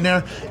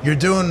billionaire, you're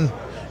doing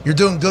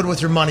good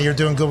with your money. You're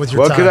doing good with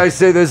your time. What could I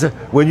say?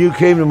 When you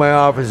came to my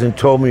office and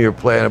told me your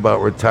plan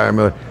about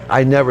retirement,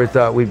 I never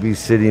thought we'd be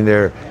sitting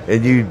there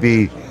and you'd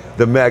be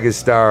the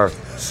megastar.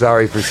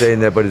 Sorry for saying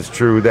that, but it's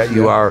true that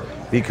you are,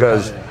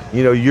 because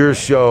your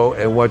show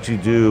and what you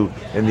do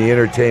and the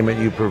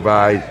entertainment you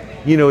provide,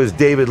 is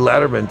David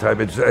Letterman type.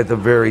 It's at the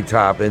very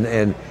top,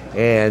 and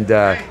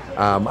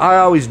I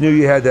always knew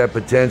you had that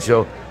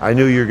potential. I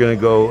knew you were going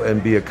to go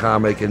and be a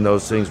comic and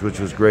those things,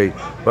 which was great.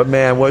 But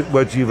man,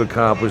 what you've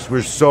accomplished,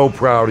 we're so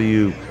proud of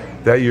you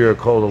that you're a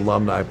Colt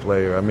alumni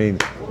player. I mean,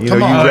 you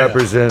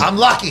represent. I'm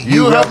lucky.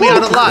 You helped me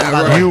out a lot.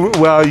 By the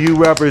way. You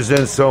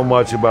represent so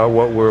much about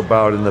what we're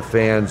about, and the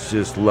fans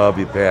just love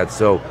you, Pat.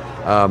 So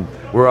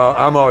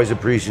I'm always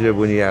appreciative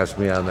when you ask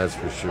me on, that's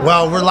for sure.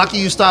 Well, we're lucky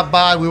you stopped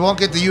by. We won't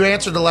get to you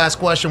answer the last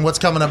question. What's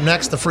coming up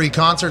next? The free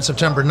concert,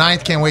 September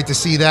 9th. Can't wait to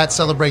see that,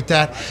 celebrate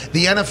that.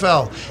 The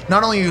NFL,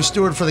 not only are you a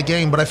steward for the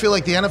game, but I feel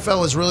like the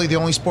NFL is really the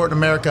only sport in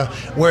America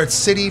where it's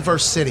city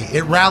versus city.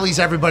 It rallies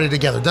everybody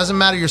together. Doesn't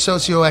matter your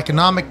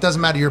socioeconomic,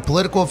 doesn't matter your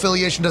political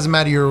affiliation, doesn't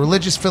matter your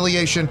religious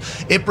affiliation.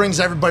 It brings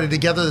everybody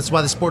together. That's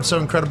why the sport's so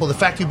incredible. The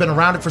fact you've been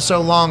around it for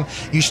so long,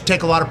 you should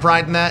take a lot of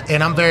pride in that,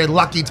 and I'm very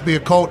lucky to be a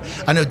Colt.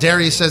 I know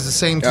Darius says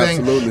the same thing.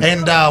 Absolutely.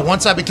 And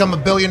once I become a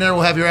billionaire,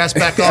 we'll have your ass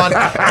back on,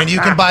 and you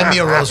can buy me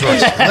a Rolls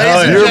Royce.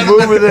 You're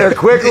moving there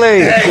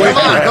quickly. Hey,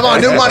 come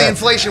on. New money,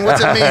 inflation.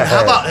 What's it mean?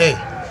 How about,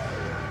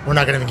 we're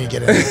not going to even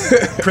get into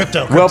it.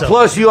 Crypto. Well,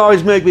 plus you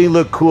always make me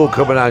look cool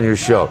coming on your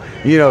show.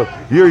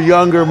 You're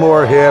younger,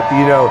 more hip.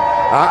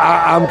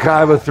 I'm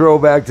kind of a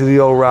throwback to the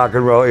old rock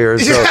and roll era.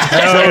 So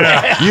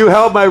you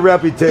help my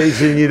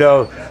reputation.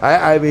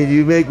 I mean,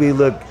 you make me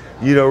look,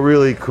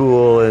 really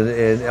cool,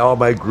 and all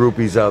my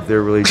groupies out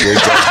there really dig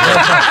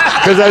that.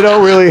 Because I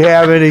don't really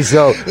have any,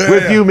 so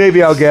with you,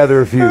 maybe I'll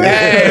gather a few.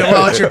 Hey,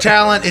 well, it's your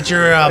talent, it's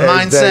your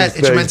mindset,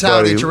 it's your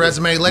mentality, buddy. it's your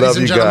resume. Ladies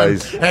and gentlemen,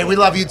 guys. hey, we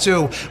love you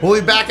too. We'll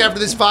be back after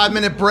this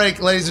 5-minute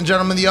break. Ladies and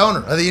gentlemen, the owner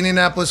of the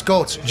Indianapolis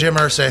Colts, Jim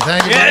Irsay.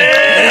 Thank you, buddy.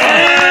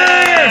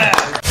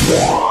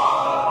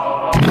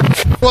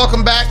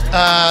 Welcome back.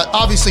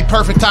 Obviously,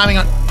 perfect timing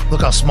on.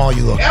 Look how small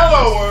you look.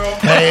 Hello, world.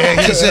 Hey,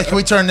 can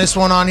we turn this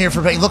one on here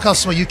for? Look how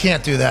small. You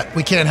can't do that.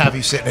 We can't have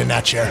you sitting in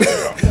that chair.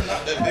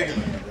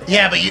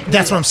 Yeah, but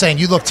that's what I'm saying.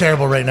 You look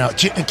terrible right now.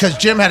 Because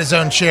Jim had his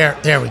own chair.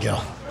 There we go.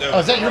 Oh,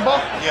 is that your ball?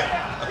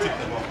 Yeah, I took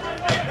the ball.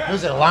 It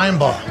was a line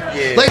ball.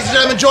 Yeah. Ladies and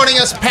gentlemen, joining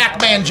us,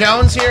 Pacman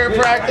Jones here at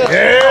practice.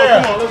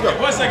 Yeah. Come on, let's go.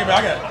 1 second,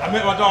 man. I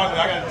met my dog.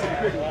 I got to take a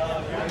picture.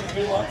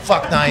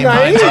 Fuck 9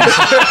 9. Hyping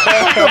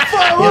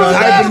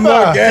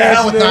up, gas. I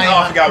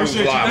forgot we was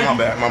live. My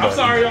bad. I'm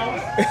sorry, y'all.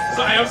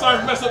 I'm sorry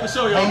for messing up the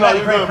show, y'all. You had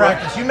a great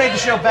practice. You made the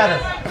show better.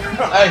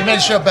 You made the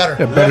show better.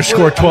 Yeah, better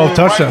score 12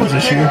 touchdowns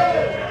this year.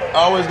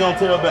 Always gonna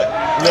tail back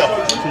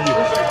left to you.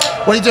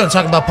 What are you doing?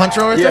 Talking about punch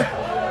roll right there?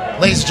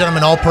 Ladies and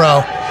gentlemen, all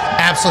pro,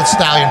 absolute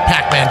stallion,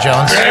 Pacman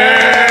Jones.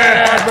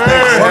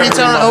 What are you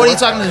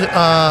talking?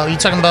 Are you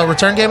talking about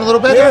return game a little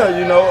bit? Yeah,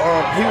 he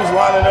was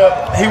lining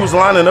up. He was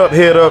lining up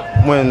head up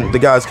when the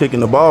guy's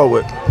kicking the ball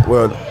with.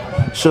 Well,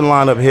 shouldn't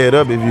line up head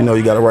up if you know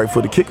you got a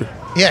right-footed kicker.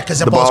 Yeah, because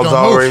the ball's gonna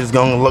always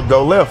going to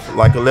go left.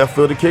 Like a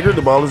left-footed kicker,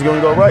 the ball is going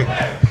to go right.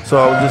 So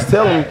I was just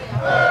telling him,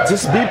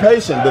 just be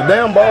patient. The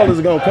damn ball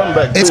is going to come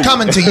back. It's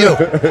coming to you.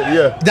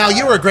 Yeah. Now,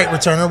 you were a great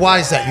returner. Why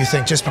is that, you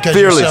think? Just because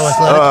Fearless. you're so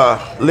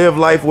athletic? Live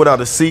life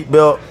without a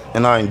seatbelt,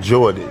 and I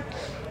enjoyed it.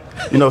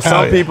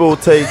 Some people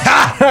take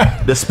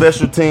the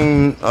special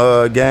team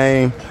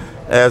game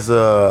as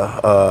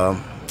a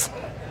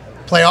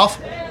playoff.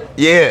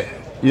 Yeah,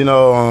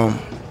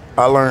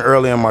 I learned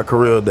early in my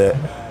career that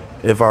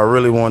if I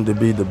really wanted to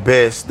be the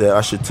best, that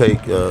I should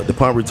take the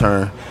punt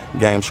return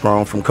game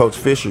strong from Coach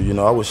Fisher.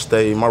 I would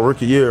stay my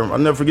rookie year. I'll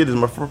never forget this.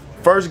 My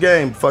first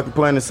game fucking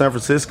playing in San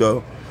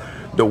Francisco.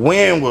 The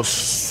wind was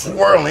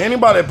swirling.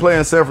 Anybody that play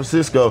in San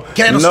Francisco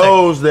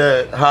knows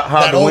that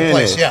how the wind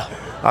is. Yeah.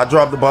 I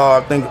dropped the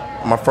ball, I think,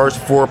 my first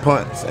 4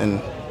 punts,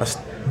 and I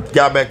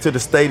got back to the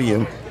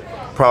stadium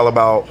probably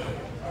about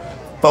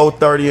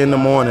 4:30 in the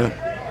morning,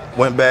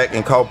 went back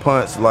and caught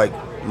punts like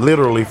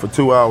literally for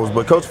 2 hours.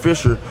 But Coach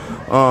Fisher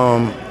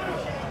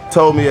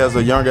told me as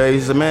a younger age,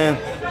 he said, man,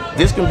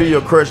 this can be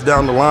your crutch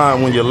down the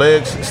line when your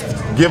legs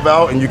give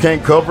out and you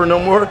can't cover no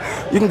more.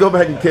 You can go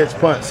back and catch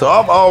punts. So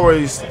I've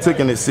always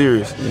taken it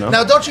serious.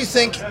 Now, don't you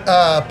think,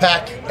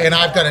 Pac, and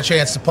I've got a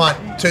chance to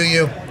punt to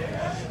you,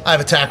 I have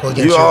a tackle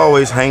against you. You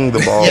always hang the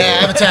ball. Yeah,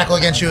 I have a tackle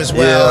against you as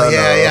well.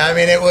 Yeah. I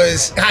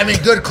mean,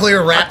 good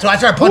clear wrap. So I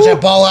tried to punch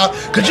that ball out.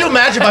 Could you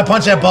imagine if I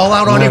punch that ball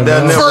out on you?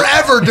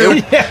 Forever,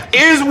 dude.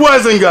 It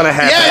wasn't going to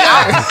happen.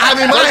 Yeah. I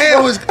mean, my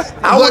hand was...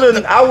 I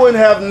wouldn't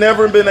have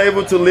never been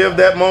able to live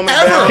that moment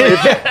down.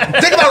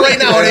 Think about right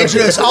now,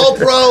 Darius,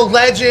 all-pro,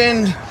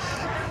 legend,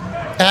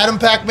 Adam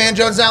Pacman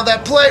Jones. Now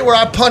that play where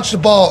I punched the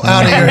ball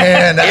out of your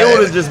hand. It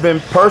would have just been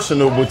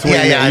personal between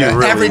you.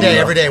 Really,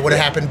 every day would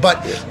have happened.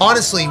 But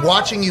honestly,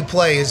 watching you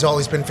play has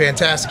always been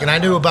fantastic. And I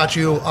knew about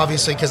you,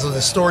 obviously, because of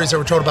the stories that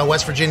were told about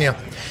West Virginia.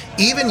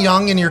 Even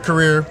young in your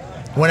career,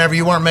 whenever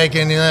you weren't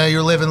making,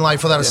 you're living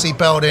life without a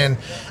seatbelt in.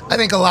 I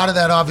think a lot of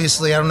that,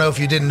 obviously, I don't know if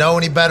you didn't know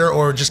any better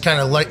or just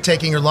kind of like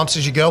taking your lumps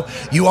as you go.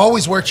 You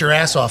always worked your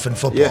ass off in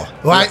football. Yeah.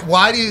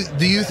 Why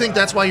do you think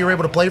that's why you were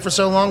able to play for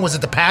so long? Was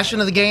it the passion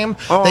of the game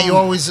that you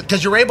always,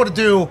 because you were able to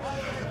do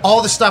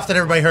all the stuff that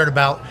everybody heard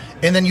about,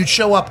 and then you'd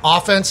show up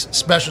offense,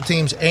 special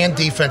teams, and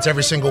defense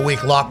every single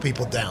week, lock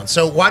people down.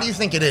 So why do you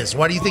think it is?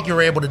 Why do you think you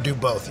were able to do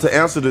both? To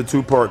answer the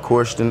two-part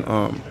question,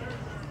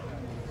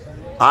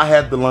 I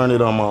had to learn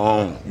it on my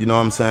own, you know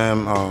what I'm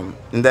saying?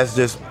 And that's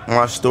just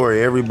my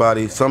story.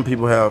 Some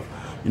people have,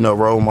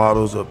 role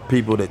models or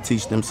people that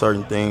teach them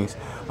certain things.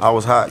 I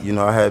was hot,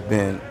 I had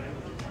been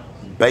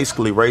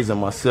basically raising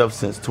myself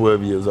since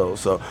 12 years old.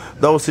 So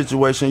those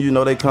situations,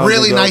 they come.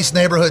 Really nice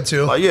neighborhood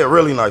too. Yeah,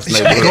 really nice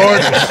neighborhood.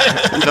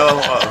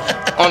 Gorgeous.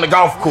 On the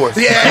golf course.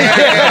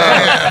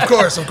 Yeah, of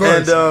course. And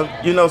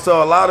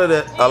so a lot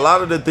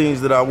of the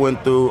things that I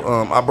went through,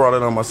 I brought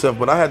it on myself.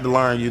 But I had to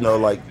learn,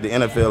 like the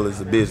NFL is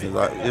a business.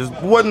 There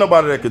wasn't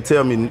nobody that could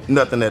tell me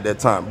nothing at that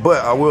time.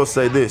 But I will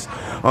say this: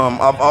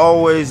 I've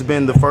always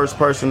been the first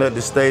person at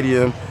the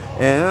stadium.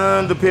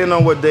 And depending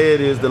on what day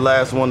it is, the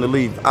last one to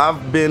leave.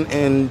 I've been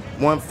in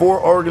 4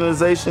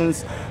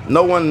 organizations.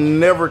 No one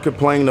never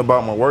complained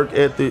about my work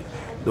ethic,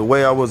 the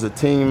way I was a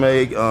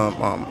teammate,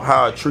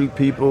 how I treat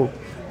people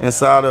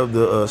inside of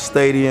the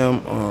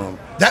stadium.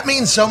 That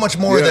means so much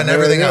more than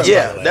everything else.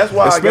 Yeah, that's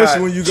why especially I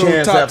got when you go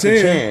chance top after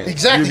 10. chance.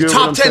 Exactly. You get Top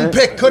what I'm 10 saying?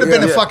 pick could have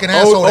been a fucking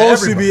asshole to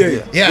everybody.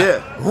 CBA.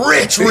 Yeah.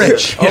 Rich.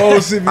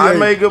 Old CBA. I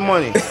made good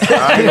money.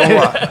 I ain't gonna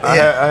lie.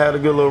 I had a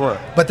good little run.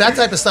 But that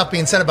type of stuff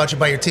being said about you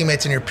by your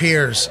teammates and your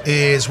peers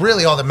is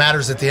really all that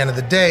matters at the end of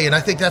the day. And I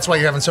think that's why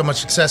you're having so much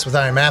success with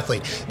I Am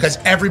Athlete. Because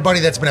everybody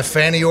that's been a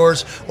fan of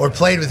yours or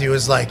played with you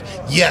is like,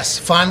 yes,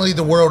 finally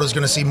the world is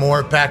going to see more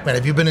of Pacman.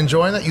 Have you been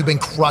enjoying that? You've been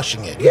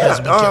crushing it. You guys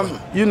have been killing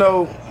it. You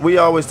know, we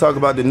always talk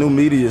about the new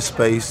media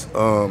space.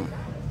 No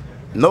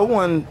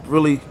one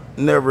really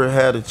never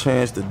had a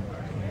chance to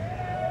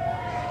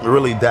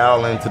really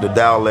dial into the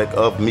dialect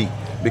of me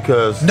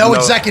because no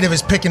executive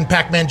is picking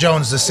Pacman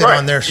Jones to sit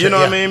on their shit. You know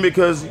what I mean?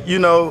 Because, you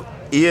know,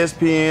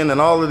 ESPN and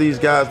all of these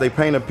guys, they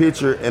paint a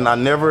picture, and I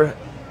never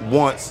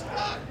once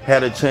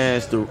had a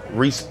chance to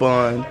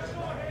respond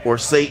or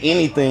say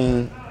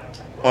anything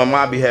on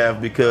my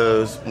behalf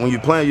because when you're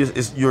playing,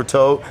 you're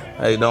told,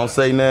 hey, don't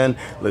say nothing.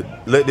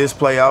 Let this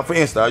play out. For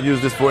instance, I'll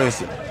use this for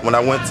instance. When I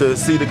went to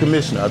see the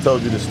commissioner, I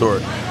told you this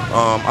story.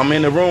 I'm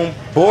in the room,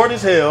 bored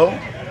as hell.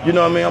 You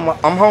know what I mean?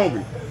 I'm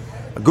hungry.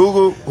 I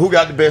Google who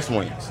got the best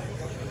wings.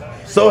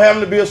 So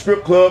having to be a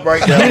strip club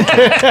right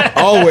now.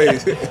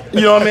 Always.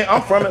 You know what I mean?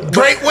 I'm from it.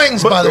 Great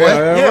wings, by the way.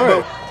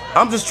 But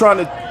I'm just trying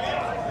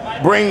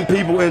to bring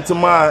people into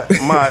my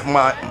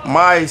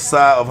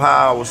side of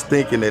how I was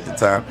thinking at the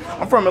time.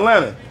 I'm from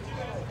Atlanta.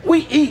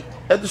 We eat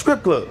at the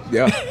strip club.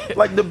 Yeah.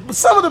 Like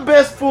some of the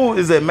best food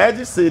is at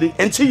Magic City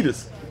and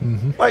Cheetah's.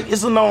 Mm-hmm. Like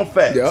it's a known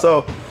fact. Yep.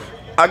 So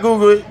I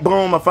Google it,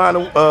 boom, I find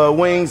the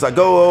wings, I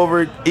go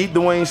over it, eat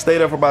the wings, stay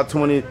there for about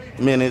 20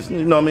 minutes,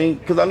 you know what I mean?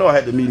 Because I know I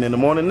had the meeting in the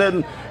morning,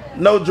 nothing,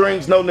 no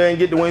drinks, no nothing,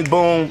 get the wings,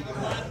 boom,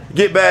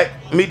 get back,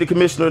 meet the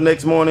commissioner the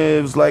next morning,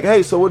 it was like,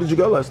 hey, so where did you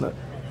go last night?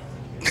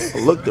 I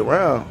looked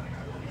around,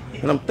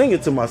 and I'm thinking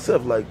to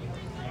myself, like,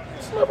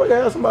 this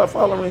motherfucker has somebody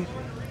follow me.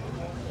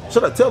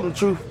 Should I tell them the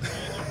truth?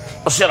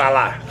 Or should I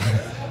lie?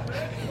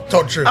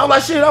 Told the truth. I was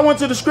like, shit, I went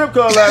to the strip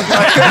club last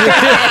night.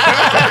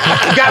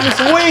 Got me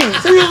some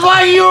wings. He was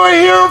like, you were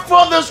here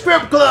for the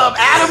strip club.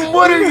 Adam,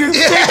 what are you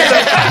thinking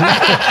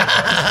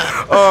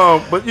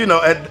of? But, you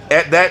know,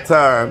 at that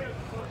time,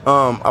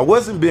 I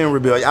wasn't being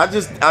rebellious.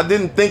 I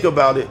didn't think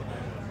about it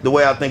the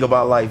way I think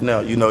about life now.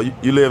 You know,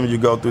 you live and you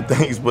go through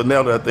things, but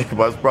now that I think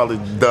about it, it's probably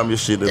the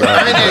dumbest shit that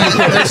I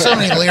mean, there's so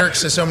many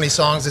lyrics to so many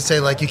songs that say,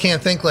 like, you can't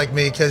think like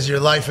me because your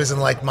life isn't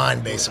like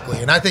mine, basically.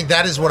 And I think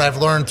that is what I've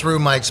learned through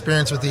my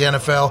experience with the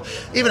NFL.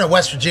 Even at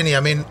West Virginia,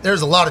 I mean,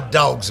 there's a lot of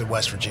dogs at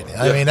West Virginia.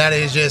 I mean, that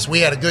is just, we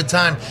had a good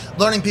time.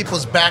 Learning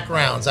people's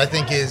backgrounds, I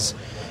think, is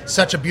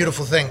such a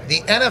beautiful thing.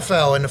 The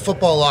NFL and the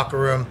football locker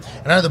room,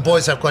 and I know the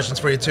boys have questions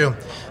for you too.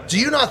 Do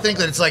you not think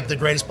that it's like the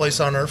greatest place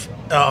on earth?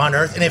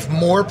 And if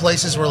more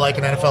places were like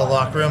an NFL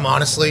locker room,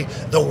 honestly,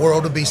 the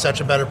world would be such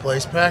a better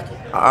place, Pac?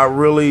 I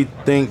really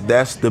think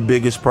that's the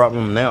biggest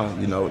problem now.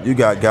 You know, you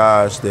got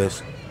guys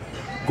that's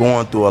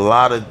going through a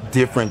lot of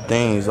different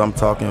things. I'm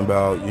talking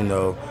about, you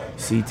know,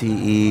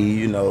 CTE,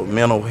 you know,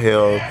 mental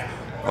health.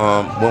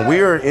 When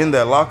we're in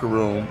that locker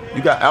room,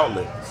 you got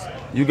outlets.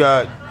 You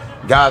got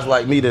guys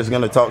like me that's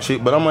gonna talk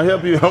shit, but I'm gonna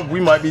help you. We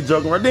might be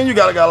joking around. Then you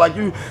got a guy like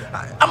you.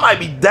 I might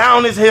be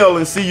down as hell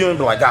and see you and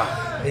be like,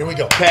 ah, here we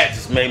go. Pat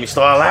just made me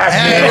start laughing.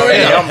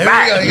 I'm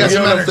back. You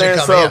know what I'm saying?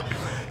 So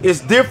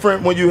it's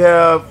different when you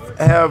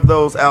have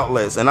those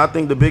outlets, and I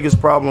think the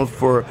biggest problem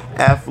for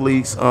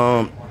athletes,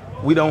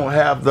 we don't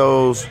have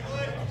those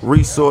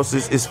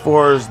resources as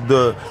far as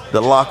the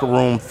locker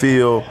room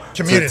feel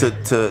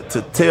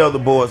to tell the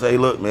boys, hey,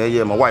 look, man,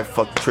 yeah, my wife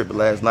fucked the tripping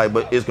last night,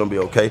 but it's gonna be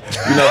okay.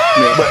 You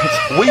know,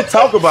 but we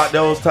talk about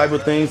those type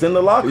of things in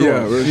the locker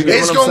room.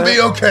 It's gonna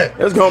be okay.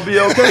 It's gonna be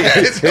okay.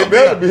 It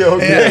better be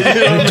okay. Yeah.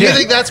 You know Do you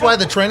think that's why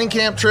the training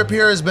camp trip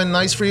here has been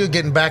nice for you,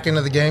 getting back into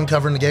the game,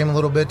 covering the game a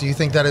little bit? Do you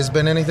think that has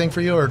been anything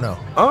for you or no?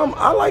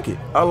 I like it.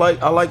 I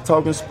like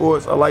talking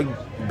sports. I like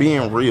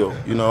being real.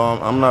 You know,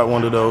 I'm not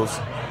one of those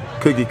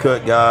cookie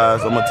cut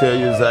guys. I'm gonna tell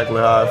you exactly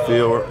how I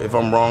feel. If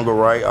I'm wrong or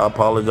right, I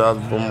apologize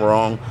if I'm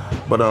wrong.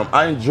 But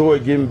I enjoy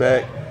getting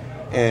back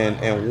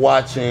and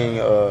watching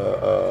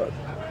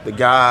the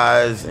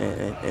guys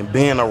and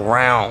being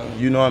around.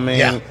 You know what I mean?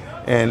 Yeah.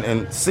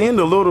 And seeing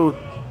the little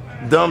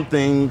dumb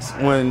things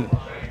when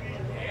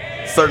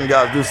certain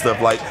guys do stuff.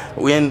 Like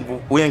we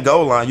in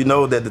goal line, you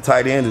know that the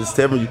tight end is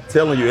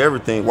telling you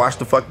everything. Watch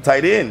the fucking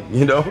tight end,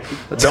 you know.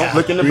 Don't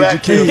look in the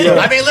back. I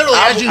mean, literally,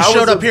 as you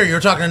showed up here, you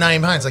were talking to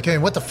Naeem Hines. Like, hey,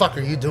 what the fuck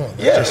are you doing?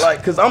 Yeah, like,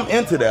 because I'm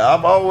into that.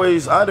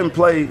 I didn't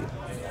play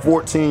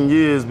 14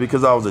 years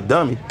because I was a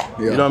dummy.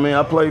 Yeah. You know what I mean?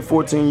 I played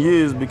 14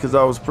 years because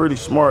I was pretty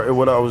smart at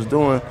what I was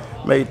doing.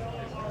 Made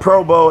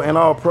Pro Bowl and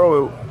All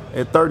Pro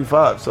at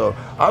 35. So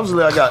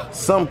obviously I got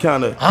some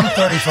kind of. I'm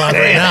 35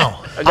 right now.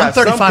 I'm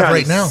 35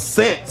 right now.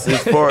 Sense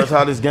as far as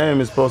how this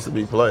game is supposed to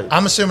be played.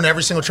 I'm assuming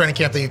every single training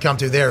camp that you come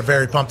to, they're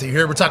very pumped that you're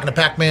here. We're talking to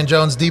Pacman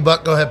Jones.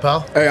 D-Buck, go ahead,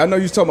 pal. Hey, I know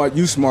you're talking about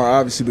you smart,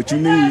 obviously, but you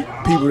need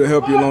people to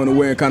help you along the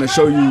way and kind of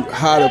show you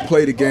how to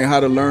play the game, how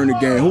to learn the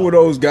game. Who are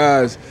those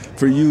guys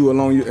for you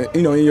along,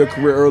 you know, in your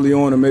career early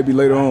on or maybe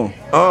later on?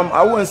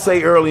 I wouldn't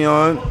say early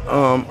on.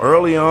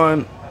 Early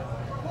on,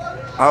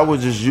 I would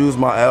just use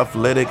my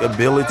athletic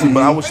ability,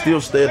 but I would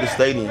still stay at the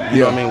stadium.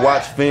 You know what I mean?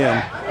 Watch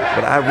film,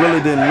 but I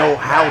really didn't know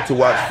how to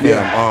watch film.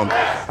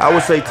 I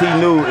would say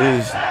T-New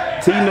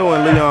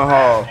and Leon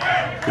Hall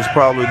is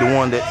probably the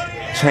one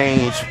that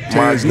changed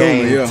my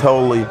game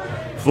totally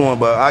fluent.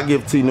 But I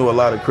give T-New a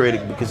lot of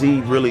credit because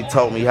he really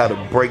taught me how to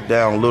break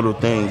down little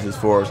things as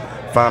far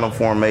as final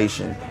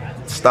formation.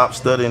 Stop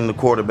studying the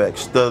quarterback,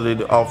 study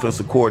the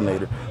offensive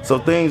coordinator. So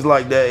things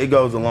like that, it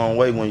goes a long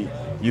way when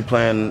you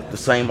playing the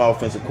same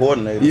offensive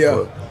coordinator.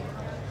 Yeah.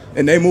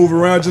 And they move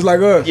around just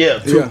like us. Yeah,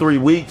 2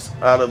 weeks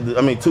out of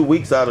the 2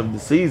 weeks out of the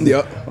season.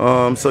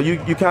 Yep. So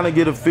you kind of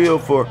get a feel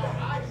for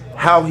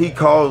how he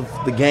calls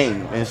the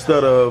game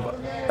instead of,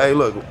 hey,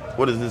 look,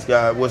 what is this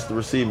guy? What's the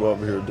receiver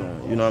over here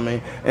doing? You know what I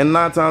mean? And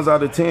 9 times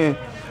out of 10,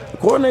 the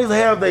coordinators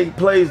have their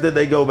plays that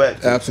they go back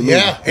to. Absolutely.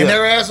 Yeah, and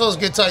their assholes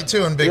get tight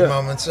too in big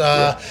moments.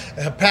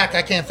 Pac,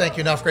 I can't thank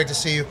you enough. Great to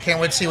see you.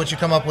 Can't wait to see what you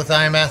come up with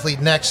I Am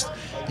Athlete next.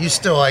 You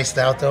still iced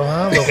out though,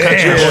 huh? A little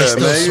country boy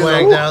still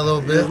swagged out a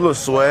little bit. A little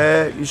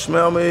swag. You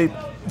smell me?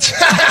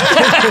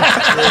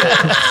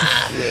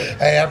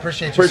 Hey, I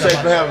appreciate you so much.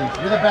 For having me.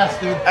 You're the best,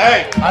 dude.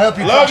 Hey, I hope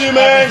you love you,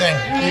 man. Everything.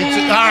 You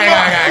too. All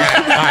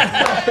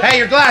right. Hey,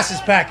 your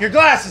glasses, Pac. Your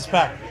glasses,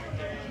 Pac.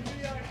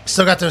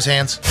 Still got those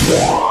hands.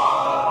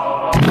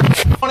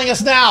 Joining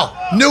us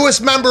now,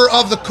 newest member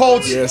of the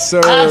Colts. Yes,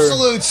 sir.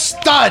 Absolute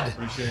stud.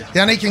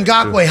 Yannick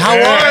Ngakoue, how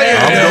are you?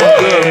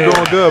 I'm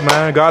doing good,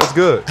 man. God is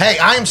good. Hey,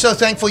 I am so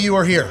thankful you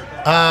are here.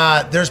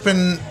 There's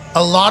been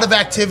a lot of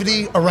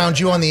activity around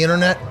you on the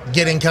internet,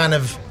 getting kind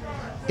of,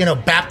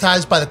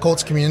 baptized by the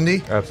Colts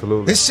community.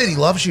 Absolutely. This city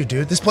loves you,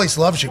 dude. This place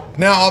loves you.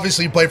 Now,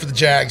 obviously, you played for the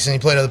Jags and you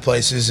played other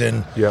places,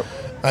 and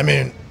I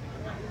mean,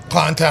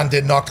 Clowntown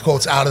did knock the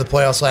Colts out of the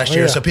playoffs last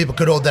year, so people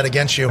could hold that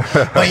against you.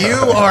 But you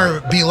are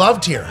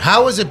beloved here.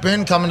 How has it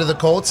been coming to the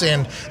Colts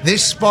and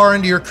this far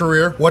into your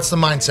career? What's the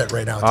mindset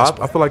right now at this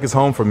point? I feel like it's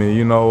home for me.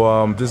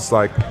 Just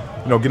like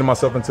getting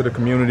myself into the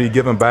community,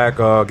 giving back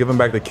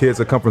to kids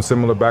that come from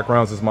similar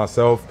backgrounds as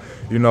myself.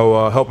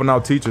 Helping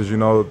out teachers.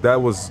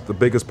 That was the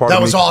biggest part. That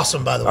of was me.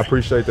 awesome, by the way. I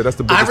appreciate that. That's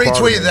the biggest part. I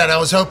retweeted that. I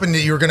was hoping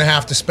that you were going to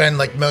have to spend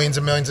like millions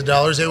and millions of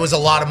dollars. It was a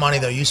lot of money,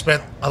 though. You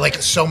spent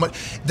so much.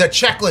 The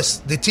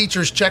checklist, the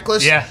teacher's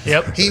checklist. Yeah.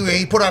 Yep.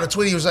 He put out a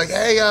tweet. He was like,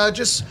 "Hey,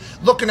 just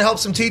looking to help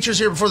some teachers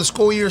here before the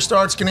school year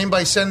starts. Can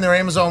anybody send their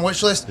Amazon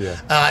wish list?" Yeah.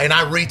 And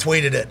I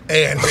retweeted it,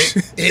 and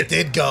it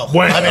did go.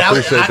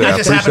 I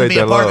just happened to be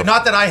a part of it. love.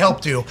 Not that I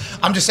helped you.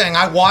 I'm just saying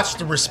I watched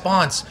the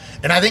response,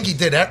 and I think you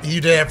did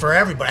it for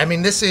everybody. I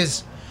mean,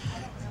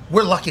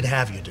 we're lucky to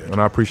have you, dude.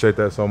 And I appreciate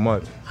that so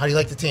much. How do you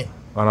like the team?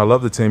 And I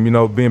love the team.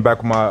 Being back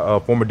with my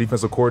former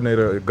defensive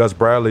coordinator, Gus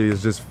Bradley,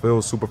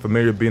 feels super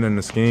familiar being in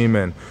the scheme.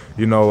 And,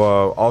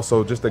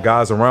 also just the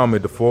guys around me,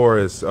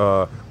 DeForest,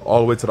 all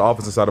the way to the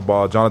offensive side of the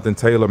ball, Jonathan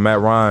Taylor,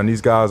 Matt Ryan.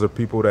 These guys are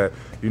people that,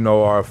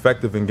 are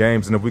effective in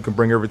games. And if we can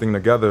bring everything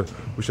together,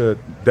 we should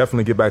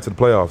definitely get back to the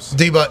playoffs.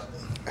 D-Butt.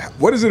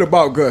 What is it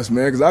about Gus,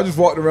 man? Because I just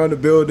walked around the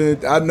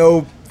building. I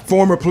know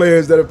former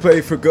players that have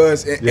played for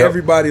Gus, and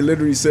everybody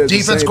literally says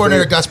defense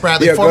coordinator Gus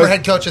Bradley, former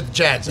head coach at the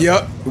Jags.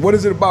 Yep. What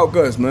is it about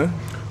Gus, man?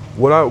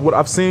 What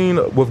I've seen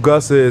with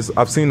Gus is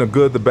I've seen the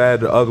good, the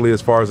bad, the ugly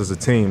as far as a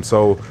team.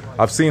 So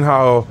I've seen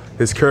how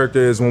his character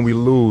is when we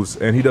lose,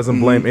 and he doesn't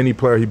blame any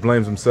player, he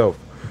blames himself.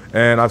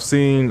 And I've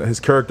seen his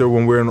character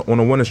when we're on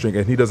a winning streak,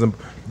 and he doesn't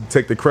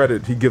take the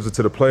credit, he gives it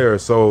to the player.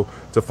 So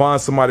to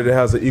find somebody that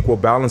has an equal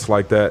balance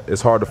like that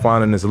is hard to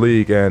find in this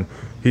league, and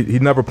he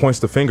never points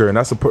the finger, and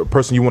that's a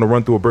person you want to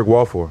run through a brick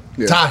wall for.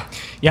 Yeah. Ty.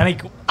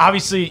 Yannick,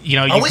 obviously,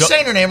 Are we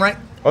saying your name right?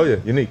 Oh, yeah,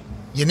 Unique.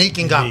 Yannick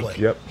Ngakoue.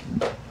 Yep.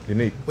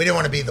 Unique. We didn't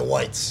want to be the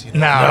whites.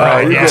 No,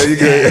 right. You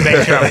good.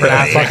 Make sure I'm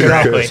pronouncing it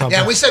correctly.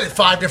 Yeah, we said it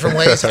 5 different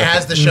ways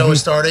as the show is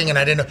starting, and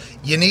I didn't know.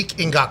 Yannick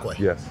Ngakoue.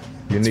 Yes.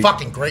 It's a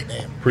fucking great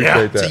name.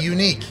 Appreciate that. It's a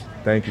unique.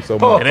 Thank you so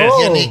much. It is.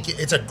 Yannick,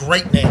 it's a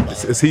great name.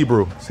 It's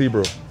Hebrew. It's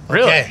Hebrew.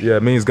 Really? Okay. Yeah,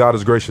 it means God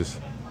is gracious.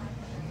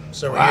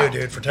 So are you,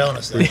 dude, for telling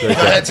us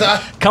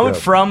that. Coming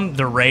from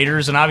the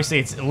Raiders, and obviously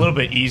it's a little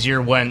bit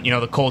easier when,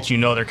 the Colts,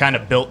 they're kind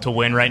of built to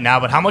win right now,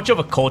 but how much of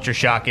a culture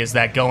shock is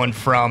that going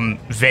from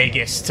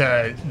Vegas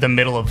to the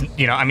middle of,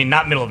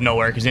 not middle of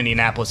nowhere, because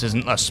Indianapolis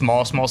isn't a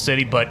small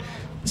city, but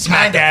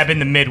smack dab in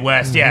the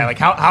Midwest. Mm-hmm. Yeah, like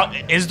how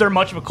is there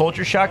much of a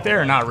culture shock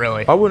there or not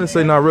really? I wouldn't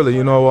say not really.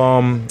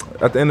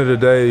 At the end of the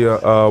day,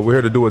 we're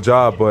here to do a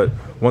job, but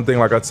one thing,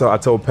 like I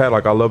told Pat,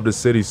 like I love this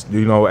city,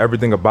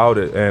 everything about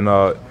it, and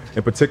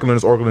in particular in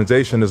this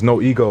organization, there's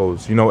no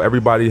egos.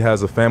 Everybody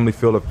has a family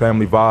feel, a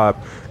family vibe,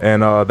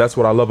 and that's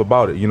what I love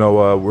about it.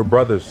 We're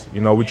brothers.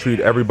 We treat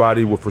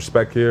everybody with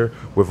respect here,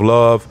 with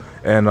love,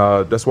 and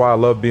that's why I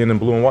love being in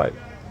blue and white.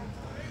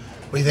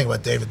 What do you think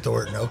about David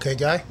Thornton? Okay,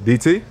 guy?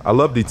 DT? I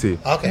love DT.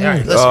 Okay, all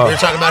right. Listen, we were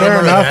talking about him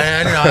earlier.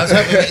 I was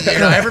hoping,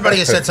 everybody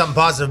has said something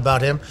positive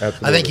about him.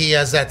 Absolutely. I think he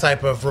has that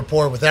type of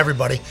rapport with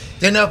everybody.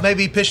 Didn't know if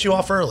maybe he pissed you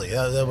off early.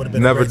 That would have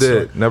been Never a great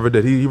did. story. Never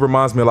did. He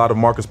reminds me a lot of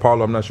Marcus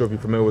Parlow. I'm not sure if you're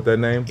familiar with that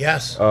name.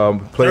 Yes.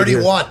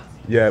 31.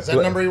 Yeah. Is that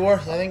play- number he wore, I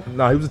think?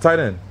 No, he was a tight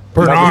end.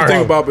 What do you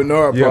think about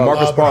Bernard? Yeah, Pollard?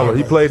 Marcus Pollard.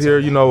 He played here,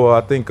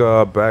 I think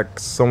back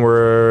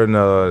somewhere in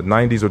the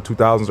 90s or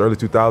 2000s, early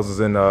 2000s,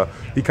 and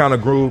he kind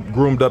of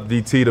groomed up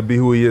DT to be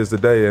who he is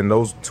today, and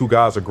those two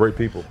guys are great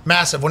people.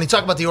 Massive. When you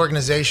talk about the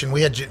organization,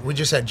 we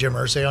just had Jim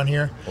Irsay on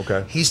here.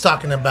 Okay. He's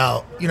talking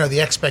about,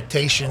 the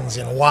expectations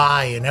and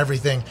why and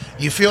everything.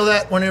 You feel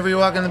that whenever you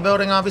walk in the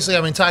building, obviously?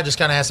 I mean, Ty just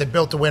kind of has it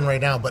built to win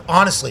right now, but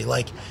honestly,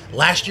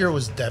 last year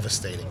was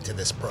devastating to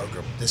this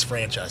program, this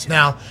franchise.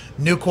 Now,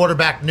 new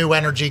quarterback, new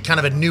energy, kind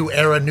of a new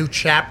era, new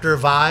chapter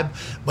vibe,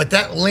 but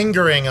that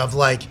lingering of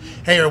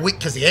hey, are we,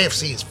 because the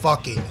AFC is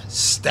fucking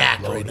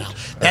stacked right now.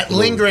 That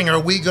lingering, are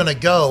we going to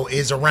go,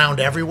 is around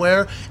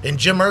everywhere, and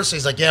Jim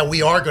Irsay's yeah,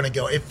 we are going to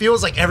go. It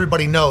feels like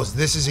everybody knows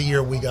this is a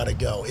year we got to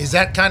go. Is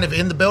that kind of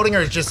in the building, or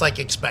is it just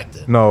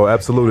expected? No,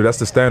 absolutely. That's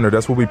the standard.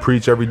 That's what we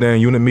preach every day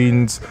in unit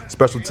meetings,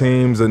 special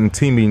teams, and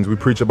team meetings. We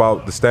preach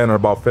about the standard,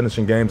 about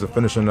finishing games and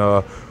finishing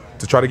to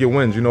try to get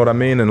wins, you know what I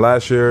mean? And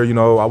last year,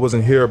 I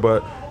wasn't here,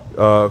 but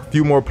a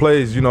few more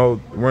plays,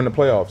 we're in the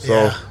playoffs.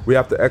 So we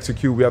have to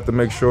execute. We have to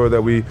make sure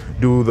that we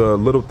do the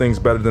little things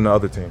better than the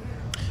other team.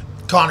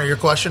 Connor, your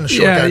question?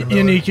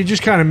 Yannick, you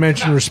just kind of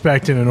mentioned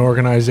respect in an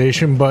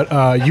organization,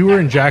 but you were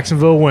in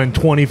Jacksonville when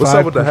 25. What's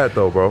up with the hat,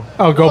 though, bro?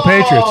 Oh, go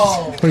Patriots.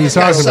 What are you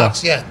talking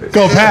about? Yeah.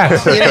 Go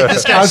Pats.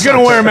 I was going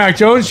to wear a Mac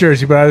Jones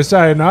jersey, but I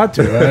decided not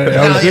to.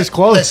 I was this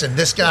close. Listen,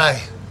 this guy.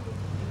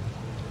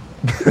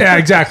 Yeah,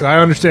 exactly. I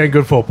understand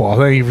good football.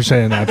 Thank you for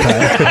saying that,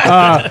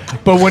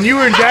 Pat. But when you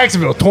were in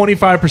Jacksonville,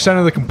 25%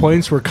 of the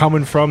complaints were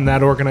coming from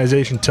that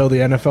organization till the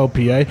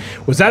NFLPA.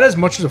 Was that as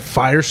much as a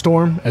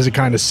firestorm as it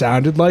kind of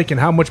sounded like? And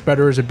how much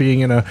better is it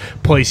being in a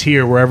place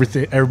here where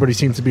everybody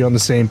seems to be on the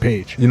same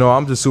page?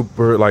 I'm just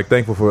super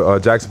thankful for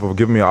Jacksonville for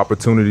giving me an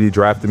opportunity,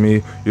 drafting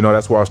me.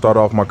 That's where I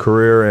started off my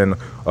career and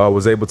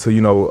was able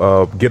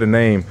to get a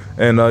name.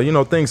 And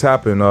things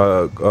happen.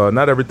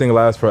 Not everything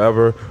lasts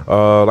forever.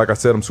 Like I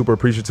said, I'm super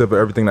appreciative of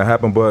everything that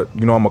happened, but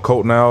I'm a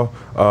Colt now.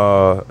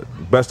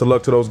 Best of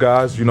luck to those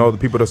guys, the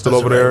people that are still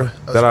over there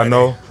that I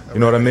know. You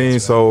know what I mean?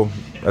 So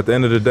at the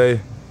end of the day,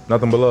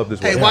 nothing but love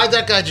this way. Hey, why'd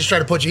that guy just try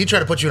to put you? He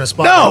tried to put you in a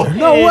spot.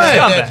 No way.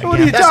 What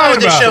are you That's not what talking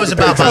this about? show is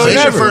about.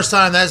 It's your first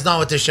time. That's not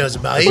what this show's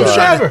about. He was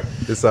trying to.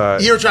 It's all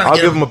right. You were trying to I'll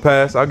get give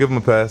him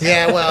a pass.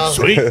 Yeah, well.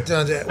 Sweet.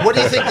 What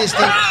do you think this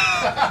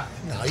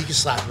No, you can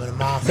slap him in the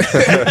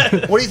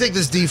mouth. What do you think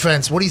this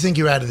defense? What do you think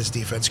you're out of this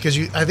defense? Because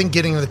I think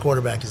getting to the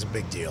quarterback is a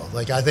big deal.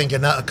 I think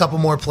a couple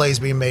more plays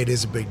being made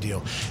is a big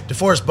deal.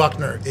 DeForest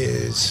Buckner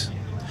is.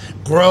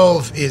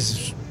 Grove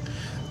is.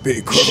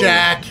 Big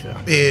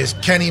Shaq is.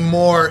 Kenny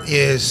Moore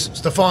is.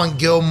 Stephon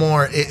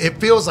Gilmore. It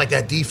feels like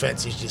that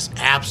defense is just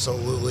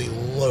absolutely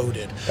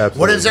loaded. Absolutely.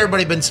 What has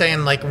everybody been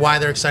saying, why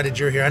they're excited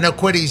you're here? I know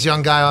Quiddy's a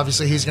young guy.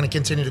 Obviously, he's going to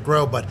continue to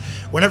grow. But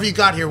whenever you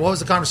got here, what was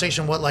the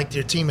conversation? What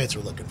your teammates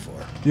were looking for?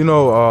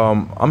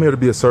 I'm here to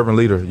be a servant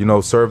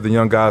leader. Serve the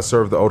young guys,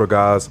 serve the older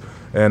guys.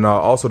 And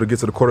also to get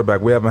to the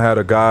quarterback, we haven't had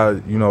a guy,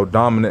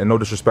 dominant, and no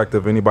disrespect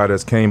of anybody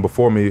that's came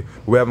before me.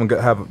 We haven't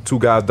have two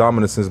guys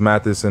dominant since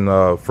Mathis and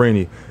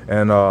Freeney.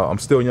 And I'm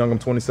still young. I'm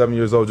 27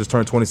 years old. Just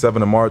turned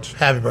 27 in March.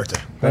 Happy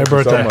birthday. Happy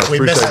birthday. So much. We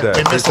missed a lot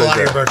of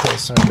your that.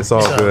 birthdays. It's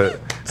all good.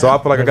 So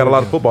I feel like I got a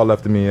lot of football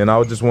left in me, and I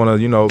would just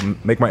want to,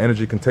 make my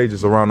energy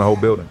contagious around the whole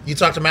building. You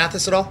talked to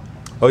Mathis at all?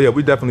 Oh, yeah,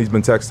 we definitely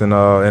been texting.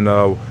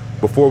 And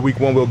before week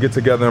one, we'll get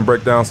together and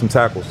break down some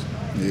tackles.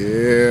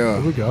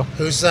 Yeah. Here we go.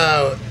 Who's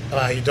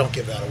you don't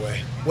give that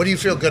away. What do you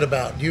feel good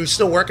about? You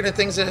still working at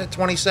things at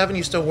 27?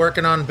 You still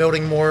working on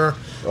building more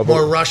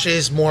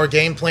rushes, more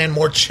game plan,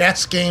 more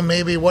chess game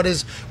maybe? What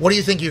do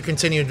you think you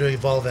continue to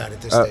evolve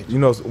at this stage?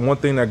 One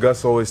thing that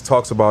Gus always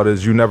talks about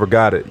is you never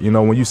got it.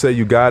 When you say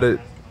you got it,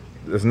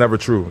 it's never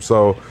true.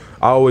 So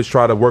I always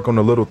try to work on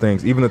the little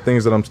things, even the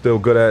things that I'm still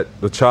good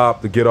at, the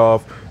chop, the get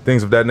off,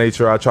 things of that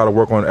nature. I try to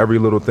work on every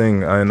little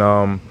thing.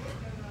 And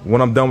when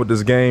I'm done with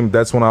this game,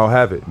 that's when I'll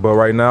have it. But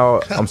right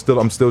now, I'm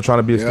still trying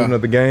to be a student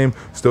of the game,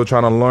 still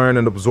trying to learn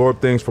and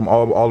absorb things from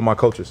all of my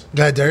coaches.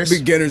 Go ahead, Darius.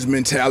 Beginner's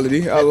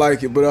mentality. I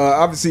like it. But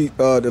obviously,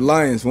 the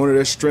Lions, one of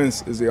their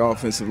strengths is the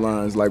offensive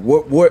lines.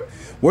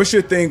 What's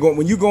your thing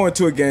when you go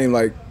into a game,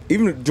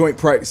 even joint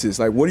practices,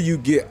 what do you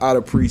get out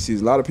of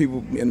preseason? A lot of people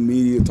in the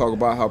media talk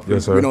about how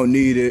we don't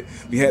need it.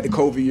 We had the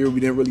COVID year. We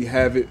didn't really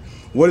have it.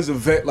 What does a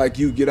vet like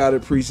you get out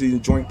of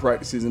preseason joint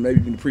practices and maybe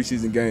even the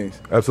preseason games?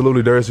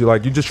 Absolutely, Darius. You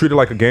just treat it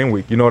like a game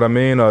week. You know what I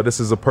mean? This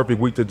is a perfect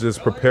week to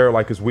just prepare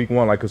like it's week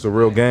one, like it's a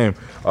real game.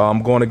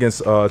 I'm going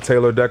against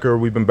Taylor Decker.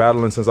 We've been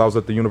battling since I was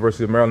at the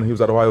University of Maryland. He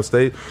was at Ohio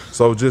State.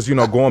 So just,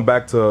 going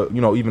back to,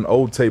 even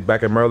old tape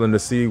back at Maryland to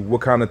see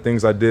what kind of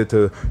things I did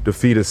to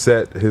defeat his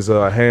set, his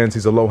hands.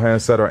 He's a low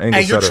hand setter,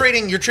 angle setter.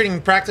 You're treating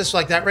practice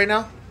like that right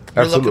now?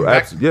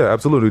 Absolutely.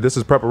 Absolutely. This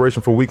is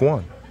preparation for week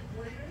one.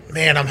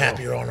 Man, I'm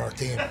happy you're on our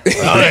team.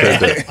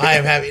 I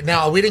am happy.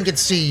 Now, we didn't get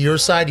to see your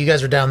side. You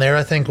guys are down there,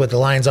 I think, with the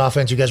Lions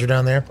offense. You guys are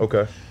down there.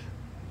 Okay.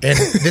 And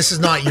this is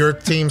not your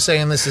team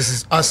saying this. This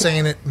is us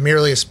saying it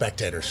merely as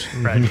spectators.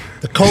 Right.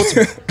 The Colts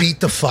beat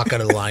the fuck out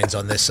of the Lions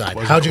on this side.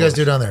 How'd you guys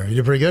do down there? You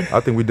did pretty good?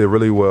 I think we did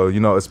really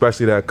well,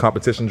 especially that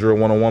competition drill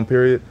one-on-one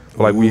period.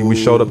 We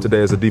showed up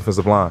today as a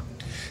defensive line.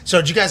 So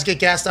did you guys get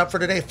gassed up for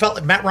today? It felt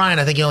like Matt Ryan,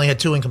 I think he only had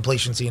 2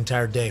 incompletions the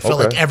entire day. It felt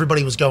like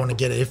everybody was going to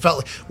get it. It felt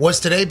like, was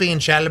today being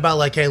chatted about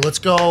like, hey, let's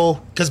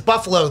go? Because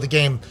Buffalo, the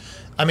game,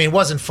 I mean, it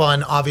wasn't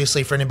fun,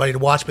 obviously, for anybody to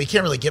watch, but you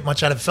can't really get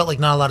much out of it. It felt like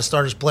not a lot of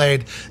starters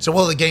played. So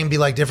what will the game be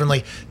like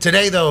differently?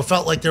 Today, though, it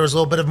felt like there was a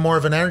little bit of more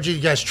of an energy.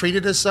 You guys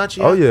treated as such?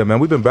 Oh, yeah, man.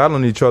 We've been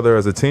battling each other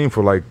as a team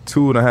for like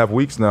 2.5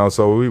 weeks now,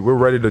 so we're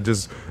ready to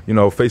just,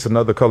 face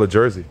another color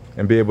jersey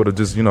and be able to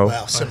just,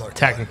 Well, similar.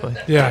 Technically.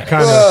 Yeah,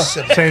 kind of.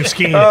 Same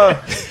scheme.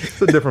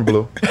 It's a different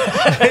blue.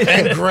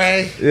 And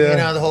gray,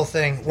 the whole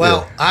thing.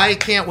 Well, I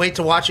can't wait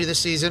to watch you this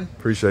season.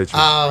 Appreciate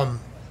you.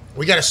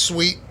 We got a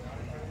suite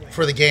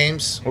for the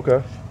games.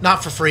 Okay.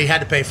 Not for free. Had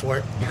to pay for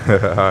it. All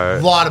right.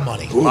 A lot of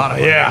money. A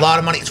lot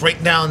of money. It's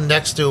right down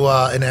next to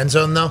an end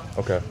zone, though.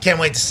 Okay. Can't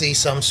wait to see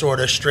some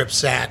sort of strip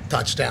sack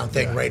touchdown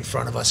thing right in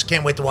front of us.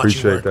 Can't wait to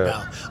watch you work,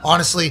 pal.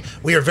 Honestly,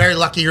 we are very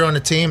lucky you're on the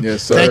team.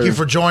 Yes, sir. Thank you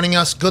for joining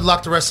us. Good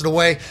luck the rest of the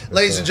way.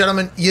 Ladies and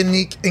gentlemen,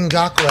 Yannick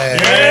Ngakoue.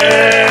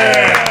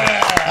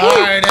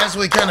 All right, as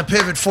we kind of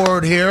pivot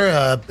forward here,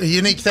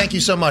 Yannick, thank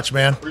you so much,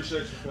 man.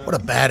 Appreciate you. What a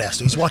badass,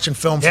 dude. He's watching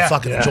film for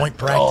fucking joint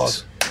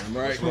practice.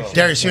 Right.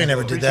 Darius, you ain't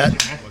never did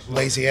that.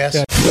 Lazy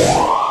ass.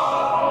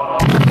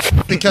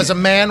 Because a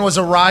man was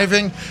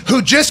arriving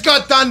who just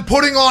got done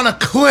putting on a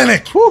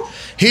clinic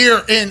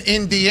here in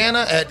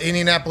Indiana at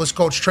Indianapolis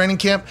Colts training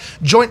camp.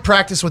 Joint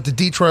practice with the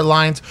Detroit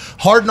Lions.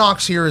 Hard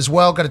Knocks here as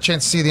well. Got a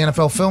chance to see the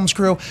NFL Films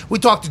crew. We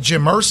talked to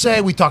Jim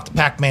Irsay. We talked to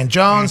Pacman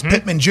Jones.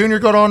 Pittman Jr.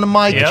 got on the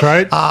mic. That's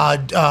right.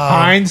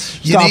 Hines.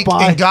 Yannick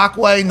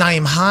Ngakoue,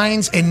 Naeem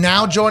Hines. And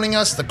now joining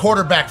us, the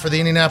quarterback for the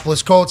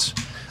Indianapolis Colts.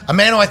 A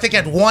man who I think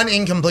had 1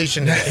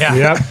 incompletion today.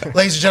 Yep.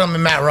 Ladies and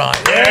gentlemen, Matt Ryan.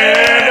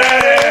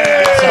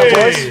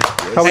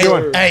 How we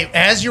doing? Hey,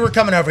 as you were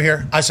coming over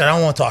here, I said, I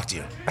don't want to talk to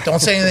you. Don't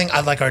say anything.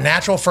 I'd like our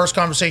natural first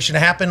conversation to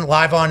happen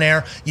live on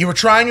air. You were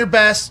trying your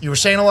best. You were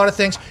saying a lot of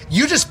things.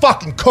 You just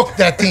fucking cooked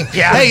that team.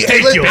 Hey,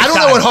 I don't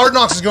know what Hard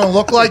Knocks is going to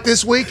look like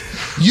this week.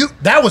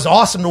 That was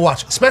awesome to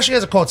watch, especially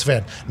as a Colts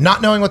fan,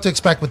 not knowing what to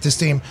expect with this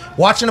team.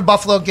 Watching a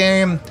Buffalo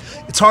game,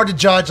 it's hard to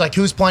judge like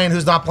who's playing,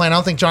 who's not playing. I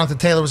don't think Jonathan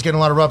Taylor was getting a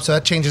lot of rub, so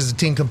that changes the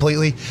team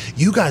completely.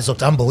 You guys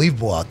looked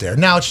unbelievable out there.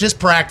 Now it's just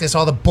practice,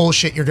 all the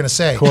bullshit you're going to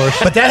say. Of course.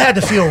 But that had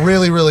to feel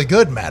really, really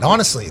good, Matt.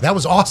 Honestly, that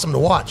was awesome to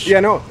watch. Yeah,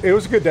 no, it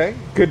was a good day.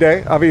 Good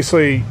day.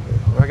 Obviously,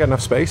 I got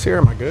enough space here.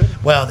 Am I good?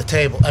 Well, the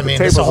table. I mean,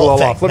 table's it's a whole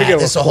thing. off. Let me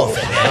get a whole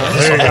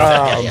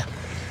thing.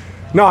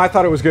 No, I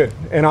thought it was good.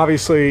 And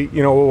obviously,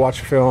 we'll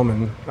watch the film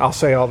and I'll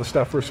say all the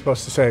stuff we're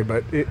supposed to say.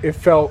 But it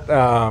felt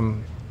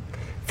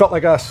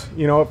like us.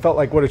 It felt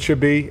like what it should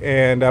be.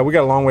 And we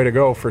got a long way to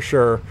go for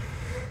sure.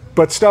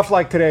 But stuff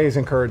like today is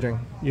encouraging,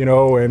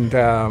 and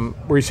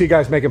where you see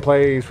guys making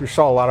plays. We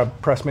saw a lot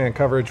of press man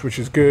coverage, which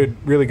is good,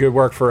 really good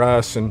work for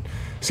us. And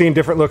seeing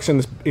different looks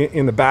in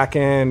the back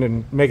end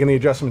and making the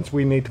adjustments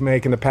we need to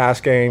make in the pass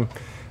game.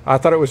 I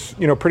thought it was,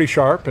 pretty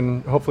sharp,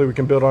 and hopefully we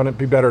can build on it and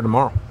be better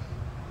tomorrow.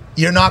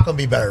 You're not going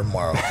to be better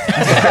tomorrow. I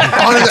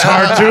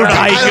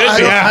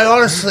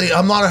honestly,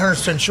 I'm not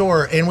 100%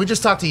 sure. And we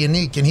just talked to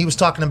Yannick, and he was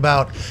talking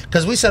about,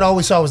 because we said all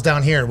we saw was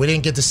down here. We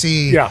didn't get to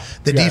see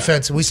the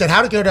defense. And we said,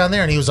 how'd it go down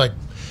there? And he was like,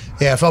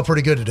 yeah, it felt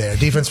pretty good today. Our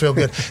defense felt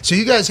good. So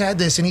you guys had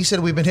this, and he said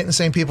we've been hitting the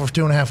same people for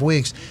 2.5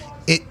 weeks.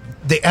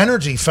 The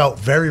energy felt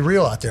very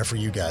real out there for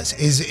you guys.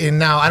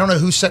 Now, I don't know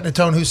who's setting the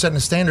tone, who's setting the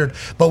standard,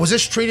 but was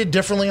this treated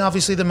differently,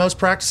 obviously, than most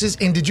practices?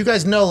 And did you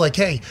guys know, like,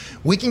 hey,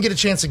 we can get a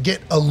chance to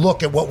get a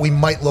look at what we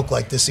might look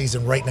like this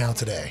season right now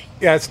today?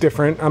 Yeah, it's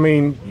different. I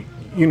mean,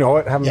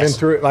 having been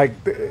through it, like,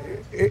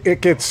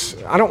 it gets,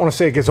 I don't want to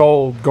say it gets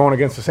old going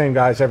against the same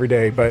guys every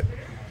day, but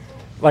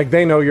like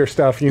they know your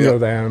stuff, you know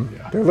them.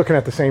 They're looking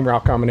at the same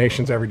route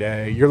combinations every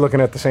day. You're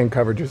looking at the same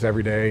coverages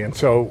every day. And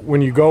so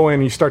when you go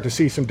in, you start to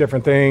see some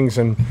different things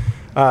and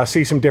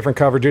see some different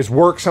coverages,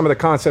 work some of the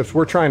concepts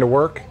we're trying to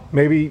work,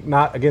 maybe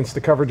not against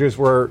the coverages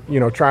we're,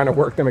 trying to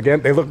work them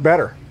again. They look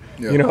better,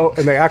 and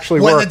they actually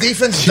work. When the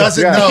defense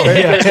doesn't know.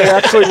 They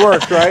actually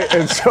worked, right?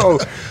 And so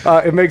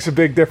it makes a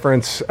big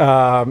difference.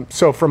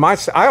 So for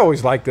I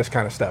always like this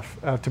kind of stuff,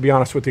 to be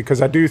honest with you,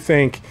 because I do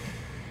think,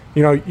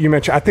 you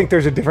mentioned, I think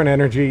there's a different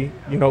energy,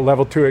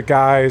 level to it.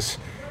 Guys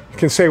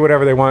can say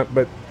whatever they want,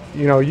 but,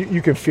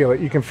 you can feel it.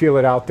 You can feel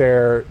it out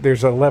there.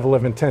 There's a level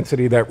of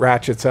intensity that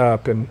ratchets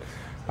up. And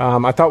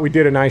I thought we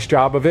did a nice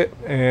job of it,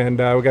 and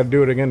we got to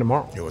do it again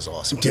tomorrow. It was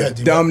awesome.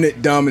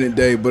 Dominant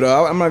day. But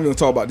I'm not even going to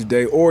talk about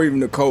today or even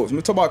the Colts. I'm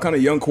going to talk about kind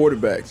of young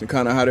quarterbacks and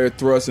kind of how they're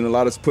thrust and a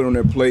lot is put on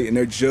their plate, and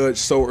they're judged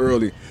so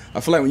early. I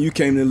feel like when you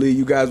came in the league,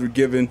 you guys were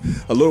given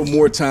a little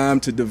more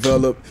time to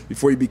develop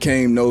before you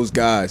became those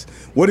guys.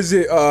 What is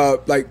it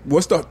like?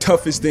 What's the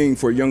toughest thing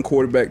for a young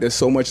quarterback that's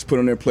so much put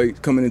on their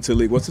plate coming into the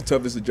league? What's the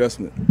toughest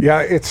adjustment?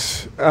 Yeah, it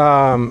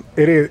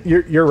is.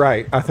 You're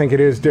right. I think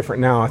it is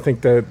different now. I think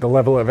the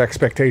level of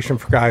expectation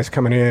for guys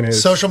coming in is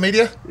social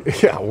media.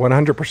 Yeah,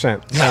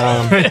 100%.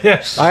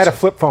 Yes. I had a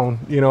flip phone.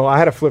 I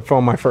had a flip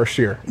phone my first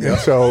year,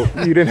 so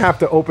you didn't have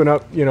to open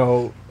up.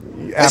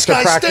 After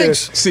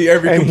practice, see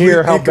every and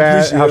hear how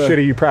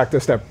shitty you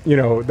practiced that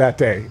that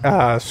day.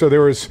 So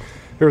there was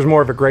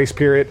more of a grace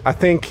period. I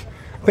think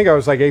I think I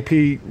was like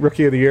AP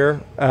Rookie of the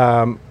Year,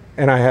 and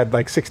I had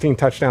like 16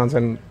 touchdowns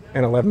and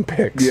 11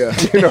 picks. Yeah.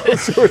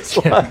 So it's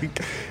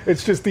like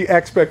it's just the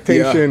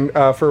expectation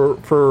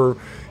for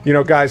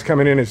guys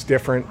coming in is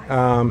different.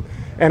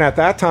 And at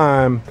that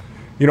time,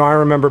 I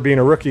remember being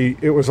a rookie.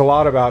 It was a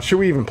lot about, should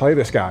we even play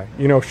this guy?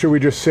 Should we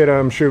just sit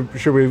him?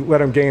 Should we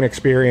let him gain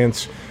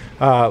experience?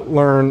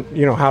 Learn,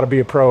 how to be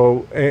a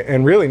pro,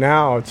 and really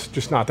now it's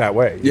just not that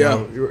way.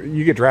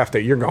 You get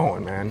drafted, you're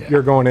going, man.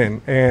 You're going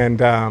in,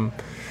 and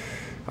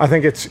I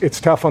think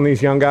it's tough on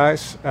these young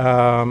guys.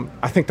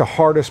 I think the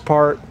hardest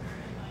part,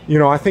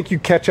 I think you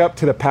catch up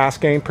to the pass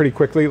game pretty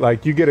quickly.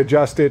 Like you get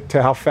adjusted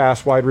to how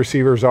fast wide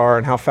receivers are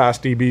and how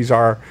fast DBs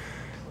are.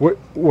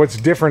 What's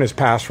different is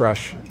pass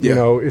rush.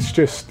 It's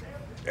just,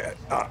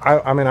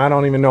 I mean, I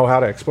don't even know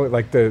how to explain.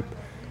 Like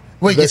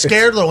Wait, you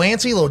scared, a little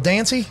antsy, a little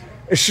dancy?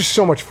 It's just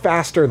so much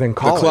faster than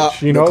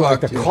college,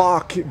 the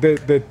clock,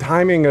 the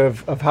timing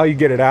of how you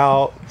get it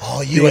out.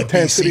 Oh, you at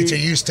BC, so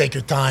you used to take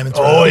your time. And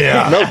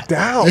no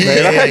doubt,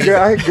 man.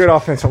 I had good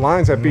offensive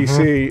lines at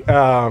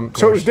BC,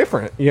 so it was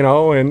different,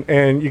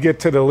 and you get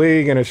to the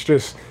league and it's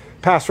just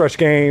pass rush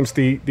games,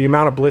 the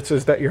amount of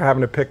blitzes that you're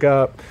having to pick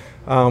up,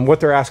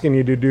 what they're asking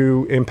you to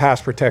do in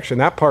pass protection.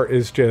 That part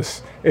is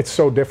just, it's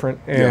so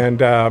different,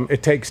 and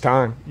it takes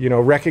time,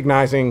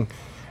 recognizing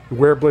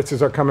where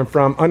blitzes are coming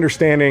from,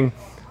 understanding.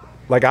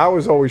 Like, I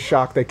was always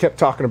shocked. They kept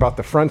talking about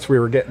the fronts we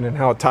were getting and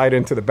how it tied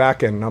into the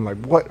back end. And I'm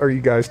like, what are you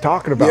guys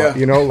talking about?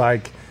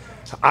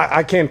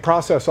 I can't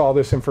process all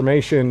this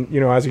information,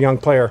 as a young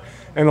player.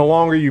 And the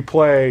longer you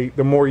play,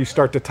 the more you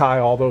start to tie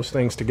all those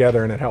things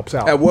together, and it helps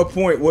out. At what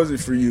point was it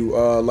for you?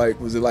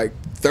 Was it like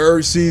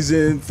third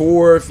season,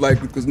 fourth?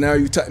 Because now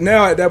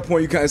now at that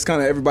point,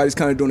 everybody's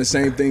kind of doing the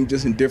same thing,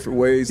 just in different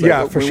ways.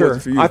 For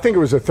sure. I think it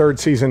was the third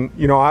season.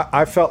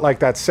 I felt like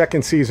that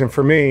second season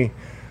for me,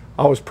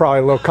 I was probably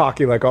a little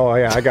cocky, like, oh,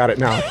 yeah, I got it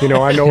now.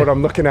 I know what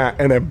I'm looking at.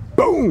 And then,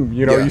 boom,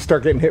 you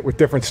start getting hit with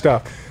different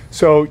stuff.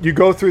 So you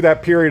go through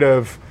that period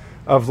of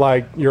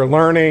like, you're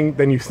learning,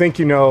 then you think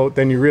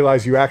then you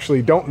realize you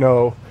actually don't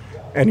know,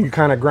 and you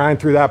kind of grind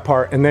through that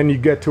part. And then you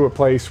get to a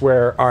place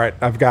where, all right,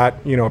 I've got,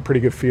 a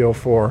pretty good feel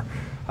for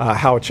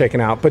how it's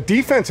shaking out. But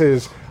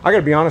defenses, I got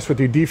to be honest with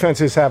you,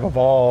 defenses have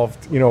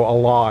evolved, a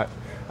lot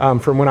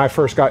from when I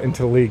first got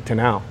into the league to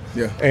now.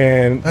 Yeah,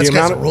 and that's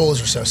because the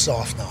rules are so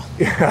soft now.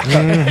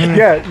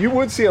 Yeah, you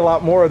would see a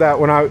lot more of that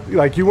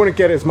when you wouldn't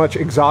get as much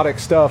exotic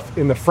stuff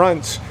in the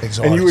fronts,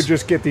 and you would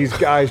just get these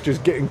guys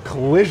just getting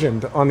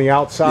collisioned on the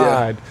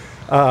outside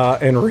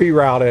and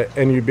reroute it,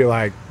 and you'd be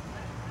like,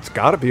 it's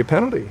got to be a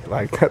penalty.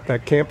 Like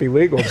that can't be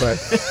legal, but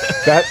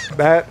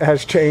that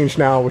has changed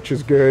now, which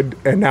is good.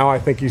 And now I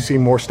think you see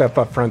more stuff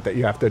up front that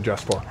you have to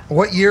adjust for.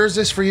 What year is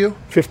this for you?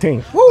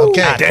 15. Woo!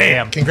 Okay, God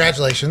damn.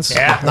 Congratulations.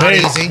 Yeah, not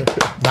easy.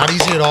 Not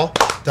easy at all.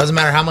 Doesn't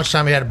matter how much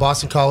time you had at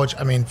Boston College.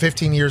 I mean,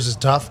 15 years is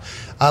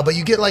tough. But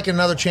you get like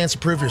another chance to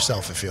prove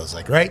yourself, it feels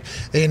like, right?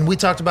 And we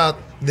talked about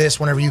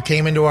this whenever you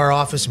came into our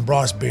office and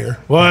brought us beer.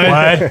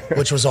 What?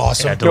 Which was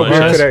awesome. No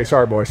beer today.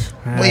 Sorry, boys.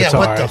 Well, yeah,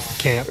 what the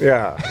camp?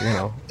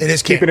 Yeah, It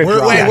is keeping camp. it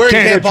dry. We're in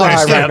camp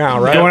right now,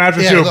 right? Going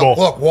after Super Bowl.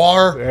 Look,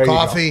 water,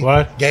 coffee,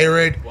 What?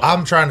 Gatorade.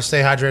 I'm trying to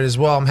stay hydrated as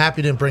well. I'm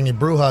happy to bring you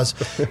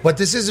Brewhas. But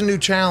this is a new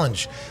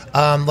challenge.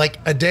 Like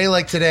a day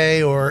like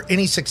today or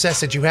any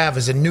success that you have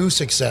is a new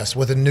success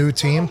with a new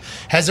team.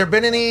 Has there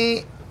been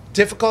any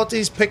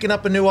difficulties picking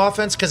up a new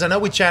offense? Because I know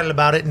we chatted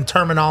about it and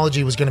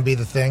terminology was going to be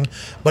the thing.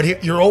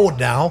 But you're old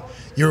now.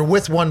 You're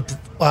with one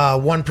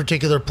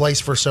particular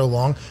place for so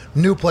long.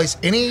 New place.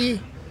 Any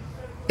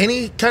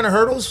kind of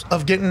hurdles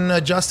of getting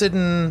adjusted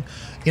and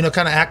kind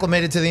of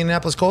acclimated to the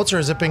Indianapolis Colts, or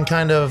has it been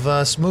kind of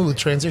a smooth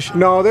transition?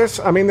 No, there's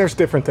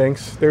different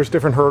things. There's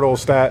different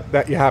hurdles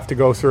that you have to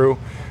go through.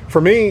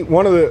 For me,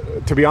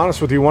 to be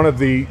honest with you, one of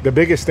the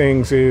biggest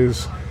things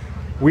is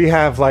we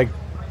have like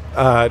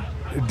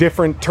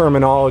different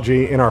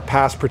terminology in our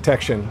pass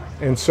protection,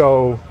 and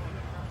so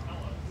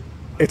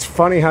it's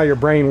funny how your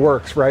brain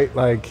works, right?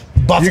 Like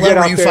Buffalo, you get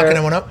out were you there, fucking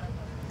anyone up?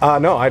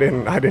 No, I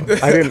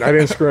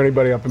didn't screw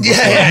anybody up in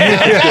Buffalo.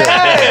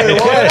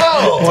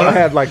 Well, I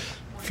had like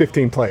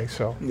 15 plays,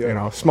 so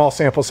small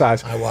sample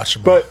size. I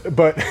watched them. But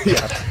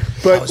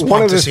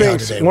one of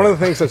the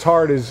things that's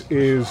hard is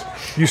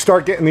you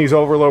start getting these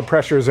overload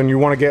pressures, and you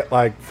want to get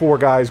like 4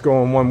 guys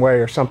going one way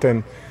or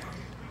something.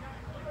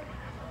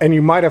 And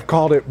you might have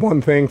called it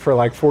one thing for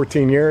like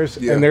 14 years,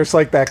 and there's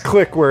like that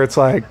click where it's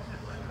like,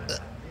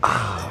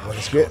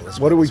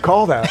 what do we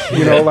call that?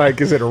 Like,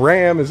 is it a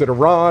Ram? Is it a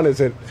Ron? Is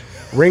it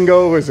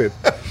Ringo? Is it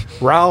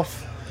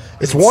Ralph?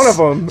 It's one of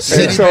them. And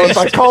so if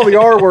I call the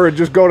R word,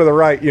 just go to the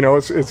right.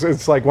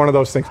 It's like one of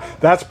those things.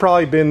 That's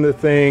probably been the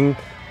thing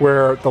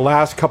where the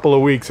last couple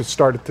of weeks it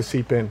started to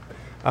seep in,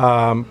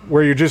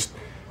 where you're just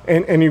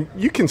and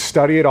you can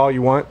study it all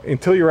you want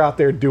until you're out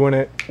there doing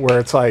it, where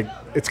it's like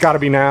it's got to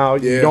be now.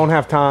 Yeah. You don't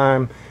have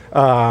time.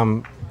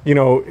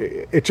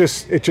 It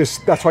just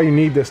that's why you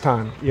need this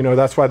time.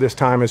 That's why this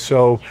time is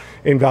so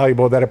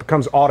invaluable, that it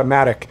becomes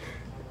automatic.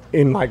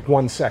 in like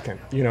 1 second.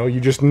 You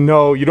just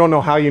know, you don't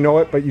know how you know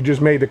it, but you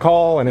just made the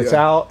call and it's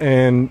out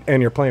and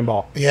you're playing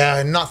ball. Yeah,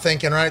 and not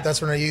thinking, right?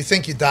 That's when you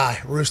think you die.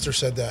 Rooster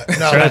said that.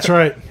 No, That's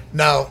right.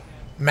 No,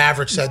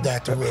 Maverick said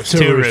that to Rooster.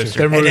 To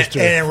Rooster. And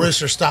then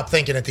Rooster stopped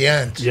thinking at the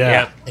end.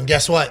 Yeah. And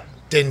guess what?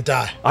 Didn't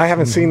die. I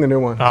haven't seen the new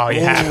one. Oh,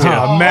 you have to.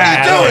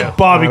 Matt, What are you doing?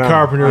 Bobby I know.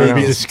 Carpenter I would know.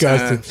 be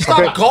disgusted.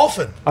 Stop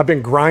golfing. I've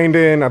been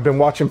grinding. I've been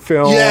watching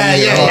film. Yeah,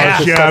 you yeah, know, yeah. it's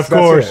just- Yeah, that's- of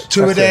course. that's it.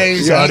 2 a That's it.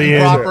 days, Yeah. eating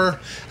is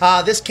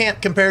proper. This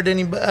camp compared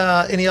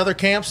to any other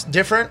camps,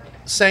 different,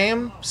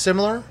 same,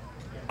 similar?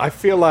 I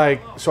feel like,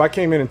 so I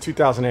came in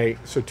 2008.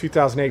 So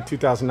 2008,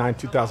 2009,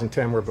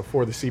 2010 were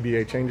before the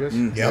CBA changes.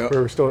 Yep. We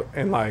were still,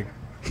 and like,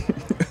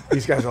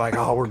 these guys are like,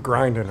 oh, we're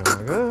grinding.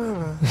 I'm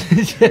like,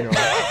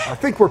 I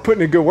think we're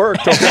putting in good work.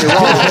 Don't get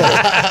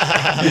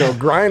me wrong.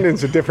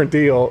 Grinding's a different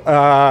deal.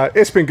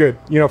 It's been good.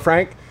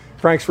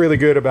 Frank's really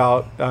good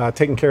about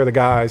taking care of the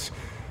guys,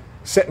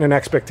 setting an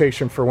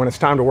expectation for when it's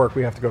time to work,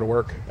 we have to go to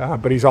work.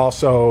 But he's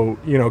also,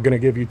 going to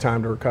give you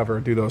time to recover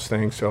and do those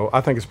things. So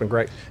I think it's been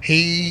great.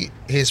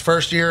 His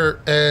first year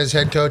as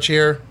head coach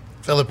here,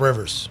 Phillip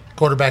Rivers,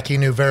 quarterback he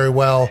knew very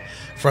well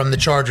from the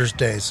Chargers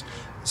days.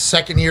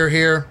 Second year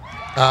here,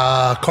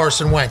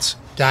 Carson Wentz,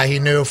 guy he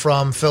knew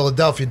from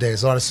Philadelphia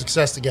days, a lot of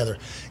success together.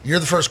 You're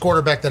the first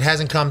quarterback that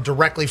hasn't come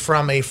directly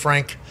from a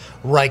Frank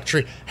Reich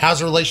tree. How's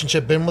the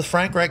relationship been with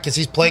Frank, right? Because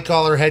he's play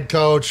caller, head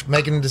coach,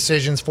 making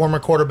decisions, former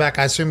quarterback.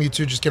 I assume you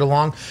two just get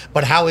along.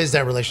 But how is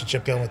that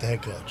relationship going with the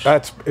head coach?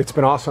 It's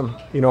been awesome.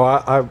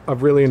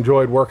 I've really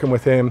enjoyed working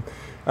with him.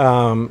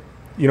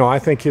 I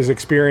think his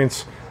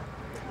experience,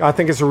 I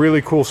think it's a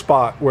really cool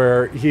spot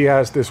where he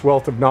has this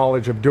wealth of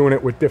knowledge of doing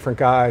it with different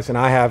guys, and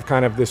I have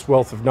kind of this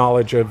wealth of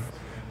knowledge of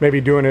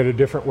maybe doing it a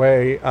different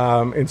way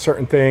in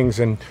certain things.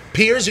 And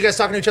Peers? You guys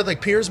talking to each other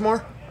like peers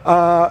more? You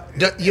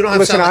don't have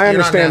listen, sound like, I you're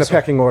not understand an the asshole.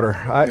 pecking order.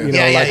 You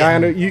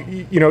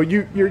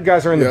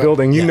guys are in the Yeah.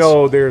 building. You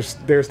know, there's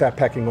that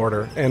pecking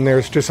order, and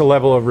there's just a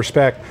level of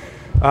respect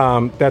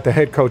that the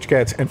head coach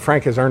gets, and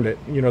Frank has earned it.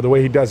 The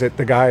way he does it,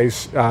 the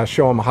guys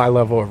show him a high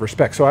level of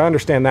respect. So I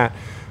understand that,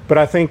 but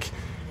I think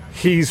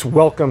he's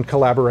welcomed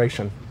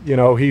collaboration.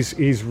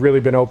 He's really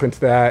been open to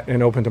that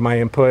and open to my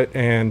input,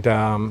 and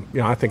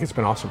I think it's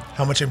been awesome.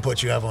 How much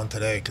input you have on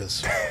today?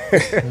 Because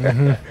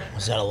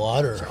was that a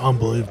lot or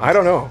Unbelievable. I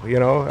don't know.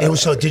 It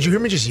was so. Did you hear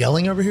me just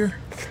yelling over here?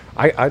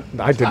 I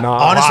did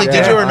not. Honestly,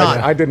 did you or not?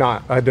 I did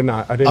not. I didn't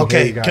Okay,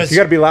 hear you guys. 'cause- You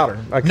got to be louder.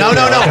 No.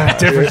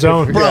 Different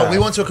zone. Bro, Yeah. we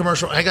went to a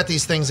commercial. I got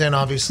these things in,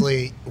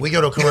 obviously. We go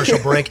to a commercial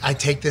break. I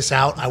take this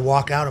out. I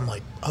walk out. I'm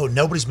like, oh,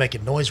 nobody's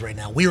making noise right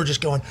now. We were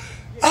just going,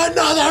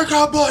 another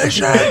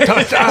completion.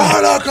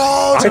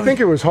 I think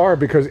it was hard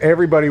because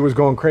everybody was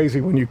going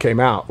crazy when you came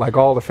out, like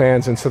all the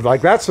fans, and so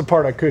like that's the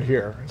part I could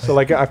hear. So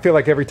like I feel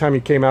like every time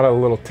you came out of a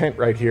little tent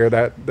right here,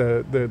 that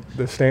the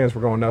stands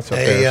were going nuts up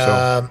Hey, there.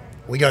 So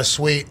we got a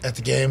suite at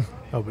the game.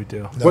 No big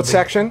deal. what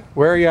section?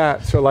 Where are you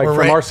at? So like We're from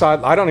right- our side,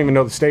 I don't even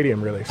know the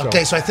stadium really. So.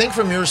 Okay, so I think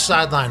from your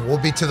sideline, we'll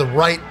be to the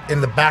right in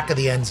the back of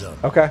the end zone.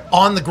 Okay.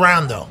 On the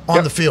ground, though,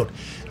 on the field.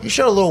 You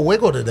showed a little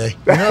wiggle today.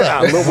 You know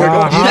that. A little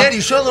wiggle. You did.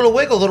 You showed a little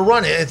wiggle, a little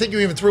run. I think you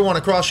even threw one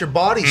across your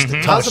body.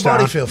 How's the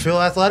body feel?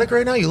 Feel athletic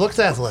right now? You looked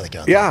athletic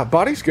out there. Yeah,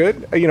 body's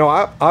good.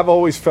 I've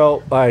always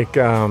felt like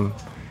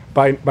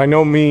by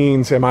no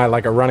means am I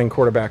like a running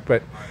quarterback,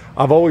 but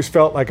I've always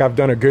felt like I've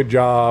done a good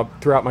job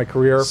throughout my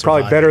career,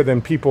 probably better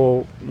than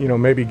people,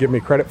 maybe give me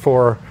credit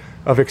for,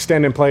 of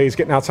extending plays,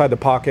 getting outside the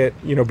pocket,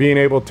 being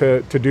able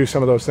to do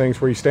some of those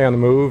things where you stay on the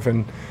move.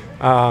 And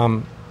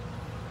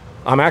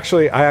I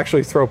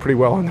actually throw pretty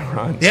well on the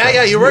run.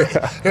 Yeah, you were.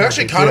 You're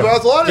actually kind of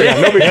athletic. Yeah,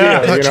 no big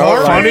deal.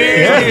 Charming.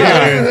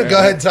 Funny. Go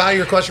ahead, Ty.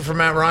 Your question for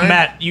Matt Ryan.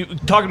 Matt, you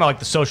talking about like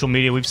the social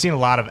media? We've seen a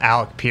lot of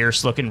Alec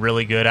Pierce looking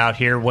really good out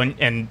here. When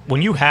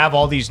you have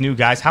all these new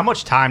guys, how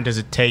much time does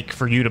it take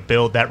for you to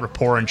build that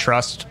rapport and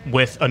trust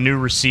with a new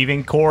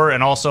receiving core?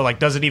 And also, like,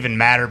 does it even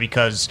matter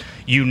because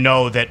you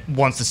know that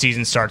once the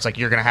season starts, like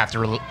you're going to have to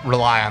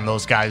rely on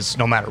those guys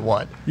no matter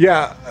what?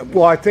 Yeah,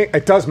 well, I think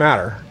it does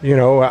matter.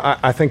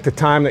 I think the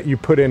time that you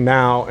put in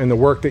now and the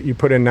work that you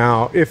put in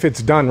now, if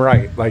it's done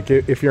right, like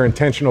if you're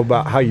intentional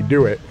about how you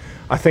do it,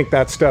 I think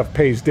that stuff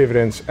pays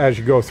dividends as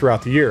you go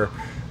throughout the year.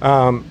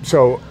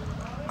 So,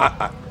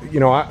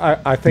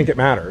 I think it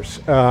matters.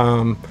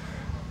 And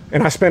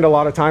I spend a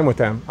lot of time with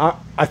them.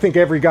 I think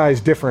every guy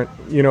is different,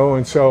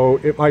 and so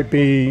it might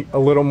be a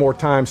little more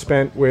time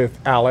spent with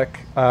Alec.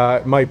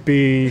 It might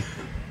be,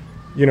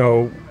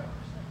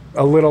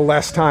 a little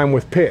less time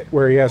with Pitt,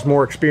 where he has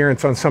more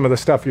experience on some of the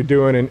stuff you're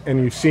doing, and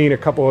you've seen a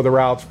couple of the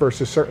routes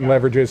versus certain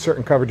leverages,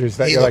 certain coverages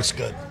that He you're looks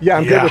like, good. yeah,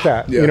 I'm good with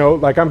that. Yeah.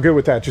 I'm good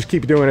with that. Just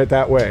keep doing it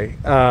that way.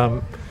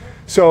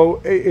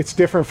 So it's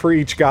different for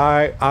each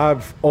guy.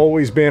 I've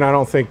always been, I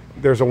don't think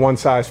there's a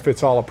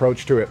one-size-fits-all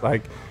approach to it.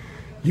 Like,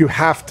 you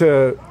have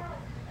to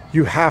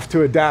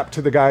adapt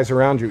to the guys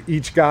around you.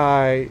 Each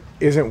guy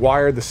isn't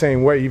wired the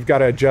same way. You've got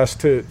to adjust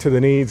to the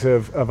needs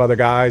of other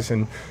guys.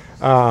 And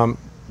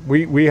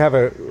we have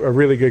a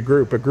really good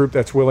group, a group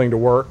that's willing to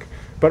work,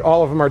 but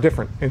all of them are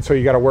different. And so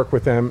you got to work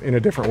with them in a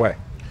different way.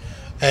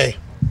 Hey,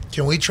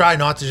 Can we try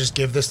not to just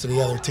give this to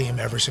the other team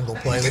every single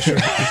play this year?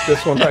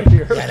 This one right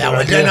here. Yeah, that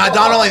one. Yeah,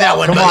 not only that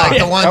one, but like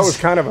the ones. That was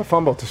kind of a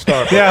fumble to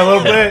start. Yeah, a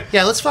little bit.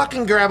 Yeah, let's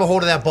fucking grab a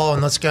hold of that ball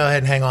and let's go ahead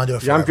and hang on to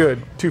it forever. Yeah, I'm good.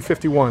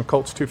 251,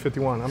 Colts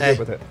 251. I'm good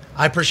with it.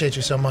 I appreciate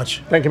you so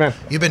much. Thank you, man.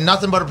 You've been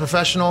nothing but a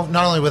professional,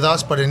 not only with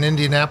us, but in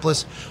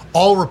Indianapolis.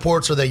 All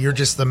reports are that you're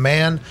just the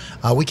man.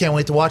 We can't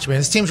wait to watch you, man.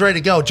 This team's ready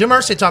to go. Jim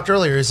Irsay talked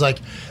earlier. He's like,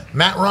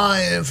 Matt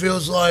Ryan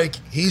feels like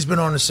he's been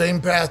on the same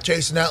path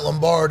chasing that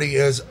Lombardi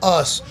as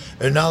us,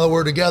 and now that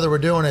we're together, we're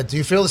doing it. Do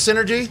you feel the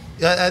synergy?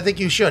 I think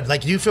you should.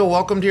 Like, do you feel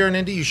welcomed here in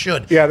Indy? You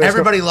should. Yeah,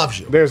 everybody loves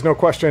you. There's no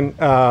question.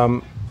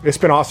 It's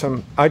been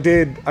awesome. I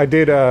did.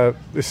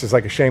 This is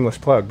like a shameless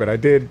plug, but I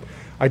did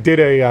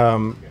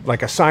a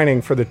like a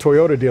signing for the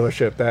Toyota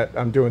dealership that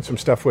I'm doing some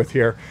stuff with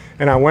here,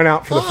 and I went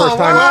out for the first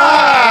time.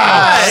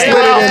 Slid it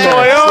in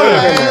there.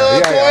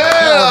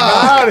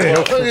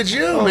 Look at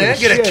you, man.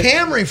 Get a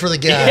Camry for the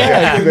guy.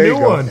 Yeah, there you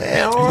go. one.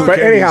 But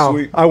anyhow,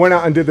 I went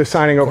out and did the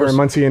signing over in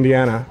Muncie,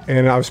 Indiana,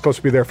 and I was supposed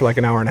to be there for like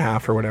an hour and a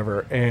half or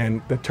whatever,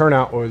 and the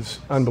turnout was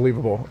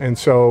unbelievable. And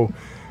so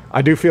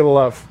I do feel the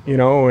love,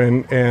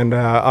 and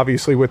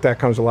obviously with that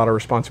comes a lot of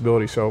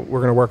responsibility. So we're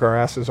going to work our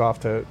asses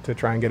off to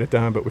try and get it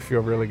done, but we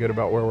feel really good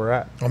about where we're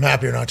at. I'm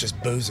happy you're not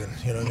just boozing.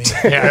 You know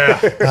what I mean?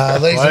 Yeah.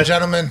 Ladies and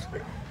gentlemen,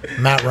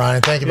 Matt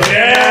Ryan, thank you, buddy.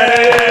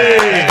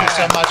 Thank you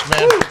so much,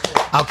 man.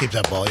 I'll keep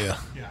that ball, yeah.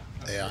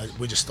 Yeah,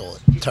 we just stole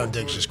it. Tone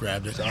Diggs just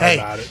grabbed it. Hey,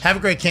 have a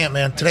great camp,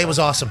 man. Today was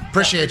awesome.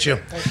 Appreciate you.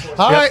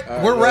 All right,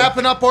 we're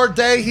wrapping up our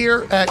day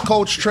here at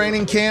Colts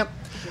training camp.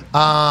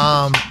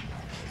 That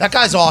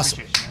guy's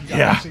awesome.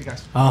 Yeah.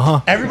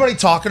 Everybody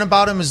talking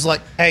about him is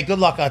like, hey, good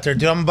luck out there,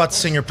 dude. I'm about to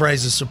sing your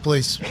praises, so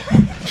please.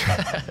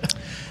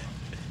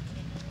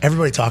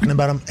 Everybody talking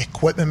about him.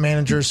 Equipment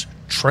managers,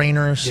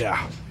 trainers,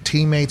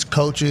 teammates,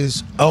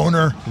 coaches,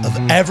 owner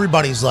of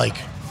everybody's like,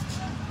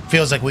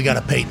 feels like we got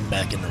a Peyton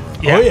back in the room.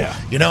 Yeah. Oh,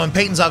 yeah. And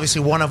Peyton's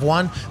obviously one of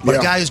one, but a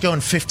guy who's going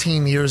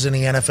 15 years in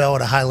the NFL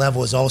at a high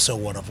level is also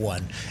one of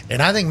one.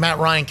 And I think Matt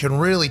Ryan can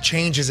really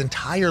change his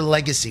entire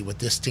legacy with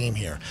this team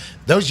here.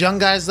 Those young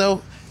guys,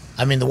 though,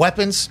 I mean, the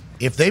weapons,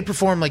 if they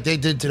perform like they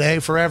did today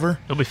forever,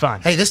 it'll be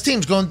fine. Hey, this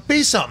team's going to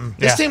be something.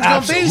 This team's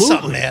going to be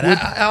something, man.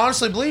 I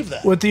honestly believe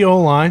that. With the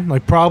O-line,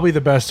 like probably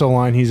the best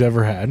O-line he's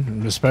ever had,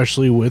 and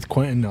especially with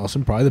Quentin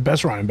Nelson, probably the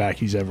best running back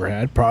he's ever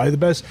had, probably the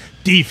best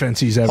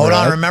defense he's ever had.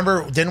 Hold on,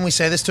 remember, didn't we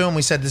say this to him?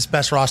 We said this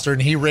best roster,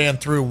 and he ran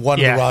through one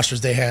of the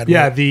rosters they had.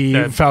 Yeah,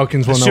 the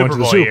Falcons when they went to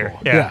the Super Bowl.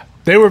 Yeah.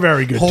 They were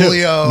very good,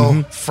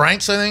 Julio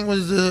Franks, I think,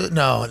 was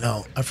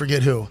no, I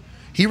forget who.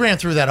 He ran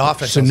through that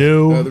offense.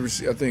 Sanu.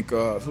 I think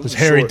was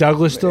Harry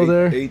Douglas still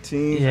there?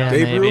 18. Yeah,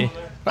 maybe.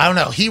 I don't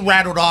know. He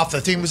rattled off the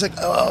team. He was like,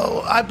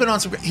 "Oh, I've been on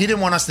some." He didn't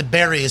want us to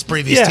bury his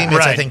previous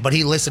teammates, I think, but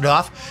he listed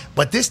off.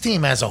 But this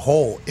team as a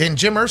whole, and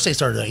Jim Irsay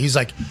started that. He's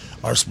like,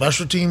 "Our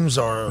special teams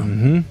are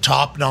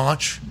top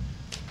notch.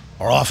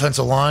 Our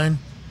offensive line,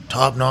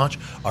 top notch.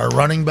 Our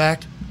running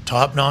back,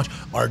 top notch.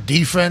 Our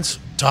defense."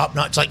 Top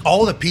notch. It's like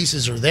all the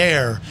pieces are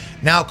there.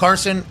 Now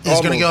Carson is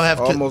going to go have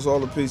almost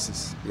all the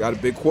pieces. You got a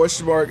big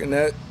question mark in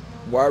that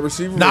wide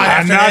receiver.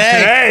 Not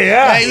today.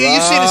 Yeah. Hey, you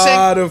see the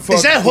same?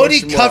 Is that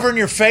hoodie covering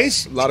your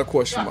face? A lot of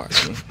question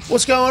marks.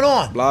 What's going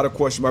on? A lot of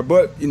question marks.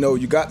 But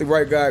you got the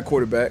right guy at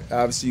quarterback.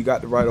 Obviously, you got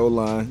the right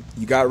O-line.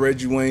 You got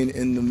Reggie Wayne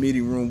in the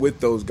meeting room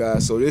with those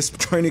guys. So this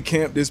training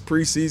camp, this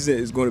preseason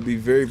is going to be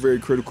very, very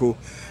critical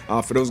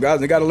for those guys.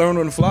 They got to learn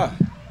on the fly.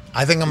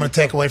 I think I'm going to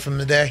take away from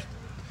the day.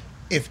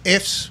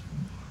 If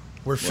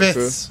we're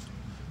fifths,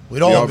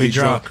 we'd all be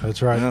drunk.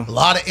 That's right. Yeah. A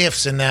lot of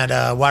ifs in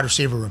that wide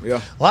receiver room. Yeah.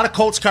 A lot of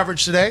Colts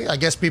coverage today. I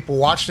guess people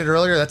watched it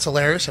earlier. That's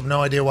hilarious. I have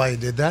no idea why you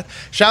did that.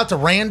 Shout out to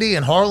Randy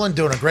and Harlan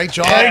doing a great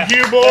job. Thank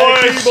you,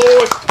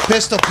 boys.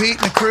 Pistol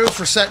Pete and the crew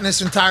for setting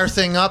this entire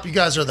thing up. You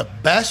guys are the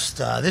best.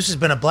 This has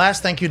been a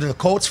blast. Thank you to the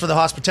Colts for the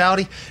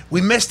hospitality.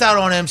 We missed out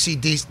on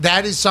MCD.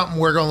 That is something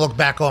we're going to look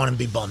back on and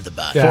be bummed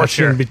about. Yeah, it's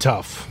going to be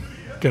tough.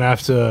 Going to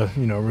have to,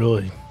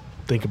 really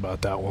think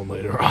about that one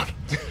later on.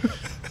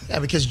 Yeah,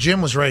 because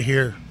Jim was right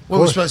here. What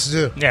were we supposed to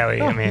do? Yeah,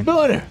 I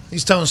mean,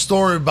 he's telling a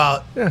story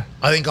about,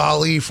 I think,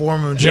 Ali,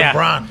 Foreman, and Jim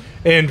Brown.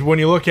 And when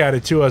you look at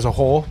it, too, as a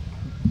whole,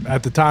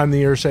 at the time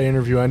the Irsay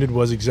interview ended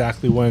was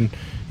exactly when,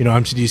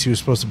 MCDC was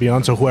supposed to be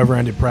on. So whoever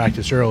ended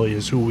practice early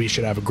is who we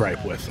should have a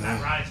gripe with.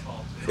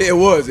 It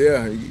was,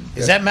 yeah.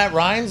 Is that Matt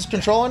Ryan's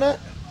controlling it?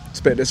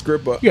 Sped that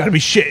script up. You got to be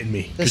shitting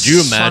me. Could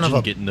you imagine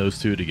getting those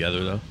two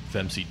together, though? If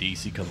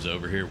MCDC comes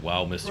over here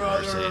while Mr.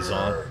 Irsay is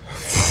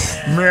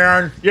on.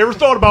 Man, you ever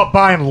thought about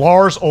buying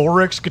Lars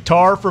Ulrich's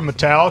guitar from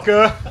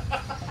Metallica?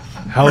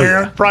 Hell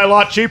yeah. Probably a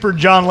lot cheaper than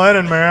John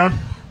Lennon, man.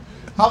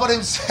 How about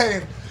him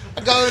saying,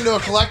 I go into a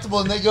collectible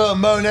and they go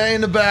Monet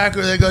in the back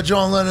or they go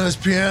John Lennon's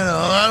piano.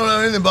 I don't know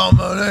anything about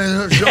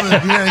Monet. Show me the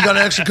piano. He got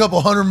an extra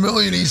couple $100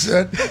 million, he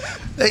said.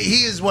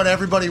 He is what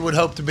everybody would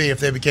hope to be if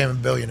they became a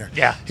billionaire.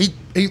 Yeah. He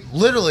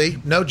literally,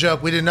 no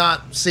joke, we did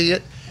not see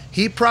it.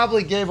 He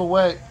probably gave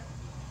away.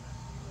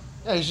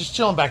 Yeah, he's just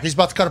chilling back. He's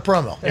about to cut a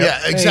promo. Yeah,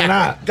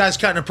 exactly. Guy's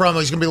cutting a promo.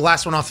 He's going to be the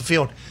last one off the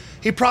field.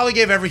 He probably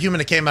gave every human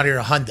that came out here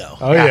a hundo.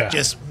 Oh, yeah.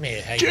 Just,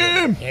 man, hey,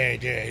 Jim.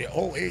 hey,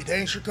 oh, hey,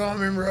 thanks for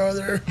coming,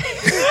 brother.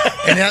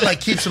 And that,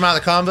 like, keeps him out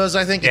of the combos,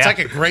 I think. It's like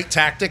a great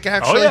tactic,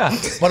 actually. Oh, yeah.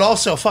 But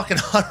also, fucking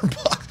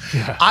 $100.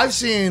 Yeah. I've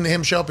seen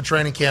him show up at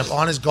training camp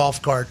on his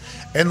golf cart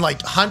and,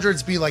 like,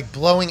 hundreds be, like,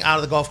 blowing out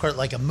of the golf cart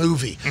like a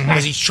movie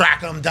because he's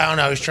tracking them down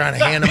now. He's trying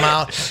to hand them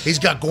out. He's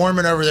got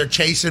Gorman over there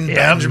chasing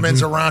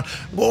Benjamins around.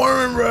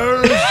 Gorman,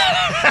 bro.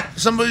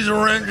 Somebody's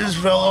rent just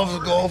fell off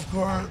the golf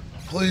cart.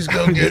 Please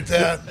go get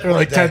that. There were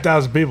like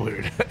 10,000 people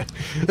here.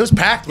 It was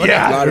packed.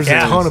 Yeah, there's a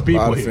ton of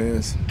people here.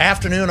 Fans.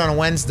 Afternoon on a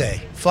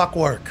Wednesday. Fuck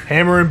work.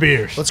 Hammer and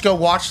beers. Let's go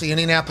watch the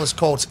Indianapolis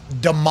Colts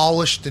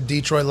demolish the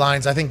Detroit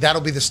Lions. I think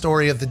that'll be the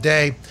story of the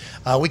day.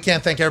 We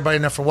can't thank everybody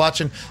enough for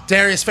watching.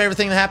 Darius, favorite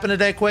thing that happened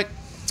today, quick?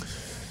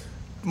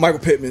 Michael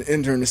Pittman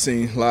entering the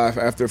scene live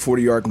after a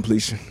 40-yard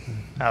completion.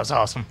 That was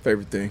awesome.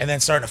 Favorite thing. And then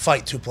starting to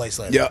fight 2 plays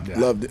later. Yep,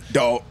 loved it.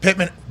 Dog.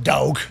 Pittman,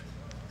 dog.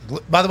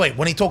 By the way,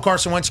 when he told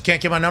Carson Wentz you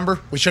can't get my number,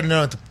 we should have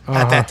known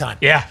at that time.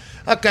 Yeah.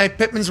 Okay,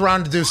 Pittman's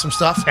around to do some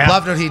stuff.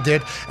 Loved what he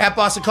did. At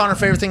Boston Connor,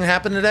 favorite thing that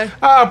happened today?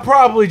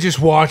 Probably just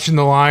watching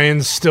the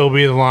Lions still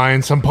be the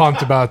Lions. I'm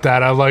pumped about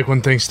that. I like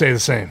when things stay the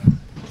same.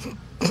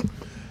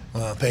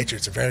 Well,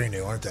 Patriots are very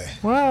new, aren't they?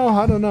 Well,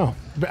 I don't know.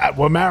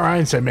 What Matt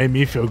Ryan said made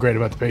me feel great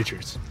about the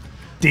Patriots.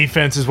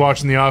 Defense is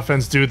watching the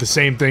offense do the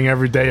same thing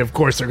every day. Of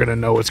course, they're going to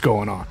know what's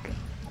going on.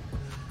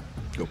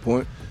 Good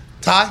point.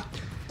 Ty?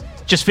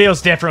 Just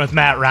feels different with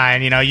Matt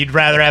Ryan. You know, you'd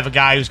rather have a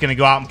guy who's going to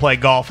go out and play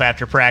golf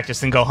after practice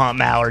than go hunt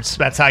mallards.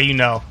 That's how you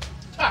know.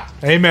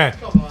 Amen.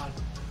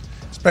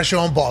 Special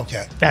on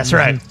Bobcat. That's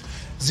right.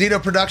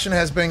 Zito production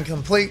has been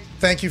complete.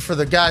 Thank you for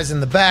the guys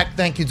in the back.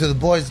 Thank you to the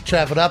boys that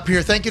traveled up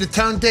here. Thank you to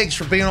Tone Diggs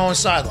for being on the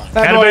sideline.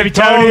 That boy, baby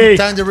Tony.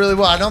 Tone did really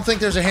well. I don't think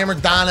there's a Hammer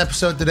Don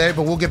episode today,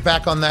 but we'll get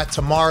back on that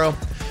tomorrow.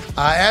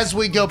 As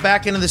we go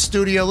back into the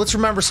studio, let's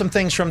remember some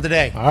things from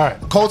today. All right.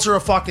 Colts are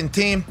a fucking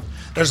team.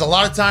 There's a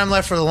lot of time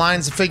left for the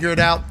Lions to figure it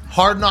out.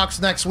 Hard Knocks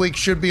next week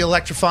should be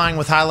electrifying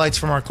with highlights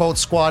from our Colts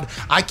squad.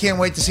 I can't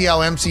wait to see how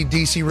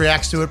MCDC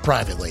reacts to it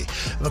privately.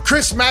 But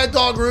Chris Mad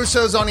Dog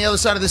Russo's on the other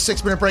side of this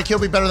 6-minute break. He'll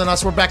be better than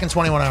us. We're back in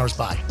 21 hours.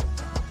 Bye.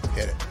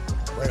 Hit it.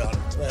 Right on.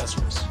 Right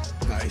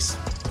on. Nice.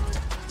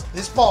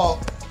 This ball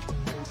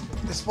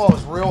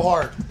is real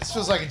hard. This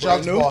feels like a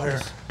jugs ball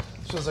here.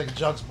 This feels like a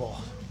jugs ball.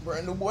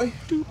 Brand new boy.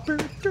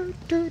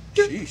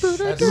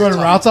 Jeez. You running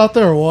routes out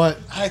there or what?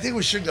 I think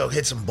we should go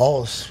hit some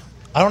balls.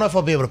 I don't know if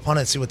I'll be able to punt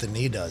it and see what the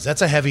knee does.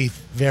 That's a heavy,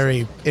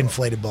 very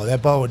inflated ball.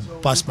 That ball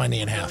would bust my knee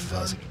in half if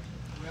I was.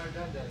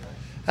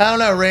 I don't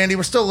know, Randy.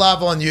 We're still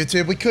live on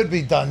YouTube. We could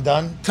be done.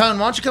 Tone, why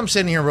don't you come sit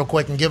in here real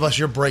quick and give us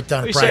your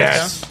breakdown of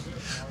practice?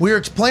 We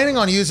were planning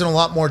on using a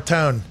lot more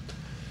Tone.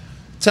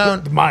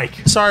 Mike.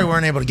 Sorry we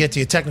weren't able to get to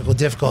you. Technical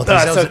difficulties.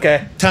 That's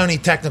okay. Tony,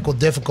 technical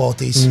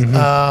difficulties.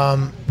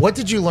 What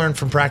did you learn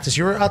from practice?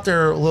 You were out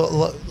there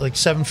like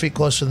 7 feet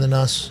closer than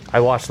us.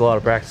 I watched a lot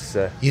of practice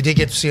today. You did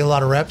get to see a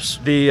lot of reps?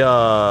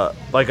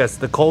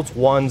 The Colts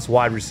ones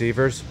wide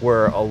receivers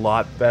were a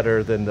lot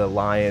better than the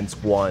Lions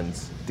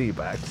ones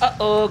D-backs.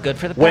 Good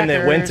for the Packers. When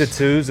they went to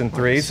 2s and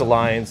 3s, the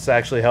Lions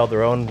actually held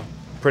their own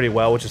pretty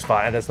well, which is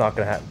fine. That's not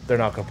going to They're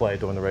not going to play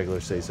during the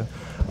regular season.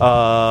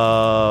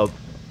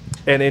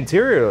 And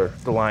interior,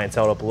 the Lions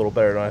held up a little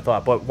better than I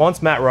thought. But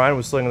once Matt Ryan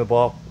was slinging the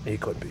ball, he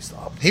couldn't be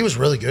stopped. He was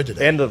really good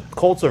today. And the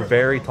Colts are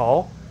very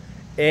tall.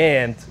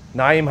 And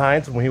Nyheim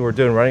Hines, when we were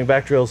doing running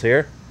back drills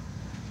here,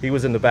 he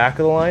was in the back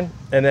of the line.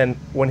 And then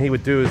when he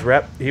would do his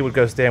rep, he would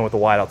go stand with the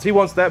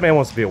wideouts. That man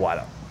wants to be a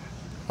wideout.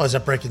 Oh, is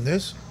that breaking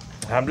news?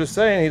 I'm just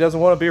saying he doesn't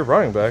want to be a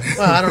running back.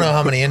 Well, I don't know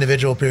how many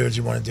individual periods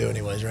you want to do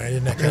anyways, right?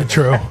 Isn't that kind of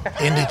true?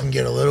 Indy can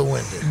get a little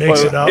winded.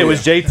 Mix it up. It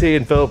was JT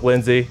and Philip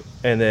Lindsay,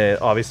 and then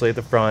obviously at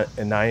the front,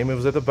 and Nyheim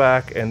was at the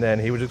back, and then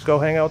he would just go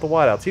hang out with the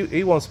wideouts.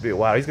 He wants to be a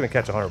wideout. He's going to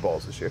catch 100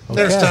 balls this year.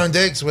 There's Tone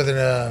Diggs with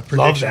a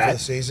prediction for the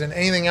season.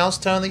 Anything else,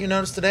 Tone, that you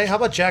noticed today? How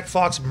about Jack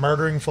Fox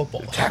murdering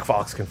football? Jack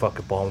Fox can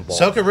fucking ball the ball.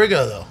 So could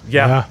Rigo, though.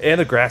 Yeah,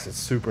 and the grass is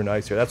super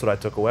nice here. That's what I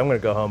took away. I'm going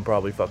to go home and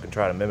probably fucking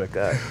try to mimic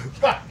that.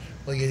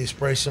 Well, you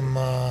spray some...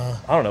 I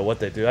don't know what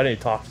they do. I need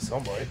to talk to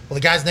somebody. Well,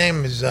 the guy's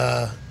name is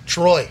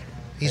Troy.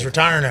 He's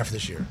retiring after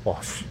this year.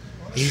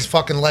 He's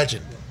fucking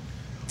legend.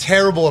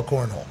 Terrible at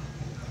cornhole.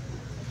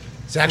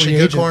 He's actually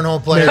a good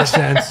cornhole player. Makes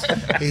sense.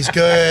 He's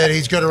good.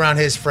 He's good around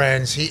his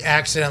friends. He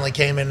accidentally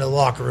came into the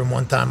locker room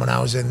one time when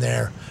I was in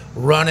there,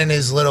 running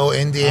his little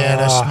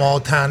Indiana small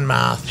town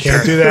mouth.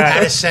 Can't do that.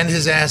 Had to send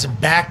his ass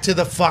back to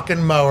the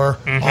fucking mower.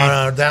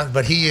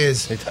 But he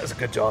is. He does a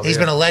good job. He's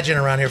been a legend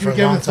around here for a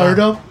long time. Can we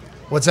give him the third?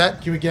 What's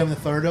that? Can we give him the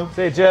third?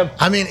 Say, Jim.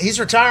 I mean, he's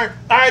retired.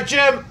 All right,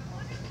 Jim.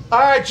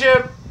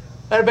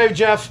 Hey, baby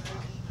Jeff.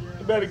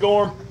 Hey, baby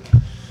Gorm.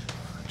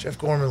 Jeff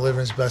Gorman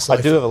living his best life.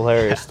 I do have a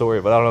hilarious story,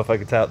 but I don't know if I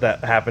can tell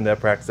that happened at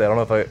practice. I don't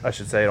know if I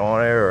should say it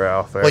on air or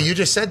off air. Well, you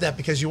just said that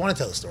because you want to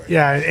tell the story.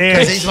 Yeah, and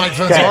because these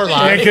microphones are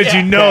live. And because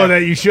you know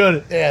that you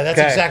shouldn't. Yeah, that's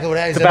exactly what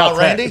it is. It's about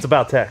Randy? It's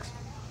about Tex.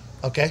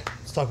 Okay,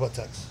 let's talk about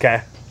Tex.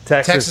 Okay.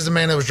 Tex is the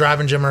man that was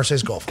driving Jim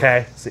Irsay's golf.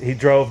 Okay, so he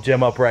drove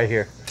Jim up right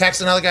here. Tex,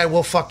 another guy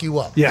will fuck you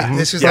up. Yeah,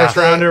 this is first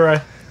rounder,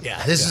 right?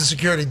 Yeah, this is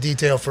security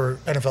detail for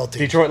NFL teams.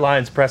 Detroit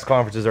Lions press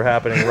conferences are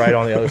happening right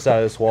on the other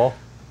side of this wall.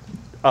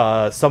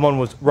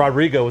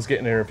 Rodrigo was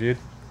getting interviewed.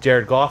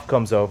 Jared Goff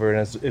comes over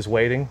and is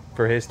waiting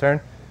for his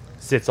turn.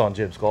 Sits on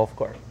Jim's golf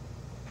cart.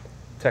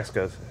 Text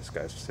goes, this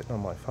guy's sitting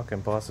on my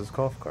fucking boss's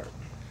golf cart.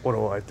 What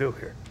do I do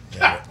here?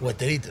 Yeah, what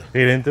did he do? He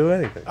didn't do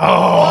anything.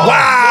 Oh,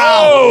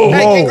 wow!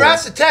 Hey,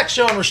 congrats to Tech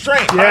showing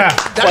restraint. Yeah.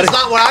 That's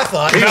not what I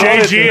thought.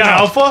 JG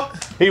Alpha?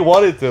 He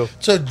wanted to.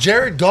 So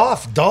Jared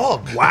Goff,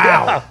 dog.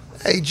 Wow.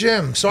 Hey,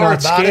 Jim, sorry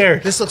Not about scared.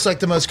 it. This looks like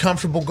the most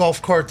comfortable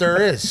golf cart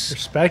there is.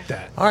 Respect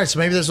that. All right, so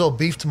maybe there's a little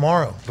beef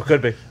tomorrow. It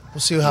could be. We'll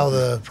see how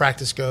the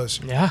practice goes.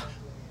 Yeah.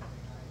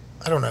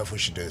 I don't know if we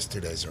should do this 2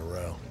 days in a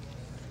row.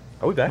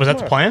 Are we back? Was that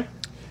the plan?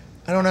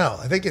 I don't know.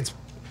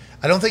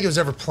 I don't think it was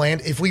ever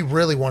planned. If we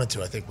really wanted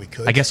to, I think we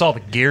could. I guess all the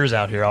gear's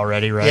out here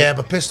already, right? Yeah,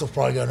 but Pistol's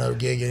probably got another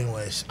gig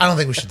anyways. I don't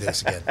think we should do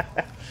this again.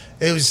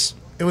 It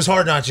was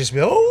hard not just to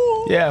be,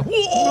 oh. Yeah.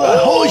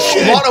 Holy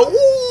shit. A lot of,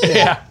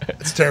 Yeah.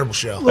 It's a terrible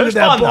show. It was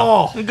fun,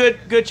 though.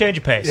 Good change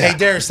of pace. Hey,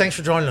 Darius, thanks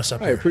for joining us up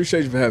Hey, here.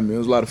 appreciate you for having me. It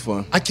was a lot of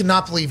fun. I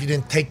cannot believe you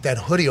didn't take that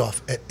hoodie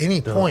off at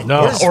any point.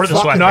 No, What is or the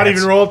fucking- sweatpants. Not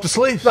even roll up the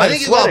sleeves. I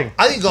think you got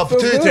a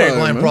pituitary good,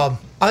 gland man. problem.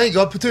 I think you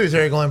got a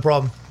pituitary gland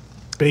problem.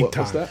 Big What's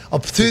time. that? A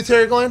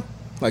pituitary gland?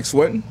 Like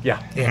sweating?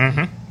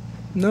 Yeah.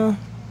 No.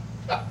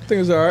 I think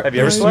it's all right. Have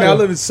you ever I mean, sweated? I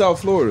live in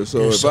South Florida, so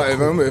You're if, so if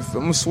I'm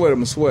gonna sweat, I'm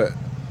gonna sweat.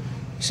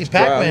 See,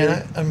 dry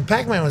Pacman, here.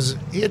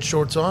 Pacman he had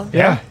shorts on.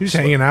 Yeah, he was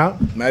hanging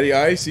out. Matty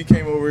Ice, he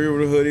came over here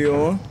with a hoodie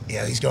on.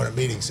 Yeah, he's going to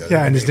meetings. So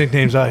Yeah, and his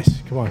nickname's Ice.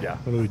 Come on. Yeah.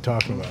 What are we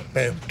talking about?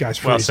 Babe.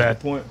 Guy's Well freezing. said.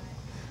 Point.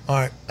 All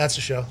right, that's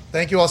the show.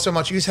 Thank you all so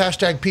much. Use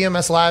hashtag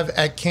PMS Live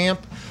at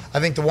camp. I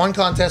think the one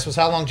contest was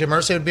how long Jim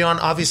Irsay would be on.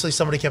 Obviously,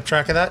 somebody kept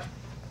track of that.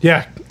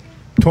 Yeah.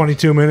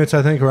 22 minutes,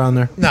 I think, around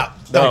there. No,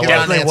 don't give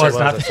out an definitely answer.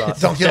 was not.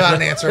 Don't give out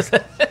an answer.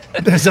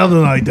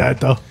 Something like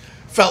that, though.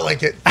 Felt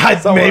like it.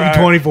 Maybe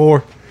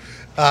 24.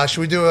 Should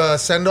we do a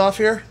send-off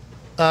here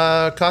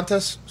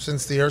contest?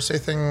 Since the Irsay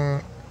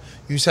thing,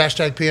 use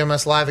hashtag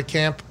PMS Live at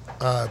camp.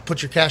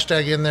 Put your cash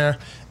tag in there.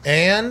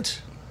 And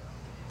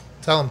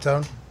tell him,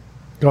 Tone.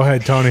 Go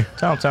ahead, Tony.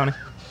 Tell him, Tony.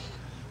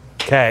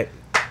 Okay.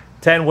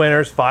 10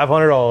 winners,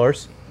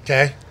 $500.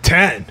 Okay.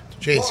 10.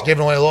 Jeez,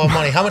 giving away a lot of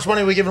money. How much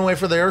money are we giving away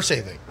for the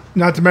Irsay thing?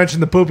 Not to mention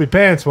the poopy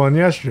pants one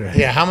yesterday.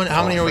 Yeah, how many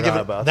are we forgot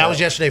giving? about That that. was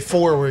yesterday.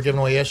 4 we were giving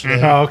away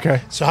yesterday. Oh,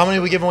 okay. So how many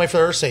are we giving away for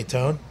the Irsay,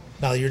 Tone?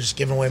 Now you're just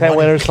giving away 10 money.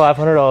 winners,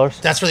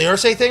 $500. That's for the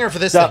Irsay thing or for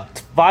this No,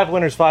 thing? 5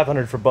 winners,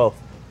 $500 for both.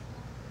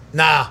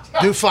 Nah,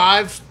 do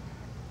 5.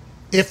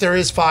 If there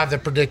is 5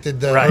 that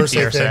predicted the Right,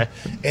 Irsay the Irsay.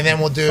 thing, and then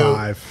we'll do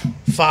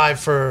 5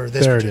 for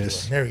this There it particular.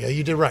 is. There we go.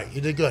 You did right. You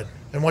did good.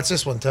 And what's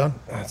this one, Tone?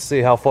 Let's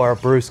see how far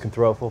Bruce can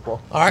throw a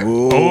football. All right.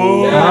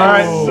 All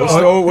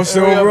right. What's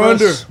the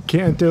over-under?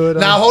 Can't do it.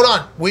 Now hold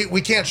on.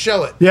 We can't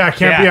show it. Yeah,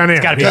 can't be on air.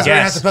 It's got to be a Because we're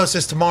gonna have guess. to post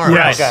this tomorrow.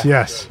 Yes, Okay.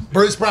 yes.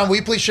 Bruce Brown, will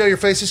you please show your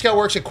face? This guy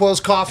works at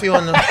Quill's Coffee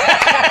on the.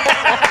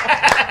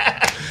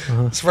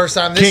 It's the first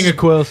time. King of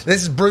Quills.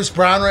 This is Bruce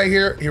Brown right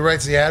here. He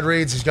writes the ad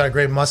reads. He's got a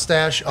great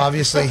mustache.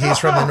 Obviously, he's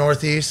from the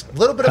Northeast. A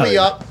little bit of a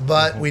yup,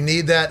 but we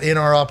need that in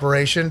our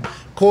operation.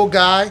 Cool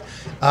guy.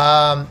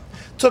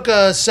 Took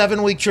a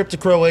 7-week trip to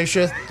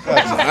Croatia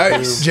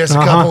Nice. just a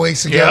couple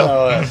weeks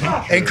ago.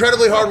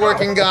 Incredibly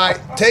hardworking guy.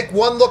 Take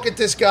one look at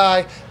this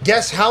guy.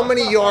 Guess how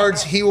many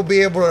yards he will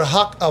be able to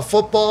huck a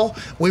football.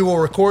 We will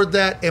record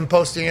that and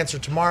post the answer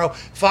tomorrow.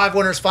 5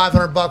 winners,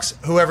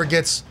 $500. Whoever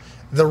gets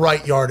the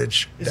right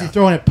yardage. Is he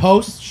throwing it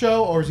post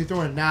show or is he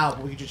throwing it now?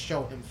 But we can just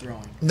show him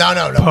throwing. No.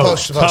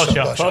 Post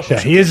show. Yeah,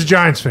 he is a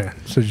Giants fan,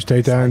 so just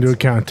take that into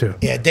account, too.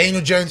 Yeah,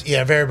 Daniel Jones.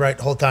 Yeah, very bright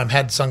the whole time.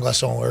 Had the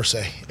sunglasses on,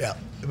 Irsay. Yeah,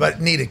 but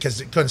needed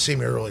because it couldn't see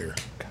me earlier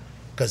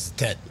because of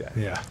the tent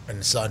Yeah. and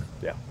the sun.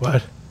 Yeah. What?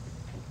 I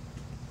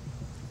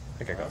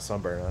think I got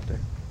sunburn out there.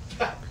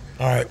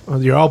 All right.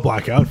 Well, your all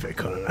black outfit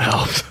couldn't have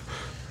helped.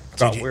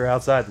 Oh, we were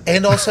outside. today.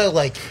 And also,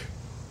 like,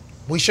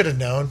 we should have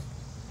known.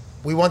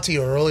 We went to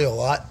you early a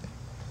lot.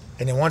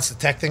 And then once the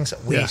tech things,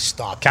 we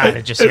stopped. Kind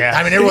of just, yeah.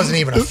 I mean, there wasn't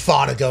even a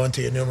thought of going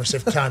to you numerous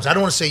different times. I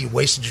don't want to say you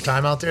wasted your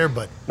time out there,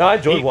 but No, I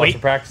enjoyed Wait, watching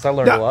wait. practice. I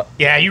learned a lot.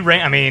 Yeah, you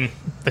ran. I mean,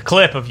 the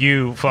clip of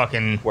you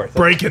fucking Worth it.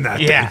 Breaking that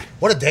Yeah. thing.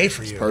 what a day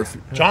for you.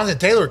 Perfect. Jonathan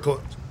Taylor didn't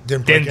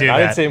break Didn't it. do I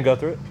didn't that. see him go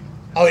through it.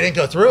 Oh, he didn't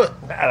go through it?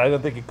 I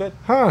don't think he could.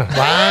 Huh.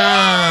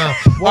 Wow.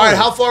 All right,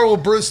 how far will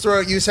Bruce throw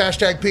it? Use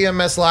hashtag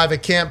PMS Live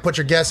at camp. Put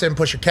your guess in.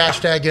 Put your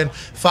cash tag in.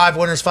 5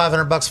 winners,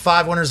 $500.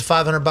 5 winners,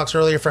 $500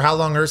 earlier for how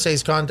long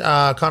Irsay's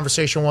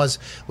conversation was.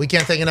 We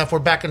can't thank enough. We're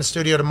back in the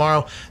studio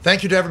tomorrow.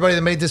 Thank you to everybody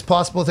that made this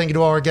possible. Thank you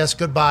to all our guests.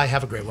 Goodbye.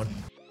 Have a great one.